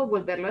luego,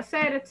 volverlo a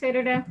hacer,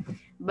 etcétera,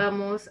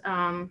 vamos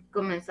a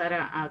comenzar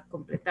a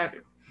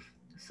completarlo.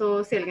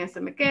 So, si alguien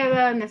se me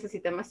queda,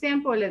 necesita más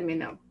tiempo, let me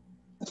know.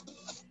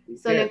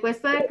 So, la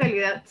encuesta de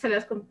calidad se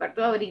las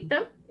comparto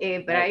ahorita.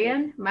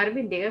 Brian,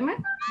 Marvin, dígame.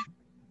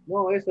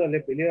 No, eso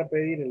le iba a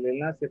pedir el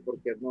enlace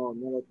porque no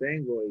lo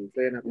tengo. Y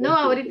estoy en la no,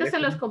 ahorita se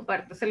los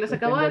comparto. Se los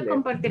acabo de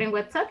compartir en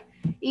WhatsApp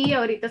y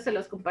ahorita se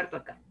los comparto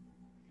acá.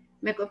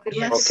 ¿Me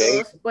confirman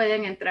si todos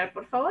pueden entrar,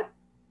 por favor?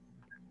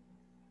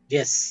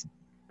 Yes.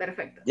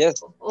 Perfecto.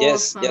 Yes.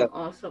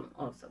 Awesome.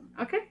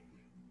 Ok.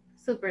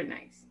 Super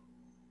nice.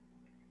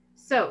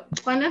 So,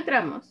 cuando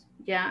entramos,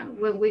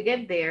 when we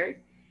get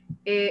there,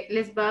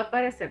 les va a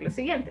aparecer lo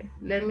siguiente.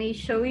 Let me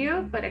show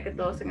you para que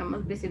todos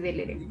tengamos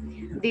visibility.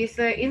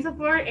 Dice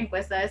INSAFORP,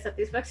 encuesta de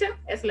satisfacción.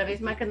 Es la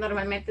misma que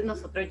normalmente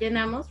nosotros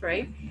llenamos,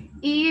 right?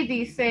 Y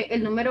dice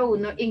el número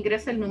 1,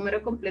 ingresa el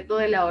número completo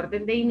de la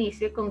orden de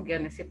inicio con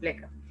guiones y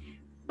pleca.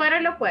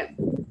 Para lo cual,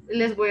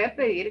 les voy a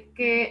pedir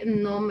que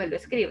no me lo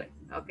escriban,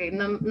 ¿ok?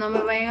 No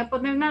me vayan a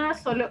poner nada,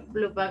 solo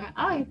lo van a...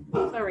 Ay,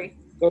 sorry.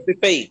 Copy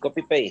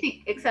paste.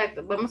 Sí,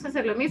 exacto. Vamos a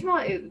hacer lo mismo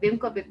de un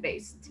copy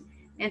paste.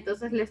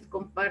 Entonces les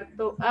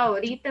comparto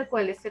ahorita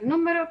cuál es el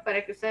número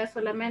para que ustedes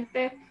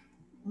solamente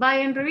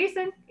vayan,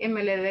 revisen y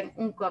me le den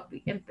un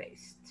copy and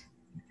paste.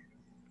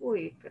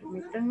 Uy,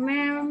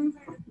 permítanme.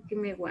 Give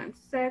me 1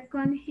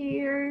 second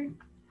here.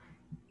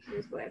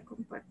 Les voy a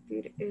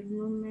compartir el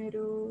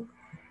número.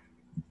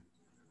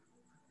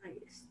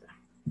 Ahí está.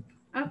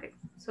 Ok,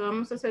 so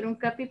vamos a hacer un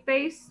copy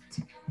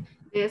paste.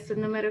 Es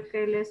el número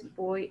que les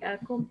voy a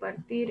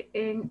compartir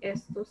en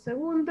estos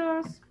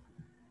segundos.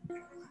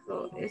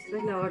 So, esta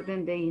es la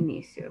orden de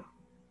inicio.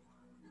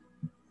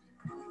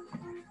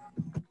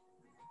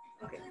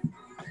 Okay.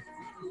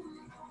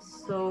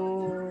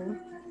 So,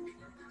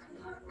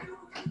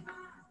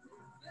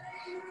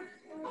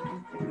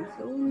 un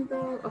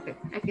segundo. Ok,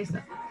 aquí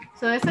está.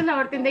 So, esa es la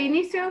orden de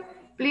inicio.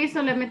 Please,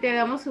 solamente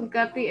hagamos un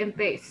copy and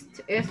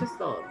paste. Eso es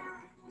todo.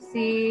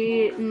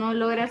 Si no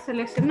logra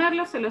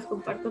seleccionarlo, se los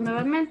comparto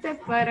nuevamente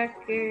para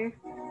que...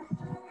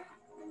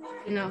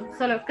 No,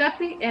 solo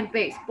copy and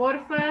paste.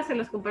 Porfa, se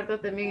los comparto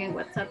también en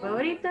WhatsApp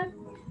ahorita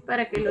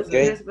para que los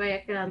les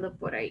vaya quedando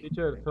por ahí.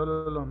 Teacher,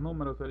 solo los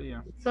números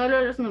serían.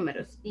 Solo los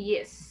números.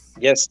 Yes.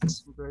 Yes.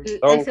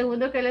 El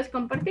segundo que les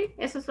compartí,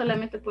 eso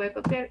solamente puede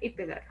copiar y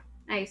pegar.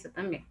 Ahí está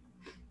también.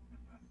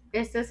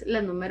 Esta es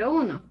la número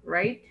 1,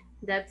 right?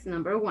 That's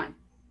number 1.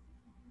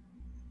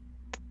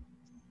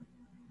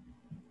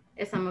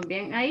 ¿Estamos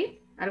bien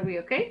ahí? Are we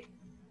okay?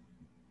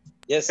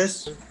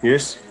 Yes.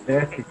 Yes.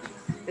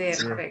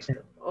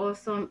 Perfecto.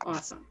 Awesome,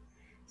 awesome.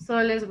 So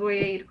les voy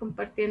a ir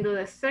compartiendo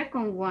the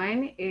second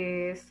one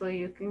so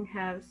you can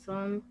have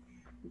some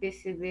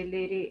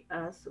visibility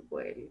as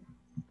well.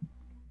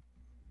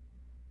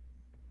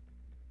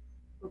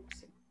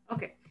 Oops.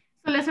 Ok.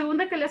 So la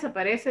segunda que les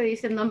aparece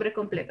dice nombre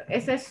completo.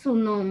 Ese es su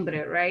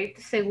nombre, right?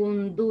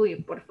 Según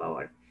DUI, por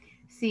favor.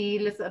 Si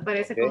les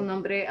aparece con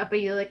nombre,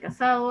 apellido de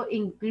casado,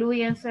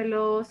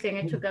 inclúyenselo. Si han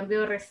hecho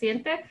cambio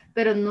reciente,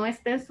 pero no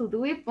está en su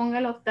DUI,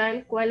 póngalo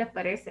tal cual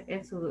aparece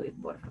en su DUI,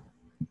 por favor.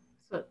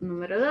 So,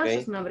 número 2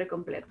 es nombre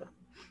completo.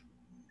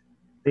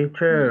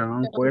 Teacher,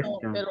 one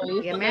question.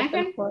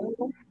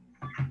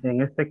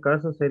 En este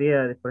caso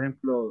sería, por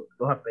ejemplo,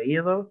 los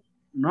apellidos,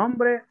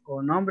 nombre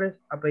o nombres,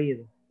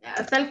 apellidos.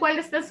 Tal cual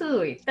está su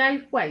DUI,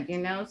 tal cual, you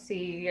know,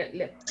 si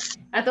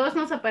a todos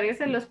nos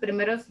aparecen los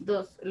primeros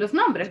dos, los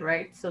nombres,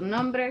 right? Son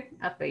nombre,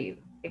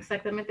 apellido,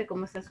 exactamente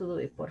como está su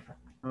DUI, por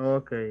favor.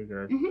 Ok,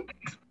 gracias.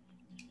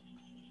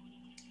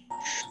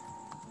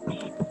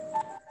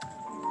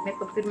 ¿Me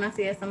confirman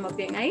si ya estamos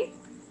bien ahí?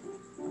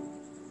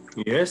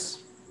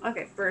 Yes. Ok,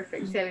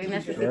 perfect. Si alguien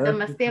necesita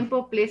más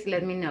tiempo, please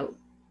let me know.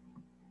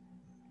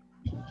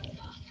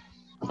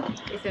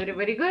 Is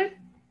everybody good?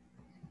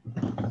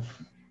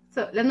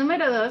 So, la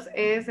número 2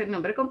 es el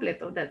nombre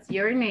completo. That's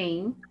your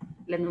name.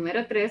 La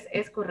número 3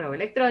 es correo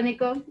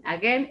electrónico.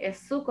 Again, es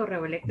su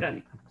correo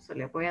electrónico. So,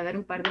 le voy a dar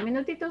un par de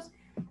minutitos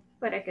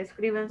para que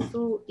escriban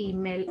su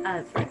email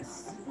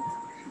address.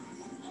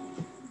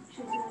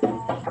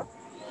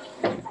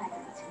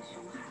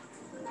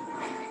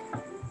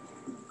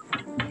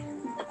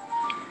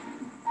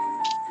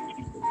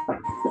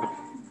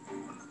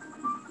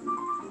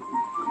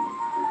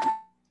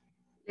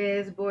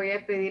 Les voy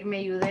a pedir me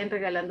ayuden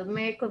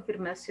regalándome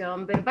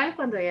confirmación verbal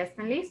cuando ya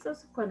estén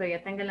listos, cuando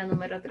ya tengan la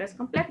número 3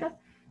 completa,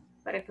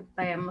 para que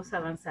vayamos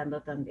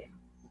avanzando también.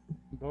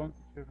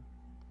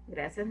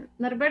 Gracias,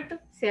 Norberto.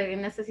 Si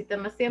alguien necesita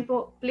más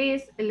tiempo,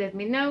 please let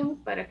me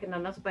know para que no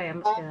nos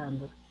vayamos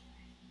quedando.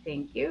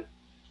 Thank you.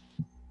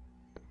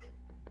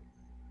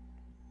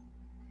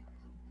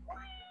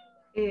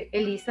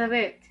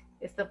 Elizabeth,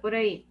 ¿está por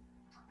ahí?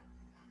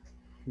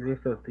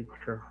 Listo,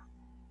 teacher.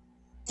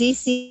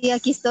 Sí,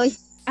 aquí estoy.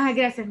 Ah,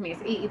 gracias, Miss.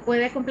 ¿Y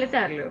puede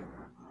completarlo?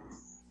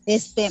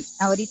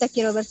 Ahorita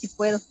quiero ver si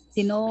puedo.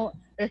 Si no,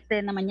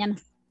 en la mañana.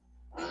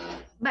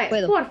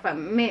 Vale, porfa,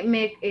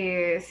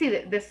 sí,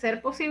 de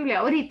ser posible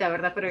ahorita,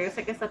 ¿verdad? Pero yo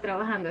sé que está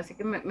trabajando, así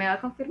que me va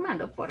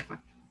confirmando,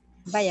 porfa.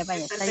 Vaya, Estar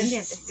está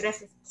pendiente.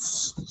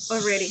 Gracias.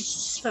 Already.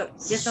 So,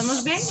 ¿ya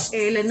estamos bien?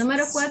 El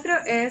número 4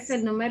 es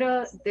el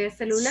número de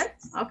celular.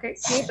 Ok.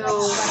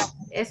 So,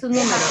 es un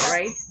número,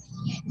 right?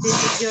 This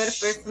is your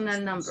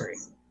personal number.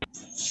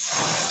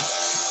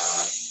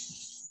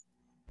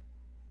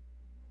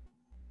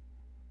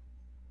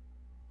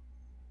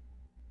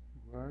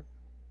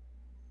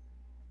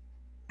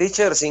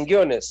 Teacher, sin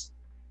guiones.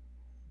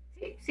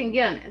 Sí, sin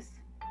guiones.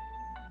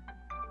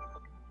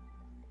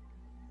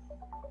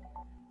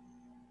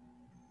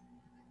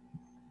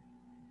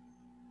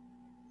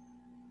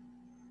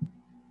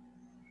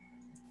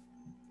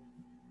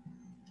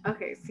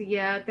 Ok, si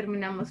ya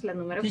terminamos la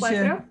número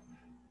 4.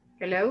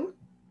 Hello.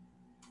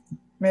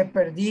 Me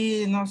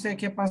perdí, no sé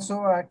qué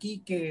pasó aquí,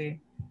 que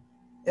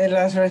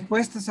las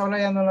respuestas ahora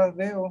ya no las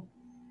veo.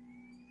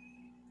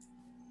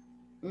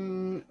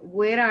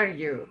 Where are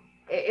you?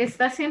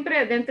 ¿Está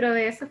siempre dentro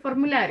de ese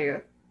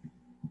formulario?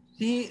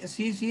 Sí,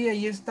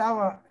 ahí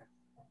estaba.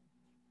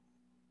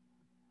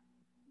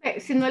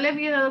 Si no le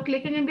había dado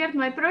clic en enviar,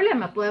 no hay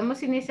problema.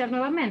 Podemos iniciar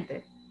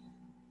nuevamente.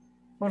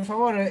 Por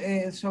favor,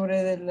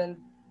 sobre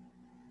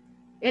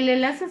el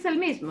enlace es el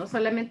mismo.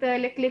 Solamente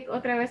dale clic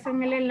otra vez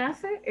en el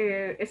enlace.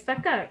 Está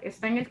acá.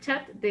 Está en el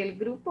chat del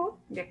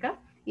grupo de acá.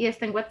 Y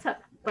está en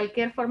WhatsApp.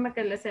 Cualquier forma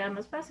que le sea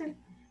más fácil.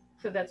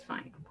 So that's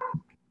fine.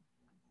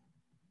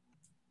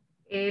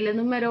 El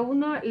número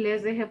 1,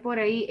 les dejé por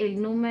ahí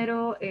el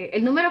número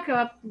que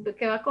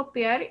va a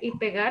copiar y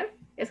pegar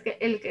es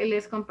el que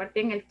les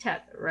compartí en el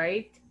chat,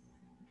 right?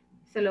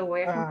 Se lo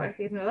voy a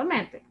compartir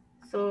nuevamente.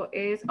 So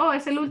es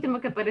el último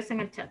que aparece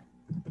en el chat.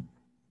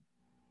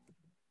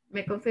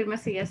 Me confirma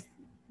si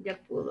ya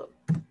pudo.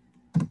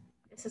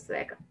 Ese es de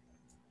acá.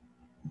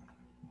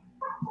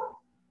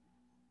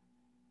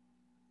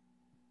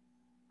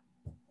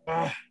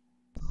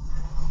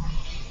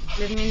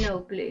 Let me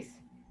know, please.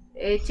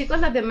 Chicos,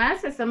 los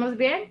demás, ¿estamos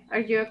bien?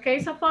 Are you okay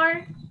so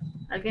far?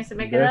 ¿Alguien se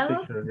me ha Yes, quedado?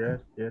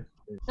 teacher, yes.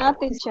 No,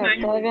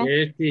 teacher, todavía.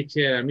 Yes,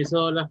 teacher. A mí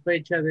solo la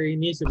fecha de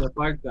inicio me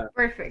falta.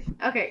 Perfecto.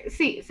 Ok,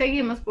 sí,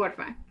 seguimos,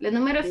 porfa. El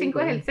número 5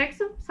 es el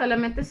sexo,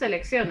 solamente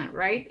seleccionan,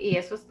 right? Y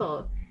eso es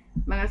todo.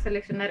 Van a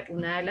seleccionar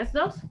una de las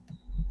dos.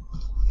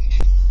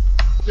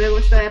 Luego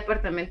está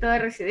departamento de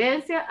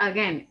residencia.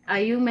 Again,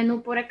 hay un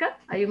menú por acá,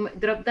 hay un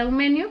drop-down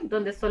menu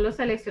donde solo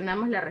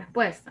seleccionamos la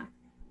respuesta.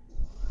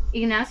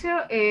 Ignacio,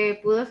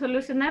 ¿pudo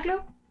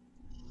solucionarlo?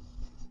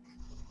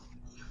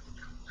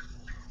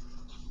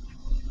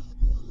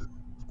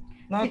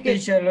 No, Si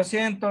teacher, lo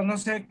siento, no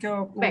sé qué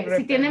ocurre.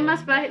 Si tiene pero-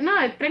 más páginas,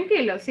 no,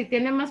 tranquilo, si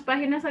tiene más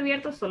páginas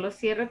abiertas, solo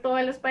cierre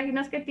todas las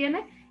páginas que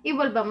tiene y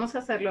volvamos a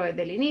hacerlo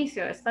desde el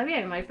inicio. Está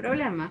bien, no hay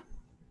problema.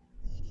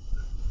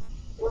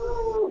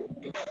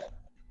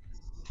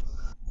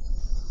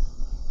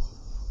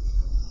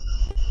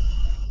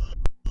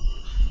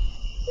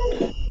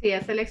 Si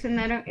ya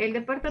seleccionaron el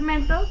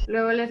departamento,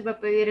 luego les va a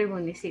pedir el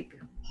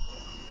municipio.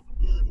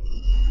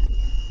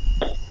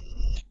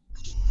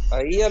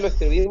 Ahí ya lo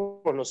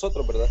escribimos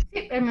nosotros, ¿verdad?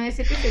 Sí, el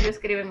municipio sí lo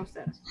escriben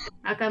ustedes.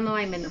 Acá no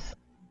hay menú.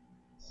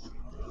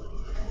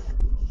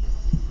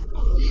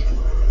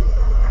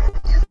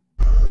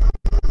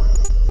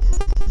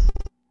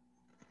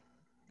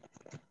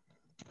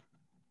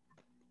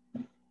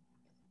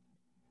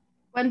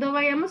 Cuando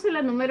vayamos a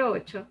la número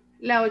 8,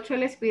 la 8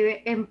 les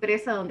pide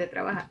empresa donde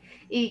trabaja.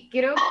 Y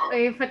quiero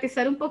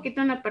enfatizar un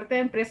poquito en la parte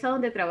de empresa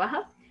donde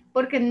trabaja,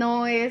 porque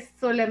no es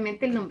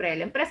solamente el nombre de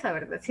la empresa,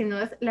 ¿verdad? Sino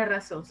es la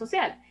razón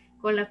social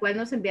con la cual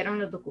nos enviaron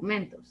los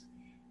documentos.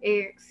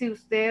 Si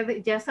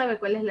usted ya sabe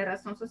cuál es la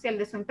razón social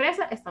de su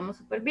empresa, estamos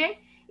súper bien.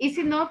 Y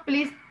si no,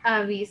 please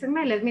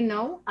avísenme, let me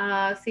know.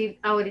 Si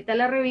ahorita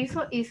la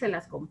reviso y se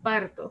las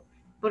comparto,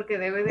 porque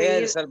debe de ir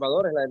El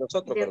Salvador es la de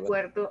nosotros, de ¿verdad?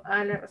 acuerdo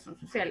a la razón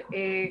social.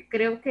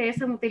 Creo que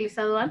esa han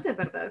utilizado antes,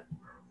 ¿verdad?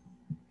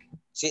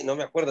 Sí, no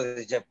me acuerdo,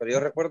 pero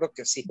yo recuerdo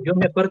que sí. Yo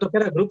me acuerdo que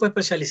era grupo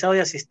especializado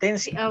de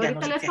asistencia. Sí, ya ahorita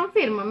no sé les qué.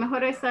 confirmo,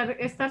 mejor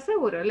estar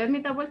seguro. Let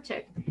me double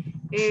check.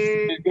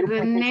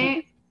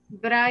 René,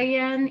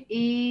 Brian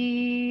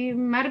y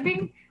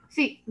Marvin,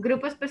 sí,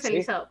 grupo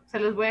especializado. Se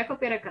los voy a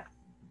copiar acá.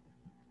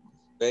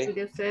 Okay. El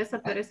de ustedes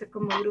aparece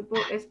como grupo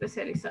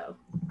especializado.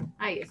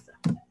 Ahí está.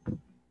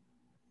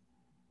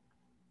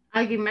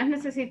 ¿Alguien más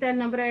necesita el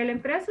nombre de la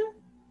empresa?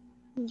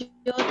 Yo,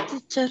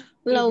 teacher,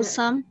 la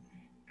usamos.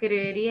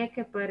 Creería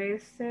que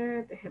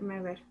aparece,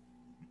 déjenme ver.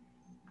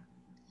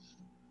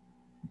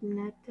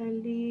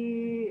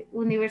 Natalie,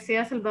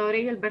 Universidad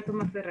Salvadoreña Alberto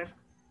Maferrer.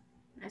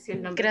 Así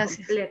el nombre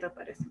completo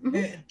aparece.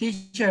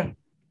 Teacher.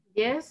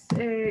 Yes,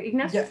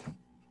 Ignacio.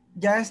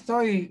 Ya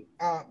estoy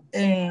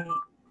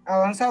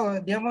avanzado,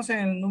 digamos en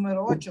el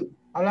número 8.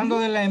 Hablando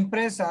de la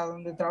empresa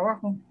donde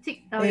trabajo.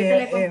 Sí, ahorita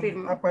le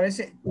confirmo.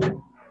 Aparece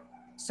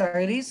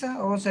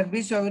Sagrisa o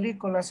Servicio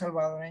Agrícola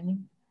Salvadoreño.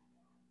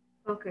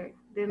 Ok,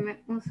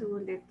 denme un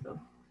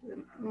segundito.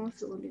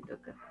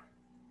 Acá.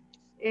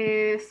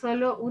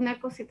 Solo una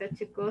cosita,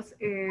 chicos.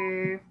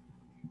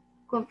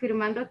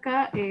 Confirmando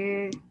acá,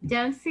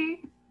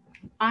 Yancy,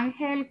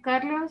 Ángel,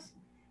 Carlos,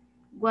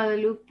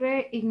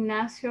 Guadalupe,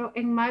 Ignacio,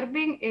 en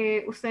Marvin,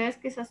 ustedes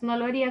quizás no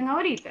lo harían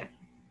ahorita.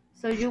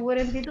 So you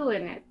wouldn't be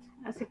doing it.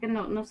 Así que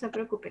no se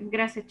preocupen.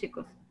 Gracias,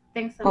 chicos.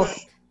 Thanks a lot.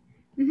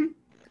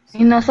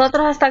 ¿Y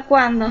nosotros hasta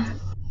cuándo?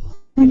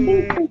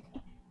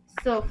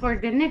 So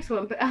for the next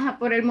one, ajá,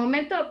 por el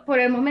momento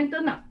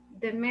no.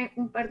 Denme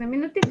un par de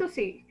minutitos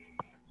y.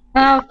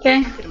 Ok.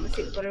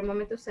 Sí, por el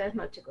momento ustedes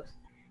no, chicos.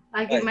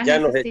 ¿Alguien más ya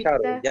necesita? nos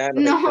echaron, ya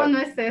nos no, echaron. no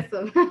es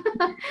eso.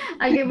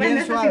 ¿Alguien más Bien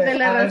necesita suave,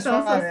 la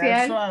razón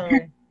social?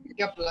 Suave.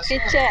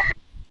 Teacher,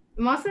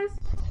 ¿Moses?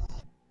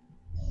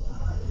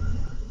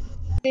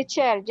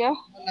 teacher, yo.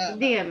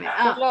 Dígame.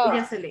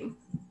 Jocelyn.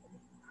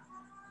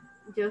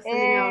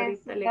 Jocelyn,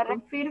 ahorita le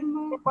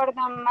confirmo.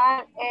 Recuerdo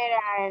mal,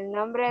 era el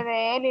nombre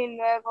de él y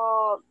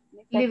luego...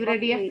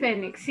 Librería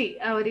Fénix, sí,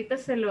 ahorita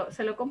se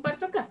lo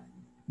comparto acá.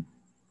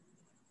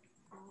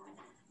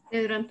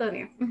 Pedro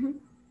Antonio.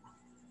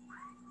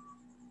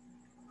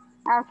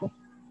 Ok,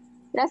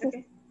 gracias.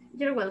 Okay.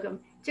 You're welcome.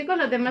 Chicos,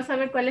 los demás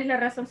saben cuál es la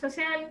razón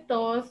social,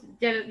 todos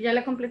ya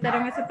le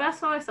completaron ese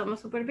paso,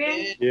 estamos súper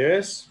bien.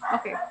 Yes.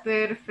 Ok,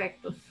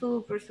 perfecto,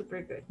 súper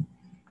good.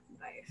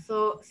 Vale,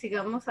 so,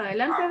 sigamos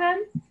adelante, Dan.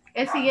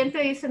 El siguiente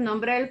dice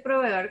nombre del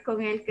proveedor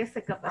con el que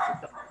se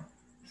capacitó.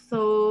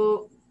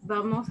 So,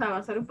 vamos a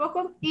avanzar un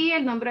poco y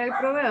el nombre del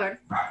proveedor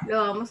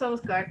lo vamos a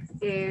buscar,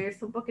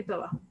 es un poquito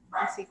abajo.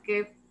 Así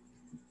que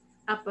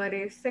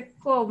aparece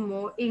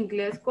como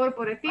Inglés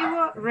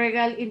Corporativo,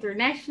 Regal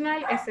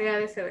International,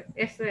 SADCB,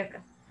 este de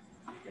acá.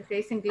 Este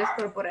dice Inglés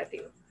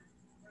Corporativo.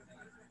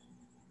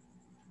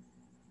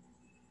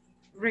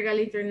 Regal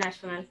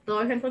International.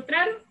 ¿Todos lo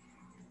encontraron?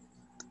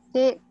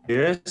 Sí.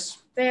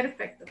 Yes.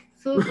 Perfecto.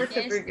 Super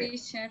good.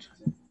 Teacher.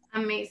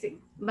 Amazing.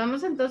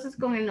 Vamos entonces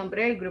con el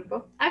nombre del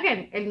grupo.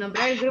 Again, el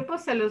nombre del grupo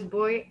se los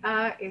voy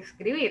a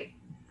escribir.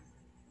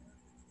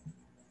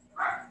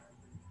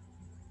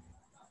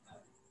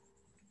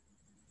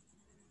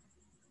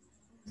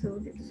 Un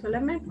segundito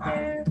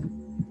solamente.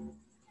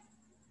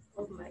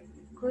 Oh my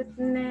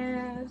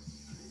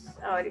goodness.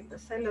 Ahorita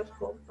se los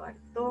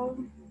comparto.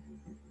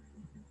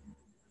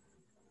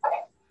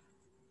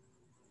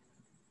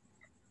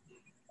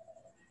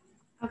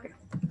 Ok,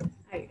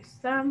 ahí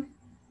está.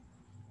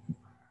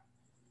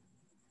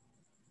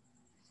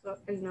 So,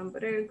 el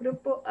nombre del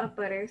grupo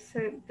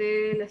aparece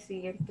de la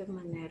siguiente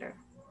manera.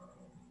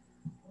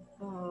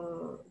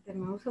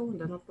 Denme un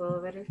segundo, no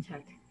puedo ver el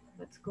chat.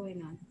 What's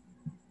going on?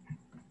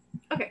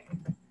 Ok,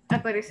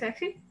 aparece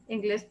así,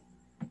 inglés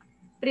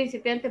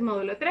principiante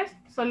módulo 3.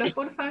 Solo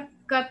porfa,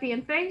 copy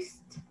and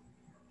paste.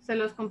 Se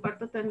los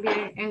comparto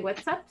también en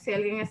WhatsApp, si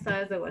alguien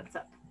está desde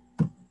WhatsApp.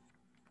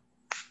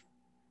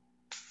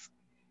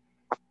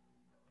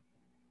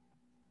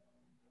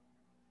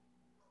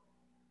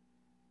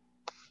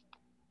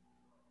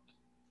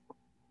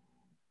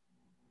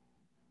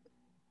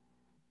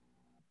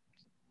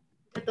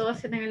 ¿Ya todos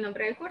tienen el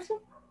nombre del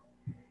curso?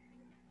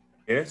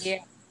 Yes.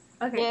 Yeah.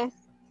 Ok,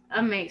 yes.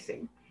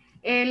 Amazing.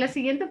 La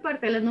siguiente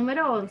parte, la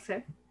número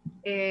 11.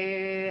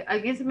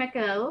 ¿Alguien se me ha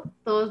quedado?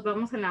 ¿Todos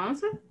vamos en la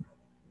 11?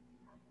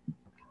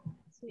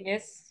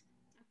 Yes.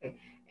 Okay.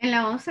 En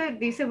la 11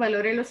 dice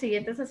valore los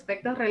siguientes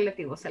aspectos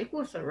relativos al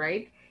curso,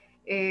 right?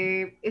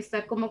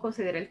 Está cómo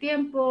considera el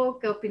tiempo,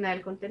 qué opina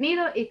del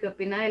contenido y qué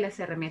opina de las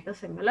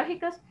herramientas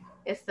tecnológicas.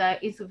 Está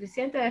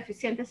insuficiente,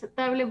 deficiente,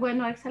 aceptable,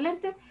 bueno,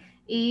 excelente.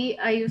 Y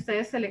ahí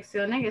ustedes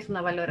seleccionan, es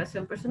una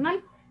valoración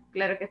personal.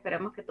 Claro que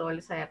esperamos que todo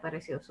les haya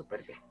parecido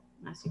súper bien.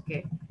 Así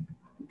que,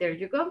 there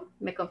you go.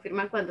 Me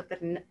confirman cuando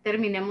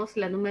terminemos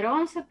la número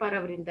 11 para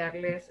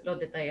brindarles los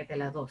detalles de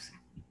la 12.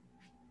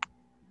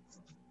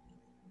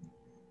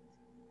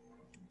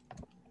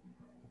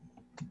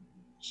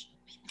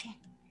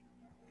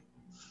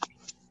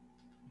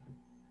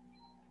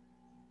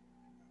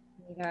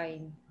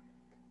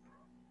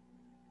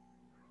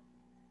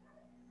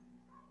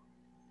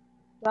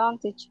 Don't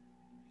teach.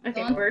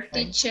 Okay, Don't, perfect.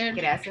 teacher.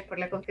 Gracias por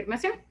la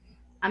confirmación.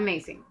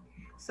 Amazing.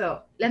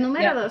 So, la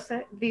número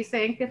 12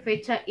 dice en qué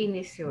fecha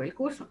inició el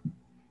curso.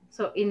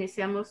 So,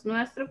 iniciamos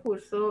nuestro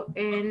curso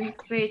en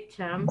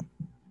fecha.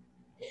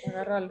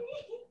 Agárralo.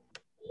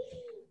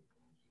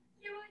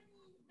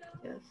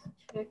 Just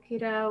check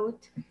it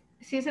out.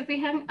 Si se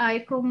fijan,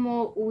 hay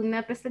como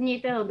una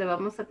pestañita donde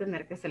vamos a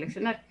tener que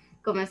seleccionar.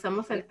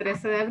 Comenzamos el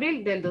 13 de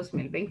abril del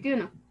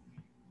 2021.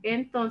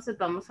 Entonces,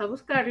 vamos a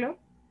buscarlo.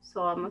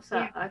 So, vamos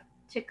a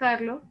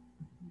checarlo.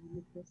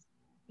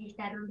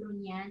 Está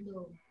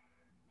ronroneando.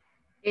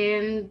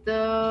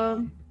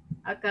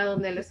 Acá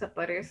donde les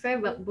aparece,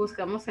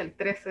 buscamos el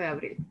 13 de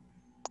abril.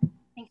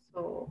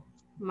 So,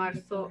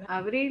 marzo,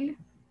 abril,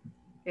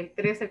 el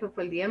 13 que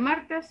fue el día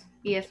martes,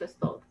 y eso es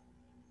todo.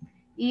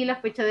 Y la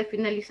fecha de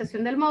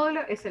finalización del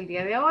módulo es el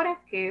día de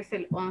ahora, que es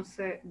el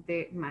 11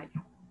 de mayo.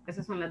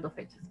 Esas son las dos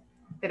fechas.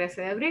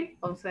 13 de abril,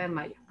 11 de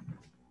mayo.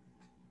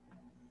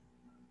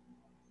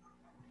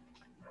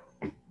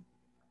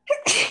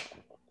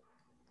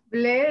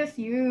 Bless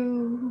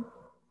you.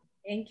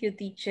 Thank you,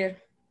 teacher.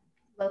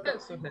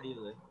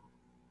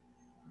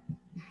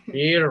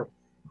 Here.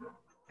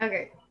 Ok,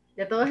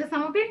 ¿ya todos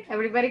estamos bien?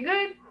 Everybody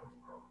good?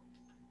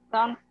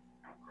 Done.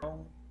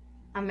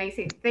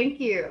 Amazing, thank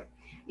you.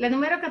 La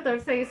número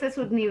 14 dice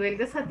su nivel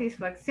de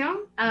satisfacción,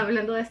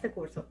 hablando de este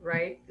curso,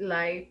 right?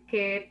 Like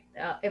que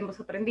hemos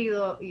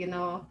aprendido, you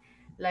know,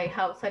 like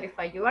how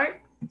satisfied you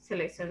are.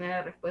 Seleccione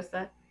la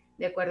respuesta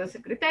de acuerdo a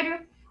ese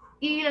criterio.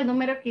 Y la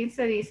número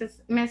 15 dice,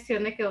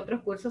 mencione que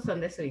otros cursos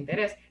son de su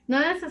interés. No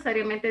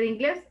necesariamente de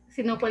inglés,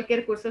 sino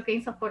cualquier curso que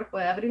INSAFORP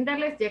pueda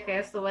brindarles, ya que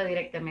esto va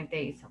directamente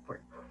a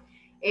INSAFORP.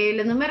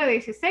 La número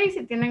 16,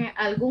 si tienen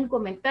algún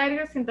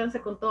comentario,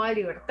 siéntanse con toda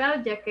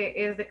libertad, ya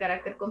que es de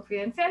carácter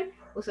confidencial.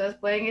 Ustedes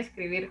pueden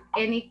escribir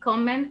any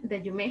comment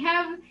that you may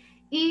have.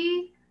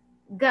 Y,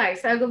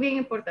 guys, algo bien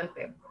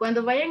importante.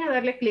 Cuando vayan a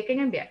darle clic en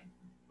enviar,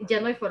 ya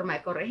no hay forma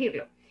de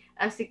corregirlo.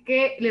 Así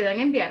que le dan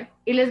enviar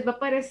y les va a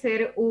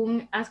aparecer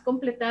un has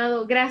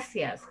completado,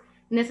 gracias.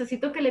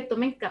 Necesito que le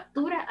tomen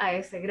captura a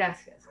ese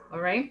gracias,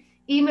 all right?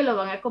 Y me lo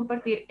van a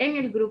compartir en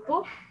el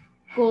grupo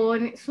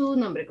con su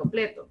nombre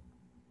completo.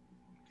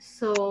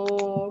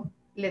 So,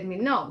 let me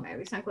know. Me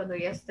avisan cuando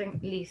ya estén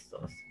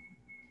listos.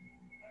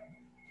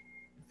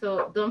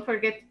 So, don't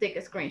forget to take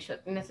a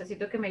screenshot.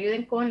 Necesito que me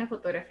ayuden con la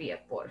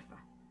fotografía, porfa.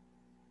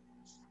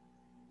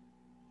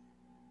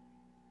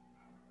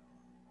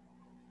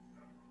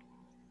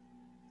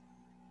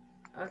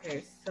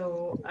 Okay,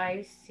 so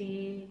I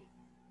see.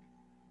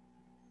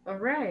 All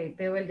right,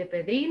 veo el de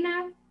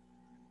Pedrina,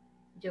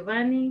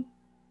 Giovanni,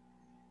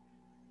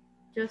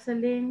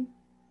 Jocelyn,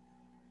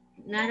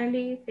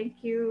 Natalie,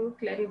 thank you,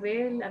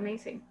 Claribel,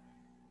 amazing.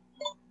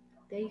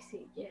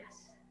 Daisy,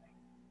 yes.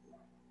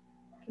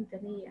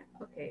 Quintanilla,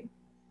 ok.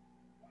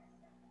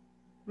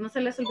 No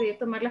se les olvide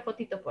tomar la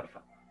fotito, por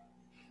favor.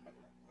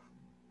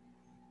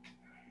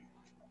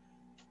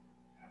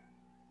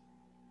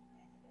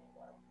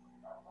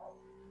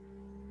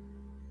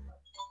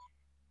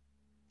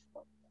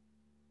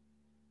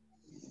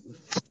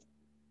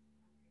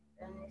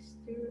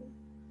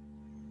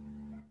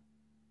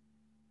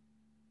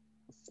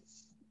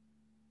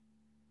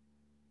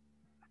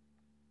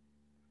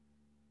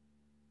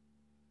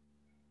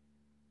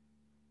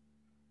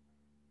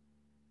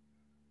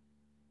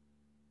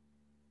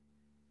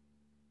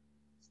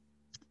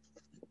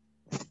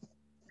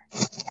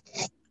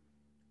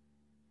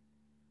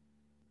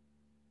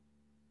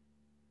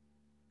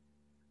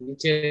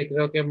 Dice,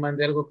 creo que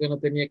mandé algo que no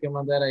tenía que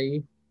mandar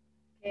ahí.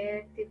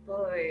 ¿Qué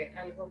tipo de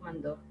algo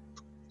mandó?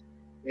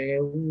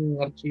 Un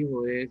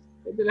archivo, es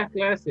de las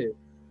clases.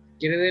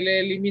 ¿Quiere darle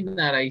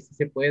eliminar? Ahí sí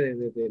se puede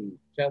desde el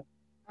chat.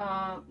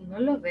 No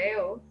lo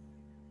veo.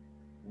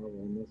 No,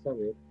 bueno,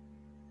 saber.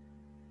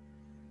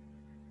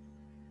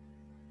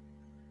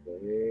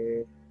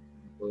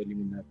 Puedo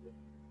eliminarlo.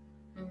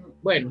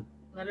 Bueno.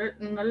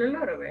 No lo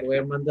logro ver. Lo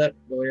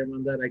voy a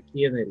mandar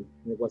aquí en el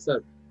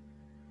WhatsApp.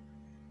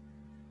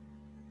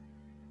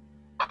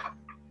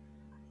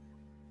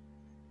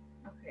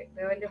 Ok,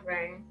 veo el de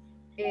Brian.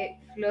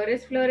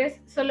 Flores,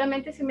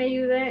 solamente si me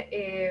ayuda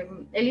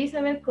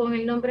Elizabeth con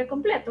el nombre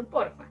completo,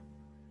 porfa.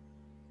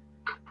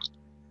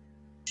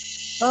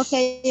 Ok.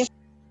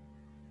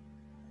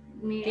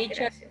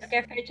 Teacher,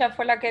 ¿qué fecha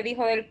fue la que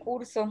dijo del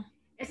curso?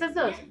 Esas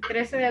dos,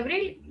 13 de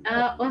abril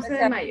a 11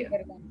 de mayo.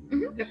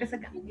 Lo que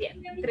sacamos,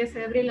 bien. 13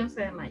 de abril a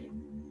 11 de mayo.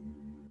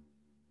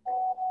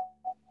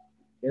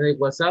 En el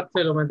WhatsApp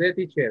se lo mandé,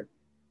 teacher.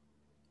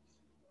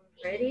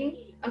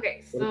 Ready? Ok,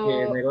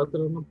 Porque en el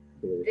otro no.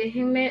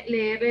 Déjenme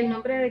leer el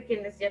nombre de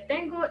quienes ya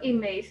tengo y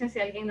me dicen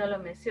si alguien no lo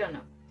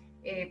menciona.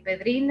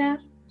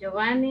 Pedrina,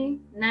 Giovanni,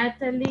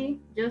 Natalie,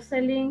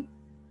 Jocelyn,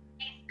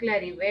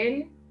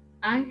 Claribel,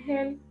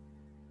 Ángel,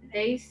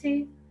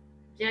 Daisy,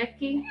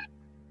 Jackie,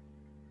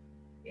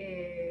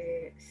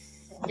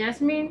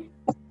 Jasmine,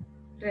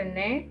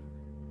 René,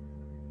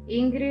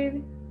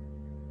 Ingrid,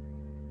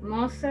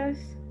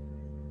 Moses,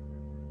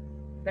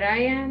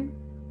 Brian,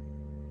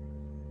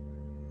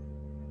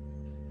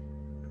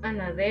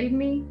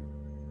 Anadelmi,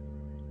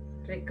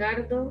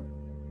 Ricardo,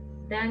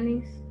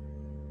 Danis.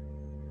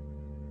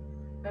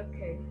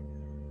 Ok.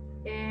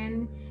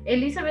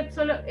 Elizabeth,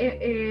 solo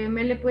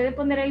me le puede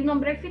poner el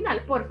nombre al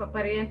final, porfa,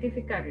 para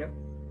identificarlo.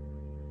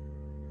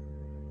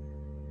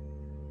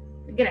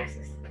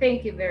 Gracias.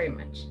 Thank you very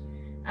much.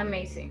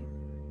 Amazing.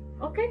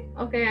 Okay,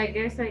 I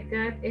guess I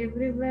got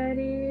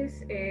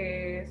everybody's.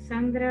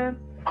 Sandra.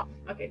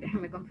 Ok,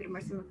 déjame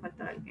confirmar si me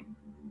falta alguien.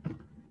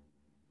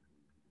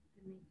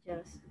 Let me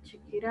just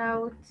check it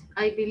out.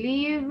 I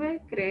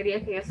believe,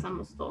 creería que ya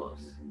estamos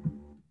todos.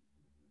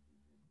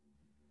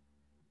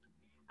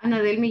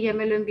 Anadelmi ya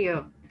me lo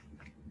envió.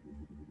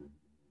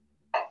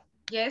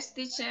 Yes,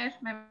 teacher,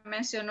 me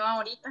mencionó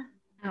ahorita.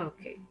 Ok.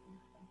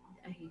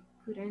 I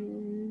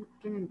couldn't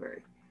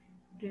remember.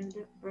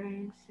 Brenda,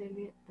 Brian,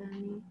 Celia,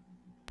 Dani.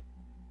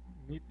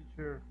 Me,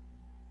 teacher.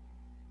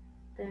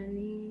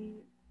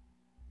 Dani.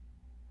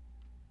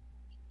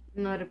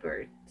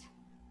 Norbert.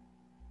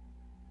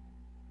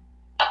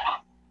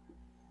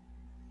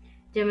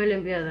 Ya me lo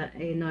envió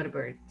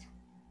Norbert.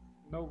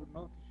 No,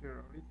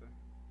 teacher, ahorita.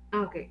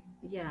 Okay,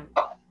 yeah.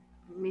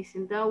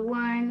 Missing that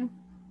one.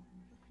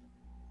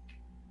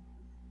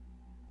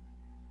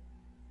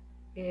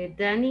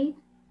 Dani.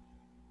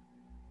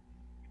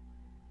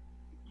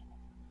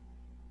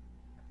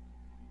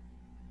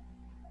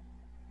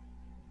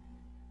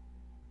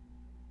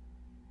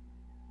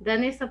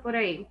 Dani está por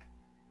ahí.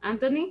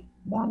 Anthony.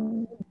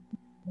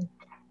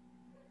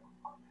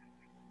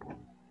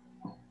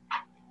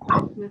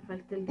 Me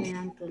falta el de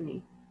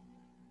Anthony.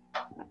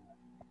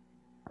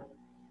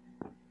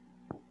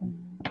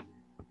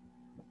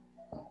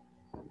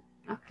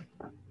 Okay.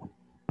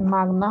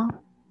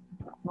 Magna.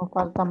 Nos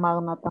falta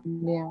Magna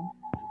también.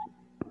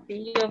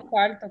 Sí, yo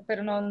falto,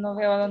 pero no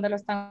veo dónde lo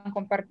están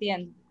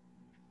compartiendo.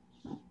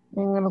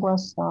 En el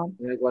WhatsApp.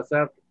 En el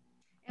WhatsApp.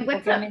 En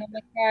Porque a mí WhatsApp. no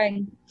me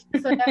caen.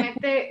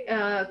 Solamente,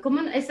 como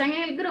están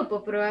en el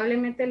grupo,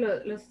 probablemente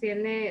los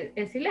tiene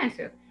en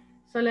silencio.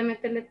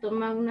 Solamente le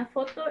toma una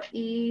foto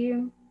y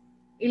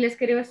le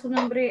escribe su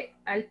nombre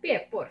al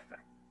pie, porfa.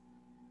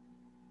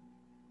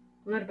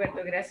 Norberto,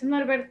 gracias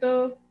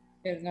Norberto.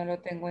 Pero no lo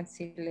tengo en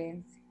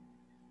silencio.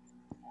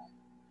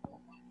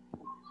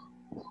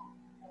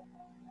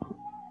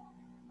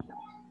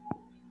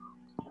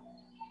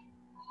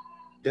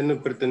 Ya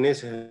no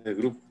pertenece al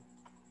grupo.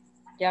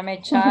 Ya me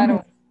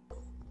echaron.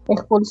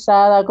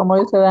 Expulsada, como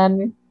dice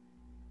Dani.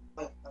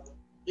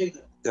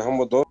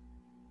 Dejamos dos.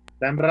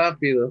 Tan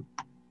rápido.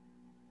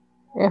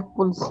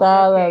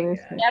 Expulsada. Okay.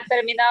 Ya ha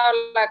terminado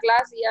la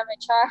clase y ya me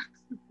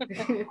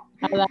echaron.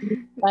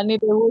 A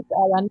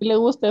Dani le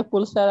gusta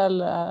expulsar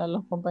a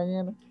los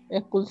compañeros.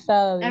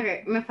 Expulsada.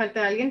 Ok, me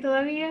falta alguien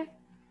todavía.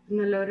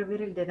 No logro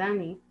ver el de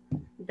Dani.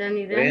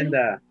 Dani.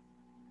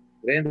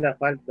 Brenda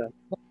falta.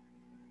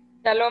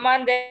 Ya lo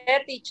mandé,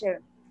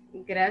 teacher.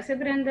 Gracias,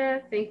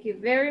 Brenda. Thank you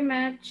very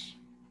much.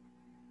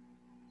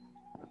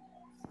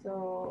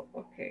 So,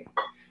 okay.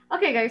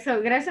 Okay, guys. So,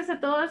 gracias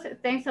a todos.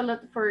 Thanks a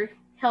lot for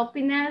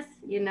helping us,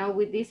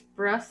 with this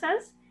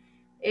process.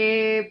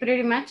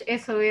 Pretty much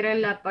eso era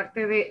la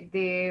parte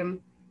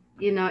de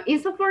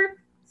INSAFORP.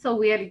 So,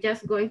 we are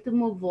just going to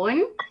move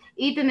on.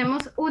 Y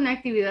tenemos una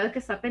actividad que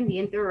está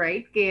pendiente,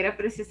 right? Que era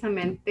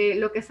precisamente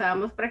lo que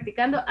estábamos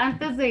practicando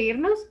antes de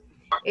irnos.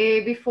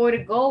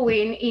 Before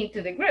going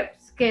into the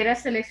groups, que era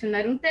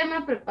seleccionar un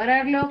tema,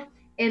 prepararlo,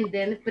 and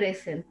then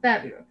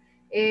presentarlo.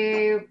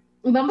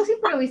 vamos a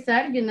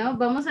improvisar,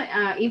 vamos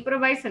a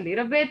improvise a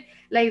little bit.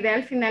 La idea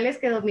al final es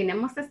que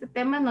dominemos este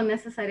tema, no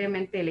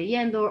necesariamente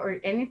leyendo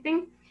or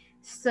anything.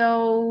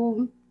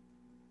 So,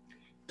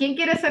 ¿quién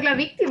quiere ser la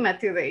víctima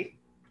today?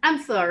 I'm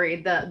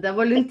sorry, the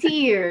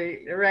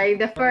volunteer, right?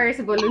 The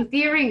first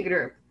volunteering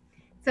group.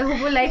 So,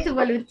 who would like to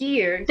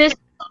volunteer?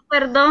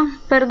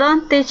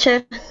 Perdón,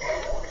 teacher.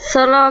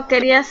 Solo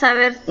quería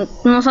saber,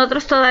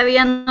 nosotros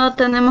todavía no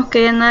tenemos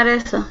que llenar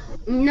eso.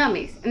 No,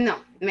 miss, no,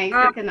 me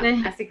dice que no.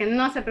 Así que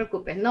no se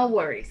preocupe, no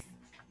worries.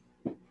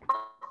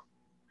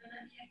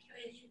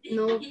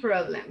 No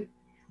problem.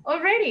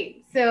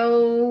 Alrighty,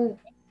 so,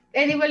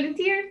 any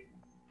volunteer?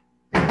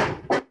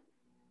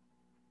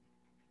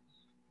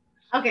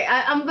 Okay,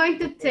 I'm going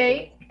to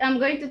take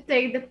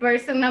the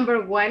person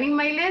number 1 in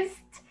my list.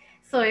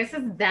 So ese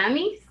es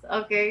Danis,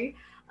 okay.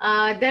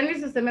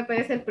 Danis, usted me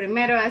parece el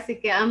primero, así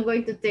que I'm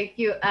going to take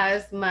you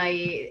as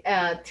my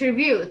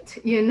tribute,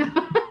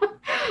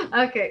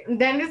 Okay,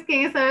 Danis,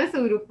 ¿quién estaba en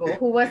su grupo?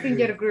 Who was in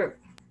your group?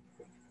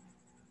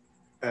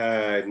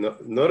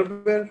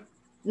 Norbert.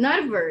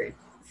 Norbert,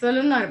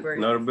 solo Norbert.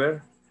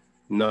 Norbert,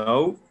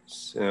 no,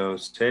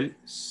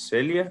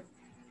 Celia.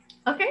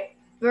 Okay,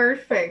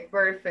 perfect.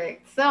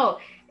 So,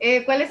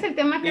 ¿cuál es el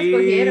tema que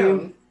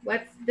escogieron?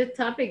 What's the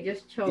topic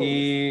just chose?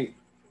 Y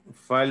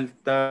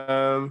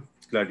falta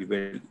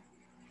Claribel.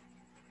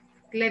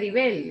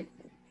 Claribel.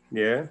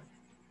 Yeah.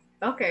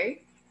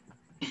 Okay.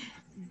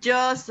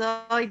 Yo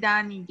soy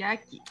Dani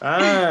Jackie.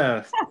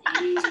 Ah.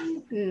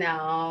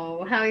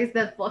 No, how is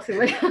that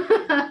possible?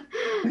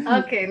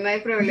 Okay, no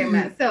hay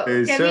problema. So,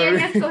 ¿qué habían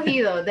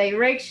escogido?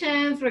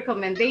 Directions,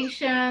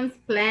 recommendations,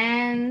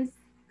 plans?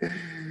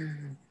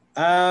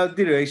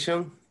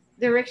 Directions.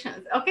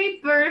 Okay,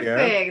 perfect.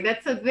 Yeah.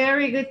 That's a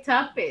very good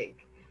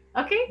topic.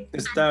 Okay.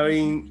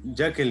 Starring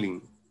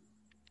Jacqueline.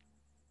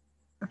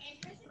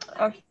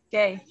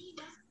 Okay.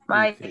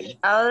 My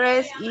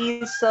address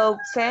is South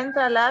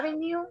Central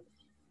Avenue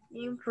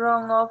in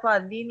front of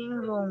a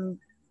dining room,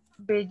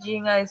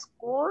 Beijing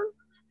School,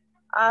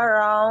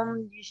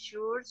 around the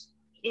shores.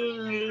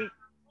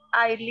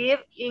 I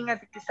live in a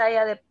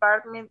Tikisaya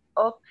department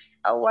of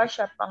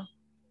Ahuachapán.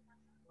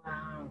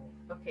 Wow,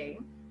 okay.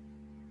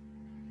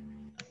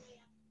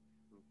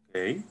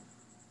 Okay.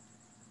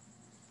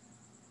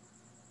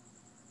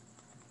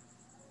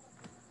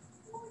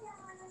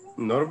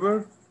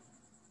 Norbert.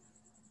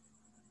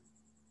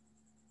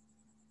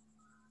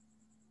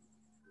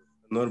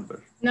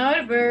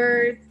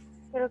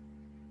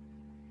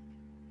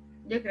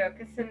 Yo creo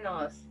que se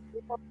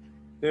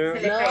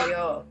le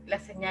cayó la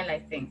señal, I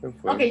think.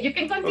 Okay, you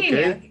can continue.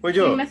 Okay. Pues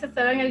yo. ¿Quién más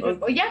estaba en el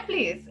grupo? Yeah,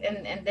 please.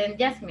 And then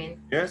Jasmine.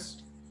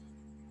 Yes.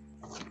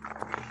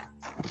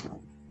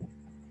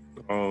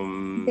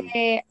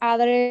 The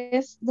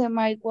address de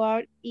my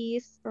work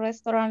is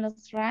Restaurant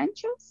Los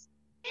Ranchos.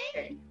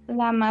 Okay.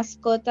 La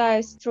Mascota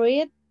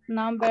Street,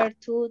 number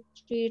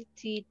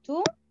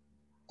 232.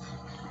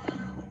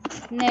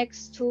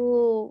 Next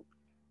to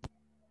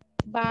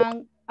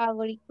Bank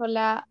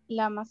Agrícola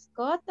La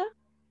Mascota.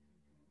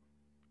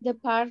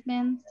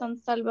 Department San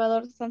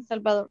Salvador.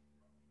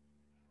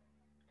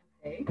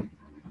 Okay,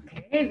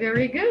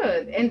 very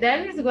good. And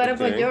that is what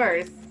about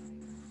yours?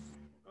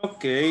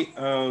 Okay,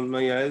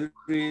 my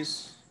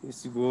address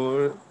is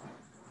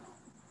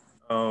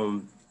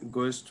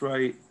go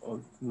straight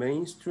on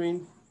Main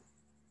Street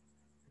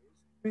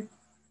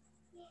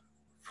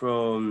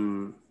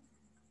from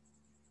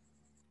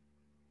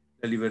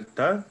La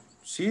Libertad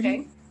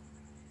City.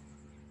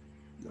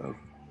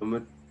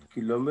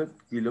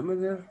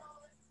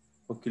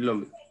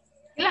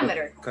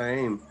 Kilometer.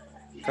 KM.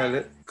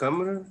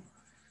 Camera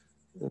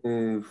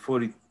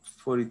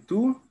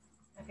 42.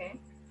 Okay.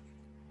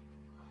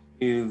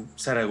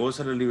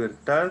 Zaragoza, La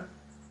Libertad.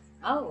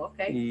 Oh,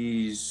 okay.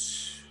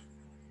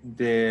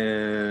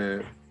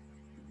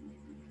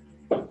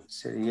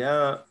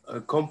 Sería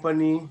a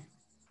company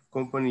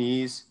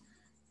is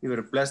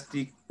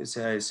Iberplastic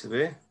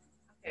SASB.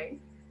 Okay.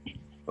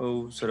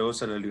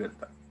 Zaragoza, La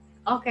Libertad.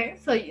 Okay,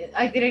 so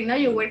I didn't know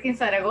you work in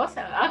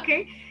Zaragoza.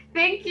 Okay,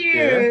 thank you.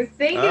 Yeah.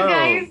 Thank you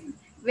guys.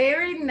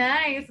 Very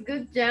nice.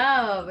 Good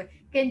job.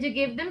 Can you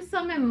give them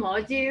some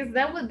emojis?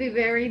 That would be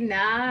very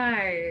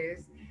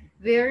nice.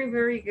 Very,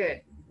 very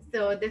good.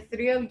 So the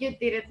 3 of you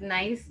did it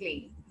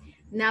nicely.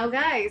 Now,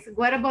 guys,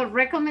 what about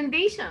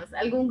recommendations?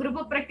 ¿Algún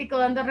grupo práctico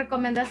dando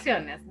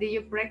recomendaciones? Do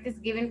you practice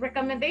giving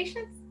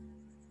recommendations?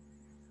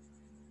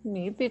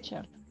 Me,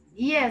 teacher.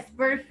 Yes,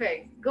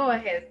 perfect. Go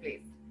ahead,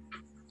 please.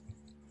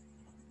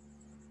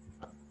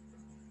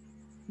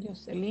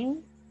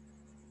 Jocelyn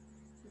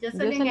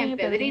and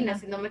Pedrina,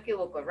 si no me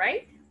equivoco,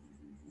 right?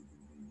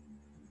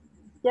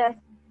 Yes.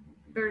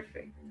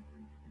 Perfect.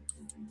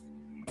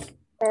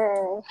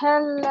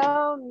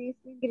 Hello, Miss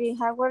Ingrid.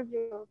 How are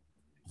you?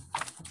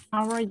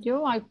 How are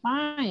you? I'm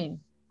fine.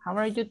 How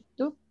are you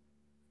too?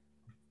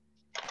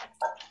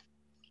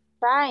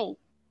 Fine.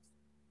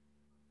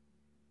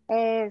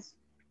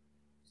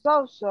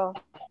 So.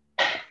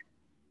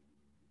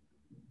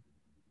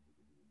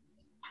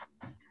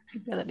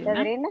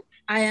 Adriana.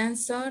 I am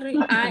sorry.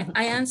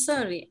 I am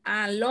sorry.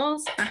 I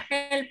lost a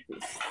help.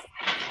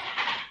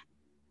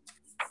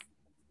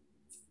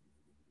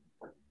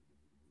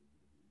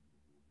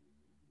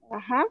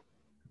 Ajá.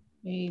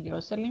 ¿Y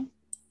Jocelyn?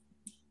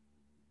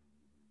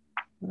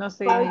 No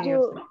sé.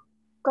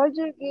 Could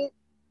you give,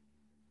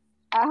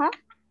 ajá.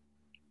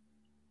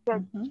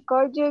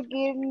 Could you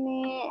give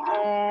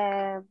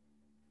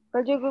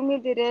me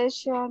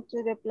direction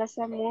to the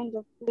Plaza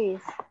Mundo,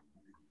 please?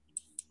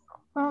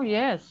 Oh,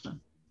 yes.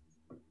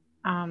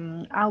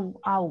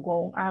 I'll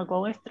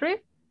go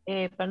straight.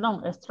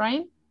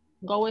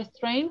 Go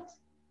straight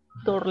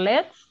to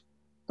left,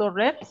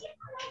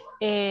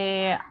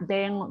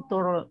 then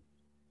to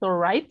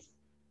right,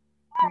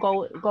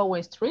 go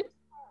straight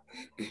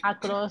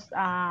across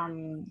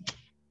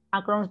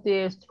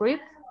the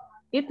street.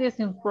 It is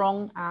in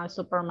front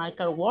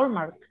supermarket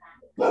Walmart.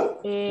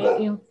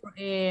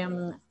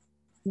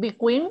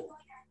 Between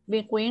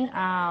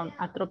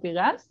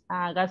Tropigas,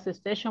 gas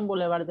station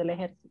Boulevard del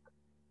Ejército.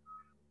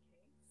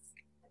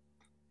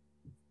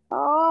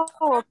 Oh,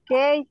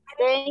 okay.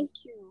 Thank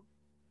you.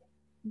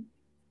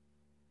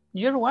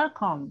 You're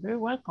welcome. You're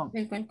welcome.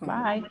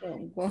 Bye.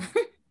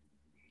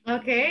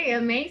 Okay,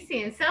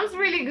 amazing. Sounds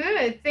really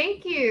good.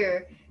 Thank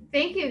you.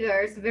 Thank you,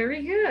 girls.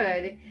 Very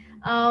good.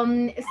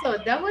 So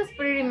that was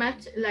pretty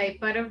much like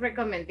part of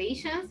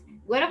recommendations.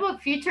 What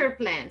about future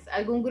plans?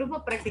 ¿Algún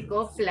grupo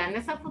practicó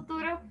planes a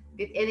futuro?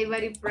 Did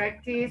anybody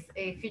practice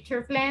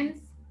future plans?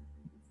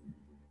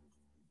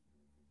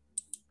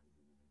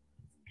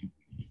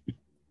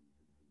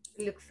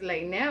 Looks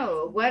like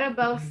no. What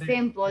about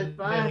simple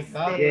past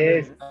tense?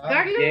 Yes.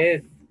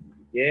 Carlos?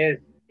 Yes.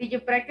 Did you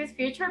practice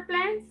future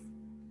plans?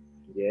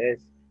 Yes.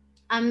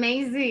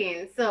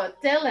 Amazing. So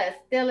tell us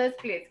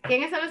please.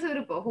 ¿Quién estaba en su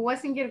grupo? Who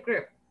was in your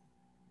group?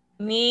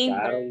 Me,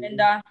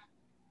 Brenda.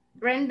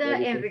 Brenda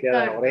and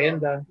Ricardo.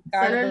 Brenda.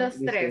 Solo los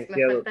tres.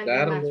 Me faltan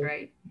más,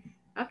 right?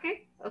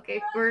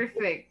 Okay,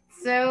 perfect.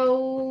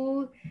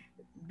 So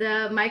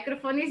the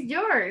microphone is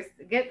yours.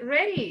 Get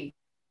ready.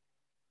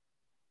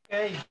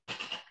 Okay.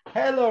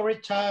 Hello,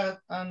 Richard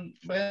and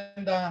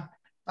Brenda.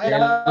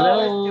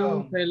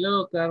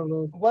 Hello,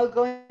 Carlos. What's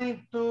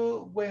going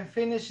to when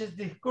finishes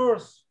this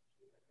course?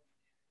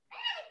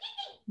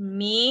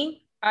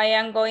 Me, I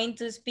am going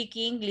to speak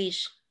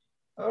English.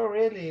 Oh,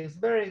 really? It's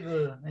very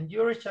good. And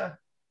you, Richard?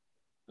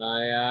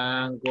 I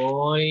am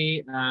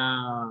going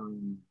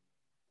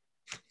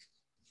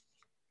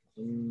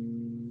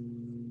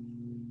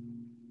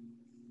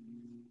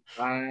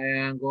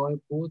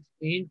to put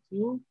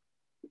into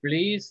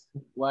please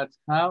what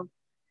have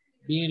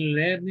been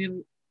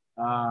learning.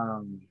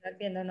 Estás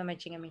viendo, no me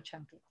chingue mi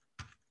champú.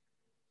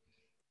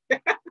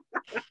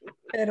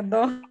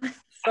 Perdón,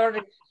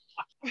 sorry.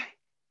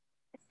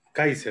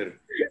 Kaiser.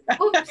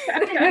 Oops.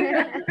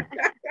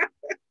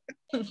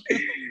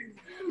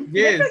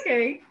 Yes. That's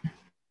okay.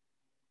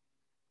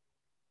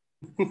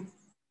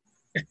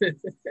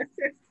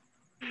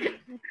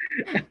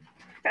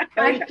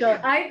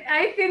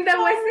 I think that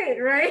was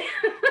it, right?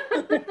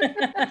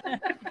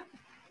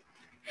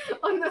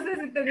 O no sé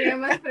si tenía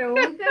más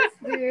preguntas.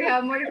 Do you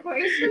have more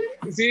questions?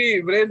 Sí,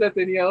 Brenda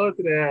tenía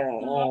otra.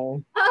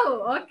 Oh,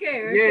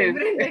 okay. Yes.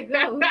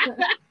 Brenda, go.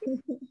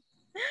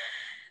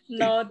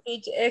 No,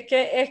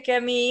 es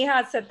que mi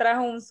hija se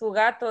trajo su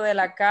gato de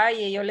la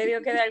calle. Yo le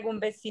digo que de algún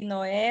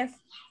vecino es,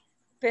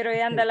 pero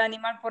ella anda el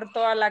animal por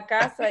toda la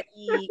casa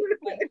y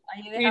bueno,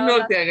 ahí y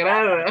no te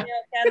agrada.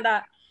 Que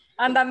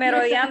anda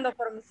merodeando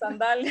por mis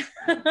sandalias.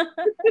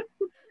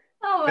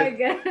 Oh my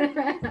God.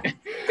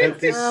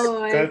 Cat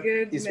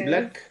is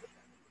black.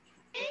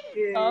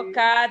 No,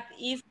 cat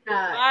is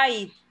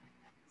white.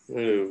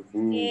 Okay.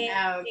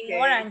 In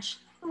orange.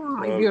 Oh,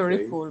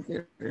 beautiful.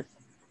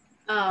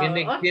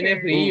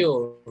 Tiene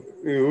frío.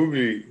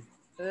 Ugly.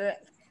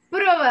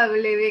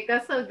 Probably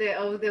because of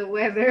the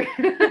weather.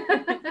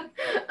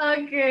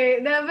 Okay,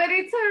 no, but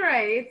it's all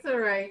right. It's all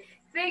right.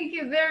 Thank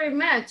you very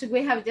much.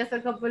 We have just a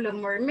couple of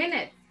more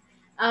minutes.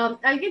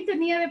 ¿Alguien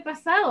tenía de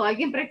pasado?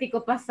 ¿Alguien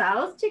practicó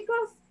pasados,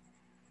 chicos?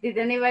 Did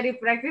anybody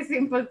practice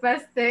simple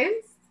past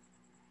tense?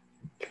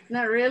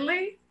 Not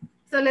really?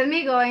 So let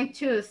me go and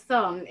choose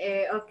some.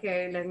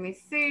 Okay, let me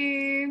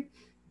see.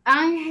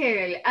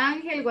 Ángel,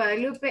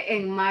 Guadalupe,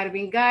 and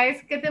Marvin.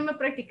 Guys, ¿qué tema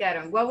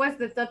practicaron? What was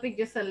the topic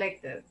you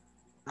selected?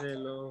 De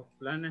los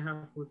planes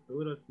a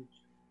futuro,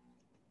 teacher.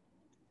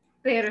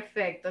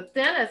 Perfecto.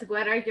 Tell us,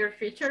 what are your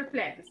future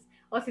plans?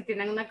 O si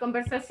tienen una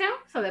conversación,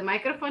 so the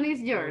microphone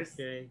is yours.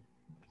 Okay.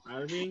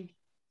 Marvin,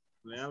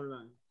 le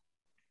hablan.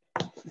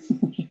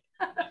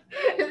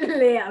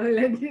 Le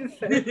hablan,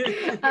 dice.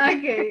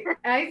 Okay,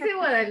 I see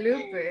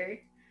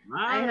Guadalupe.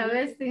 Marvin. I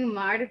have seen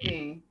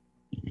Marvin.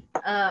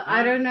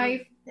 I don't know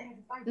if,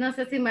 no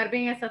sé si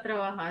Marvin está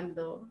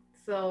trabajando.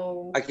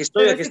 So, Aquí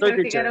estoy,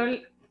 teacher.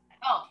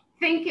 Oh,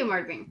 thank you,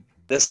 Marvin.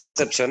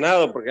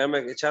 Decepcionado porque ya me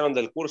echaron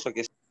del curso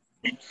aquí.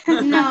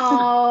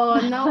 No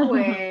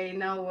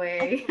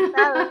way.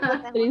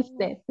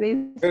 Triste.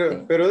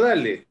 Pero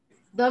dale.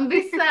 Don't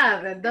be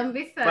sad.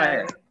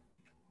 Vaya.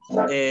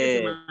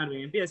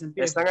 Empieza.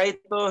 ¿Están ahí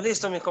todos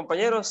listos, mis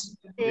compañeros?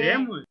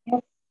 Démosle.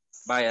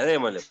 Vaya,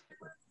 démosle.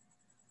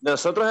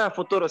 Nosotros a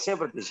futuro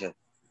siempre, teacher.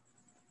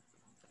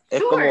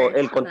 Es como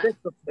el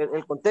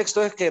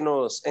contexto es que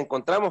nos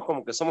encontramos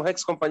como que somos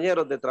ex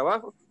compañeros de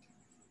trabajo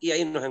y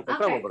ahí nos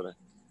encontramos, ¿verdad?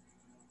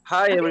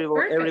 Hi,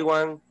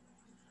 everyone.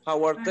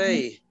 How are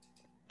they?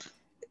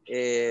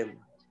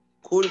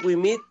 Could we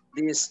meet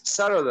this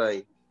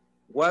Saturday?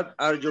 What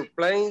are your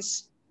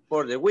plans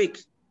for the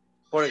week?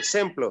 For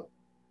example,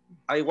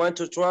 I want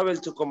to travel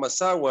to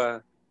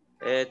Komasawa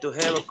to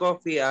have a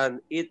coffee and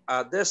eat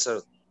a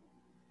dessert.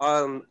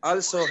 And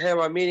also have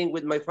a meeting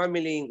with my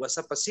family in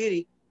Wasapa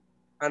City.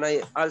 And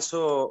I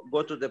also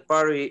go to the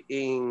party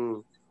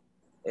in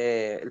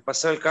El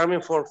Paseo del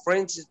Carmen for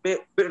friend's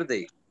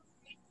birthday.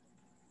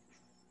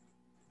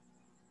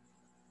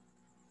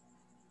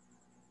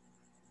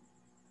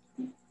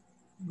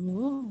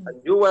 And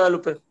you,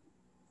 Guadalupe?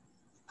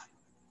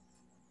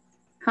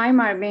 Hi,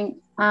 Marvin.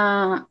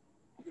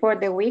 For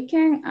the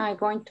weekend, I'm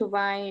going to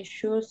buy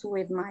shoes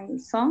with my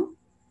son.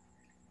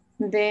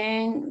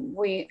 Then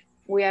we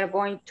are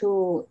going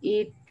to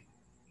eat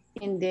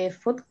in the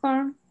food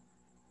court.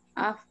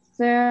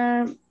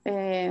 After,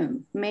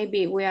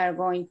 maybe we are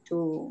going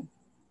to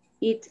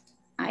eat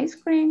ice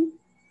cream.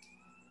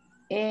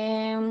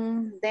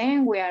 And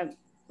then we are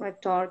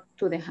return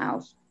to the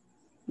house.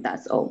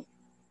 That's all.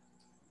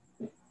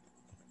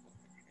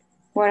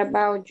 What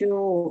about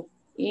you,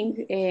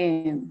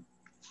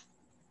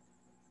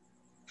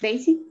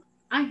 Daisy?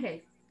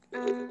 Okay.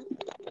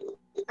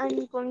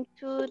 I'm going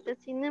to the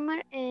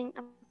cinema and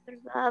after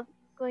that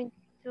going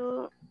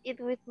to eat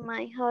with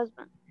my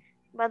husband.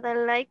 But I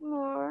like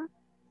more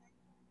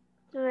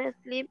to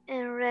sleep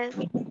and rest.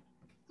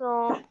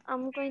 So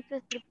I'm going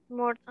to sleep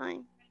more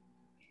time.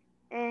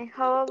 And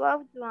how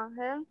about you,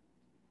 Angel?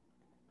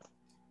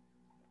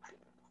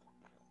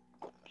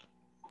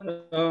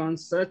 On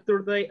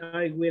Saturday,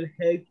 I will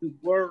have to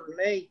work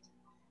late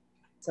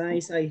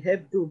since I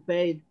have to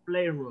pay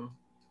playroom.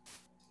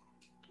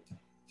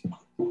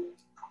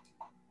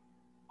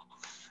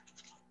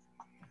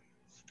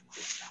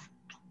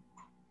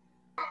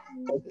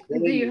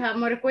 Do you have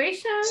more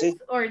questions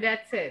or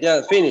that's it?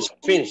 Yeah, finish.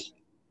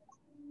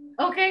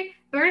 Okay,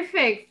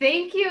 perfect.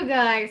 Thank you,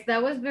 guys.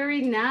 That was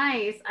very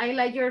nice. I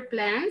like your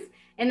plans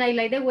and I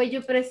like the way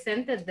you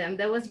presented them.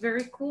 That was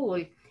very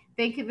cool.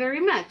 Thank you very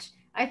much.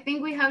 I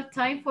think we have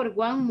time for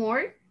one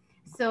more.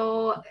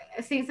 So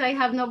since I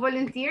have no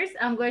volunteers,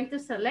 I'm going to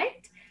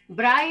select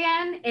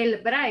Brian,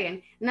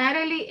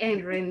 Natalie,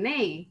 and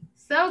Renee.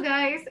 So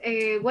guys,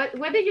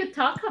 what did you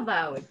talk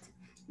about?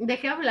 ¿De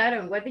qué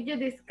hablaron? What did you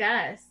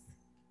discuss?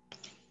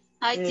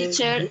 Hi,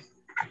 teacher.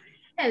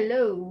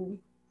 Hello.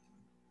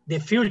 The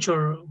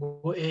future.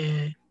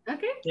 Okay.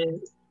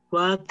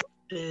 What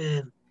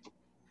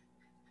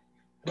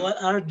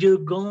are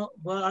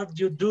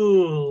you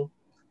do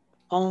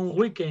on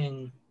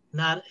weekend,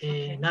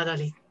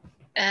 Natalie?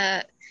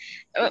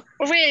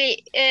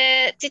 Really,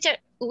 teacher,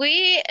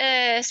 we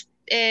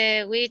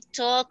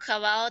talk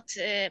about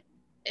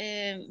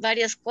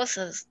varias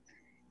cosas,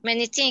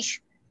 many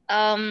things.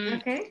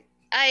 Okay.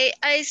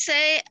 I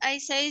say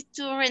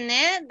to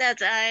Renee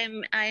that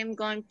I'm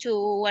going to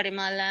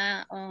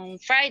Guatemala on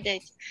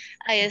Friday.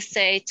 I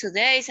stay 2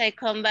 days. I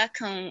come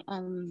back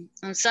on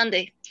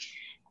Sunday.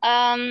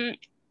 No,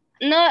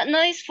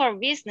 it's for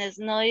business.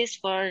 No, it's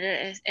for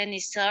any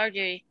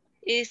surgery.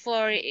 It's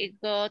for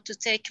go to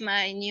take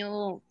my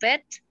new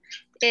pet.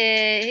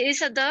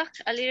 He's a dog,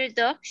 a little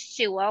dog,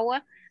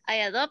 Chihuahua. I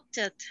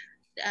adopted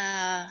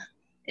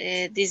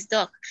this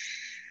dog.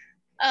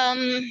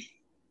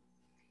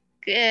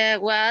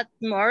 What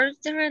more,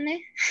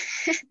 Renee?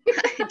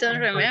 I don't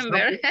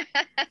remember.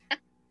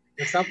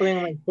 For example,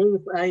 in my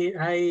case,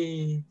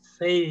 I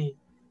say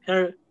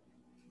her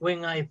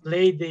when I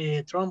played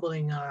the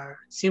trombone or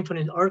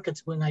symphony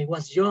orchestra when I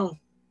was young.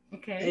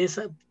 Okay.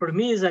 For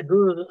me, it's a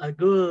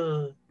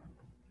good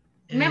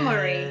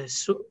memory.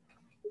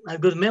 A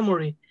good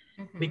memory,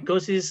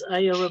 because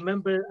I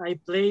remember I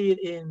played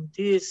in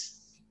this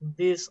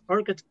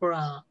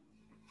orchestra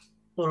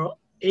for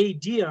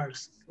 8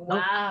 years.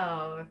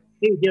 Wow.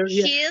 8 years.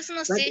 He is a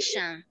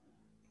musician.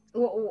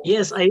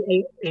 Yes,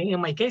 in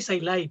my case I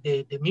like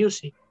the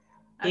music.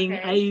 Okay.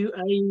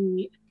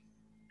 And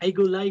I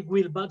would like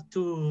will back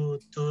to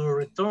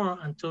return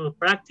and to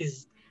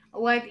practice.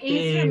 What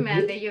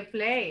instrument do you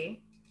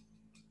play?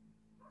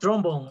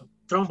 Trombone.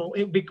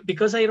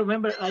 Because I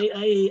remember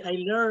I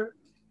learned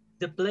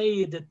to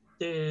play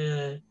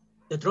the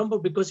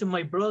trombone because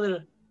my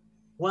brother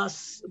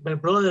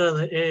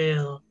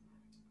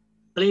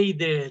played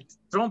the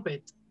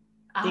trumpet.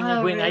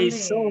 And when really? I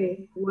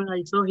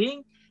saw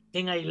him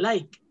and I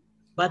like,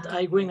 but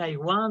when I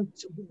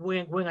want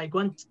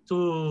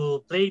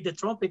to play the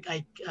trumpet,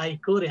 I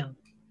couldn't.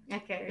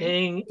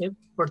 Okay. And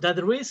for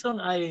that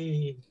reason,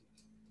 I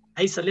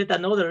select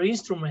another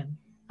instrument.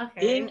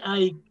 Okay. And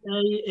I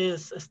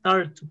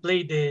started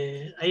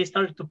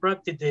to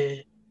practice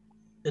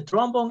the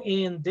trombone,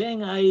 and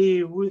then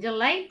You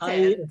liked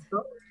it?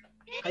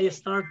 I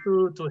start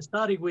to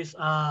study with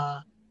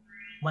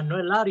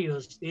Manuel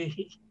Arias.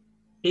 He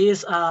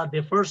is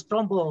the first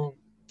trombone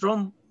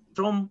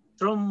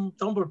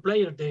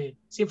player, the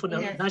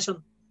symphony Yes.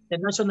 the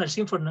National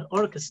Symphony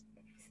Orchestra.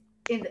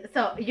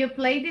 So you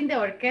played in the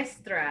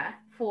orchestra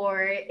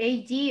for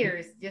 8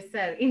 years, you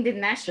said, in the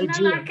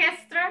National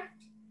Orchestra?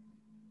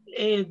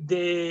 La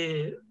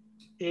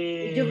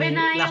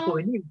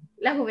Juvenil.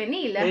 La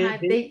Juvenil,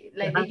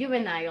 the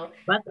juvenile.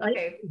 But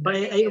okay.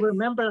 I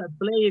remember I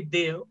played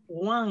the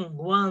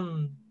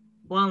one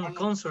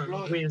concert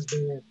with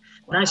the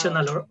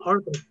National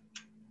Orchestra.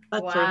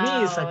 But for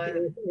me, it's a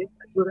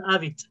good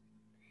habit.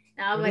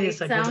 No, but it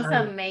sounds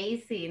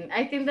amazing.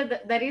 I think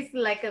that is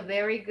like a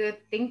very good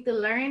thing to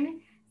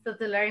learn. So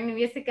to learn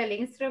musical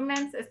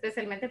instruments,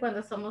 especialmente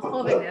cuando somos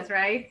jóvenes,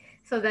 right?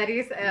 So that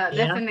is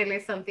definitely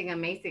something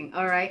amazing.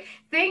 All right.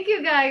 Thank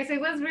you, guys. It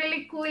was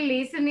really cool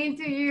listening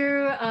to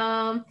you.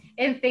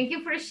 And thank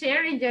you for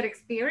sharing your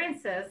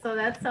experiences. So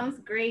that sounds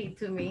great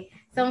to me.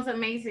 Sounds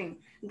amazing.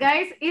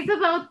 Guys, it's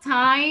about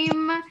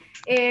time.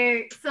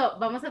 So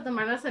vamos a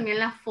tomarnos también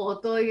la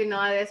foto, you know,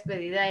 a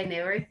despedida and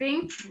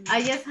everything.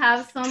 I just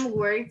have some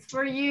words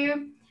for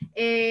you.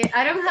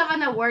 I don't have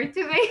an award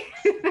today,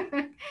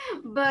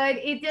 but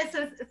it just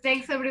says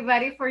thanks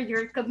everybody for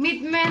your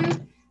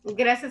commitment.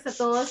 Gracias a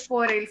todos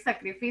por el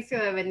sacrificio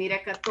de venir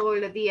acá todos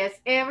los días,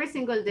 every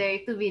single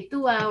day, to be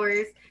 2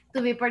 hours,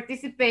 to be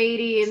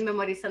participating,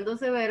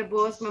 memorizándose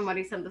verbos,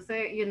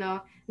 memorizándose, you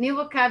know, new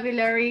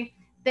vocabulary.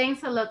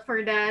 Thanks a lot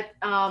for that.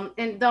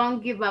 And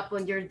don't give up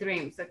on your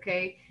dreams,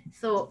 okay?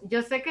 So,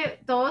 yo sé que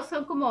todos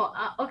son como,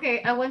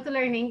 okay, I want to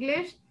learn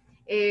English.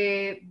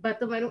 Va a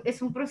tomar,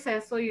 es un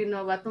proceso, you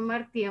know, va a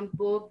tomar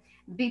tiempo.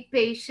 Be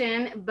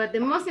patient, but the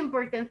most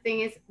important thing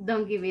is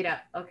don't give it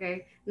up,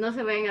 okay? No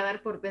se vayan a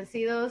dar por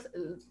vencidos,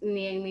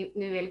 ni en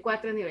nivel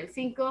 4, nivel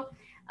 5.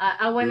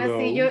 I want to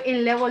see you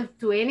in level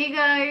 20,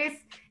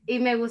 guys. Y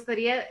me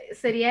gustaría,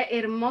 sería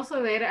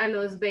hermoso ver a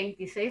los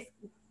 26,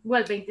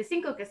 well,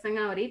 25 que están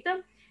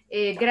ahorita,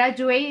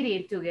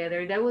 graduating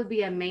together. That would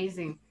be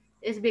amazing.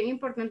 Es bien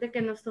importante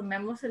que nos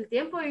tomemos el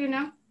tiempo, you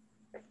know,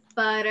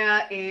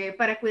 para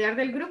cuidar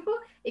del grupo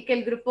y que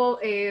el grupo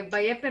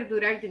vaya a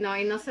perdurar, you know,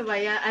 y no se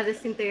vaya a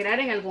desintegrar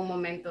en algún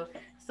momento.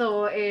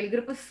 So, el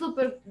grupo es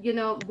súper, you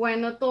know,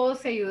 bueno, todos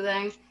se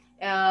ayudan.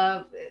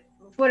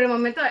 Por el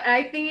momento,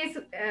 I think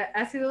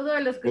ha sido uno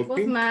de los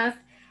grupos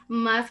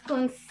más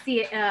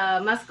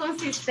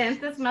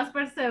consistentes, más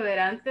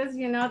perseverantes,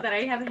 you know, that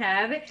I have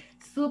had.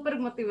 Súper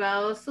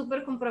motivados,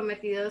 súper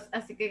comprometidos.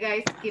 Así que,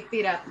 guys, keep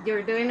it up.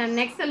 You're doing an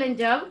excellent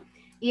job.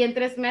 Y en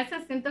 3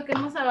 meses siento que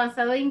hemos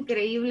avanzado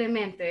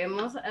increíblemente.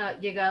 Hemos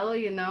llegado,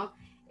 you know,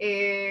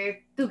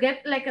 to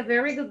get like a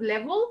very good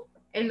level.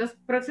 En los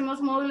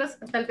próximos módulos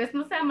tal vez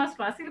no sea más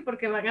fácil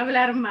porque van a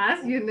hablar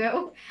más, you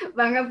know.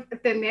 Van a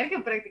tener que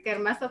practicar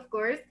más, of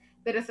course,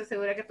 pero estoy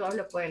segura que todos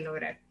lo pueden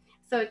lograr.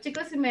 So,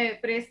 chicos, si me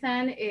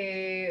prestan,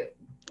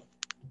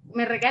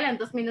 me regalan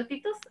 2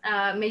 minutitos,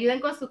 me ayudan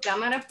con su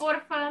cámara,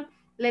 porfa.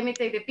 Let me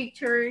take the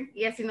picture,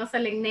 y así no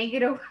sale en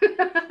negro.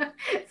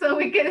 So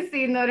we can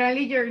see not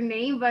only your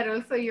name, but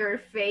also your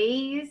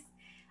face.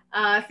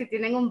 Si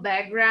tienen un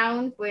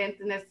background, pueden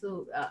tener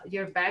su,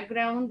 your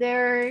background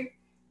there.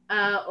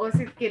 O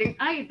si quieren,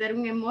 dar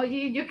un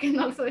emoji, you can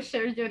also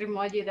share your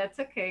emoji, that's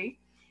okay.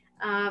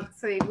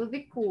 So it would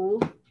be cool.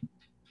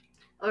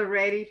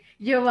 Already.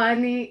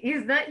 Giovanni,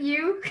 is that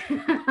you?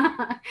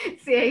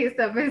 Sí, ahí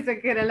está, pensé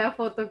que era la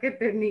foto que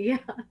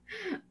tenía.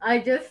 I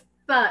just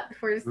thought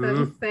for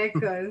some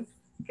seconds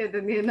que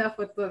tenía una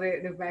foto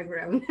de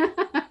background.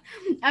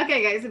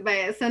 Okay, guys,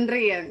 vaya,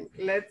 sonríen.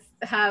 Let's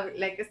have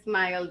like a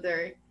smile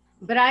there.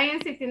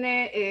 Brian, si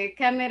tiene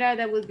cámara,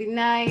 that would be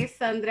nice.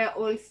 Sandra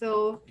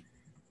also.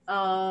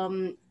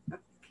 Okay.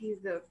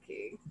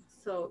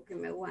 So, give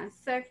me 1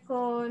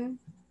 second.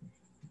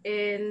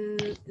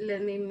 And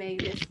let me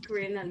make the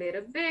screen a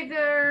little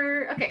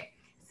bigger. Okay,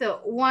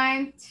 so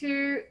 1,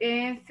 2,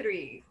 and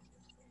 3.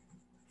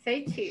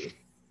 Say cheese.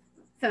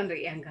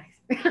 Sonrían, guys.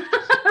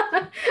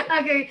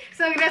 Okay,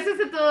 so gracias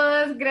a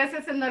todos,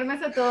 gracias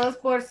enormes a todos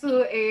por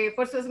su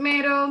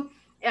esmero.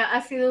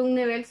 Ha sido un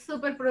nivel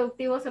súper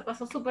productivo, se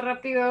pasó súper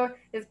rápido.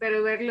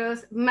 Espero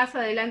verlos más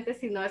adelante,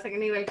 si no es en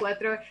el nivel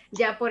 4,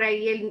 ya por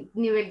ahí el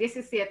nivel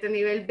 17,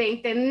 nivel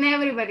 20, and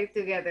everybody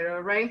together,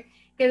 all right?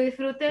 Que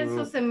disfruten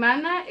su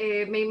semana.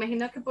 Me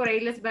imagino que por ahí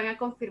les van a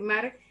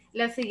confirmar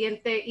la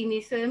siguiente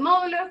inicio de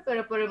módulo,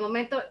 pero por el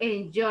momento,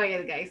 enjoy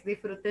it, guys.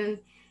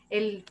 Disfruten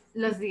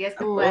los días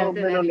que puedan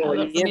tener. A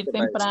dormir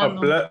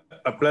temprano.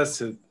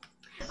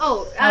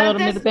 A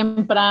dormir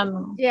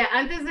temprano.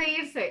 Antes de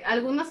irse,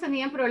 algunos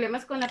tenían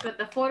problemas con la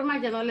plataforma,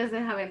 ya no les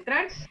dejaba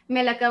entrar.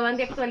 Me la acaban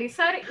de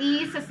actualizar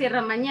y se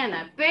cierra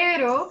mañana,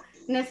 pero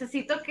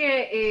necesito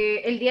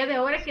que el día de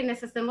ahora,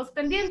 quienes estemos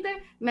pendientes,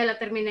 me la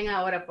terminen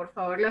ahora, por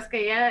favor. Los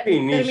que ya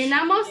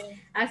terminamos,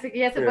 así que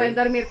ya se pueden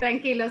dormir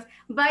tranquilos.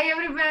 Bye,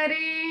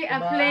 everybody. A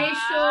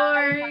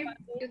pleasure.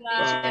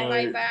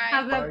 Bye.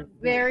 Have a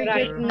very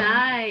good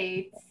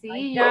night.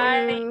 See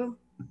you.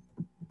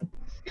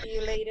 See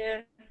you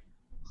later.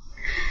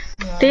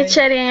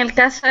 Teacher, y en el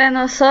caso de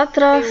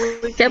nosotros,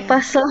 ¿qué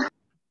pasó?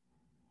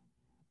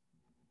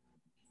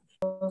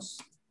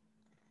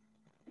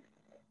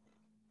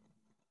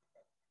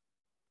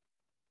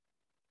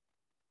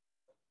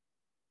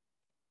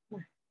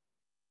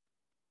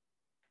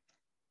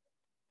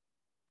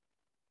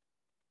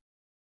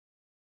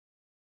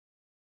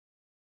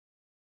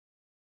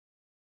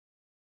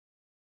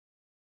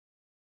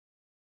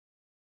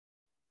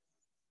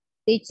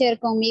 Teacher,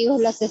 conmigo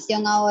es la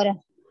sesión ahora.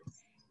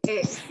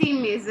 Sí,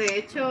 Miss, de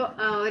hecho,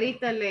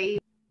 ahorita leí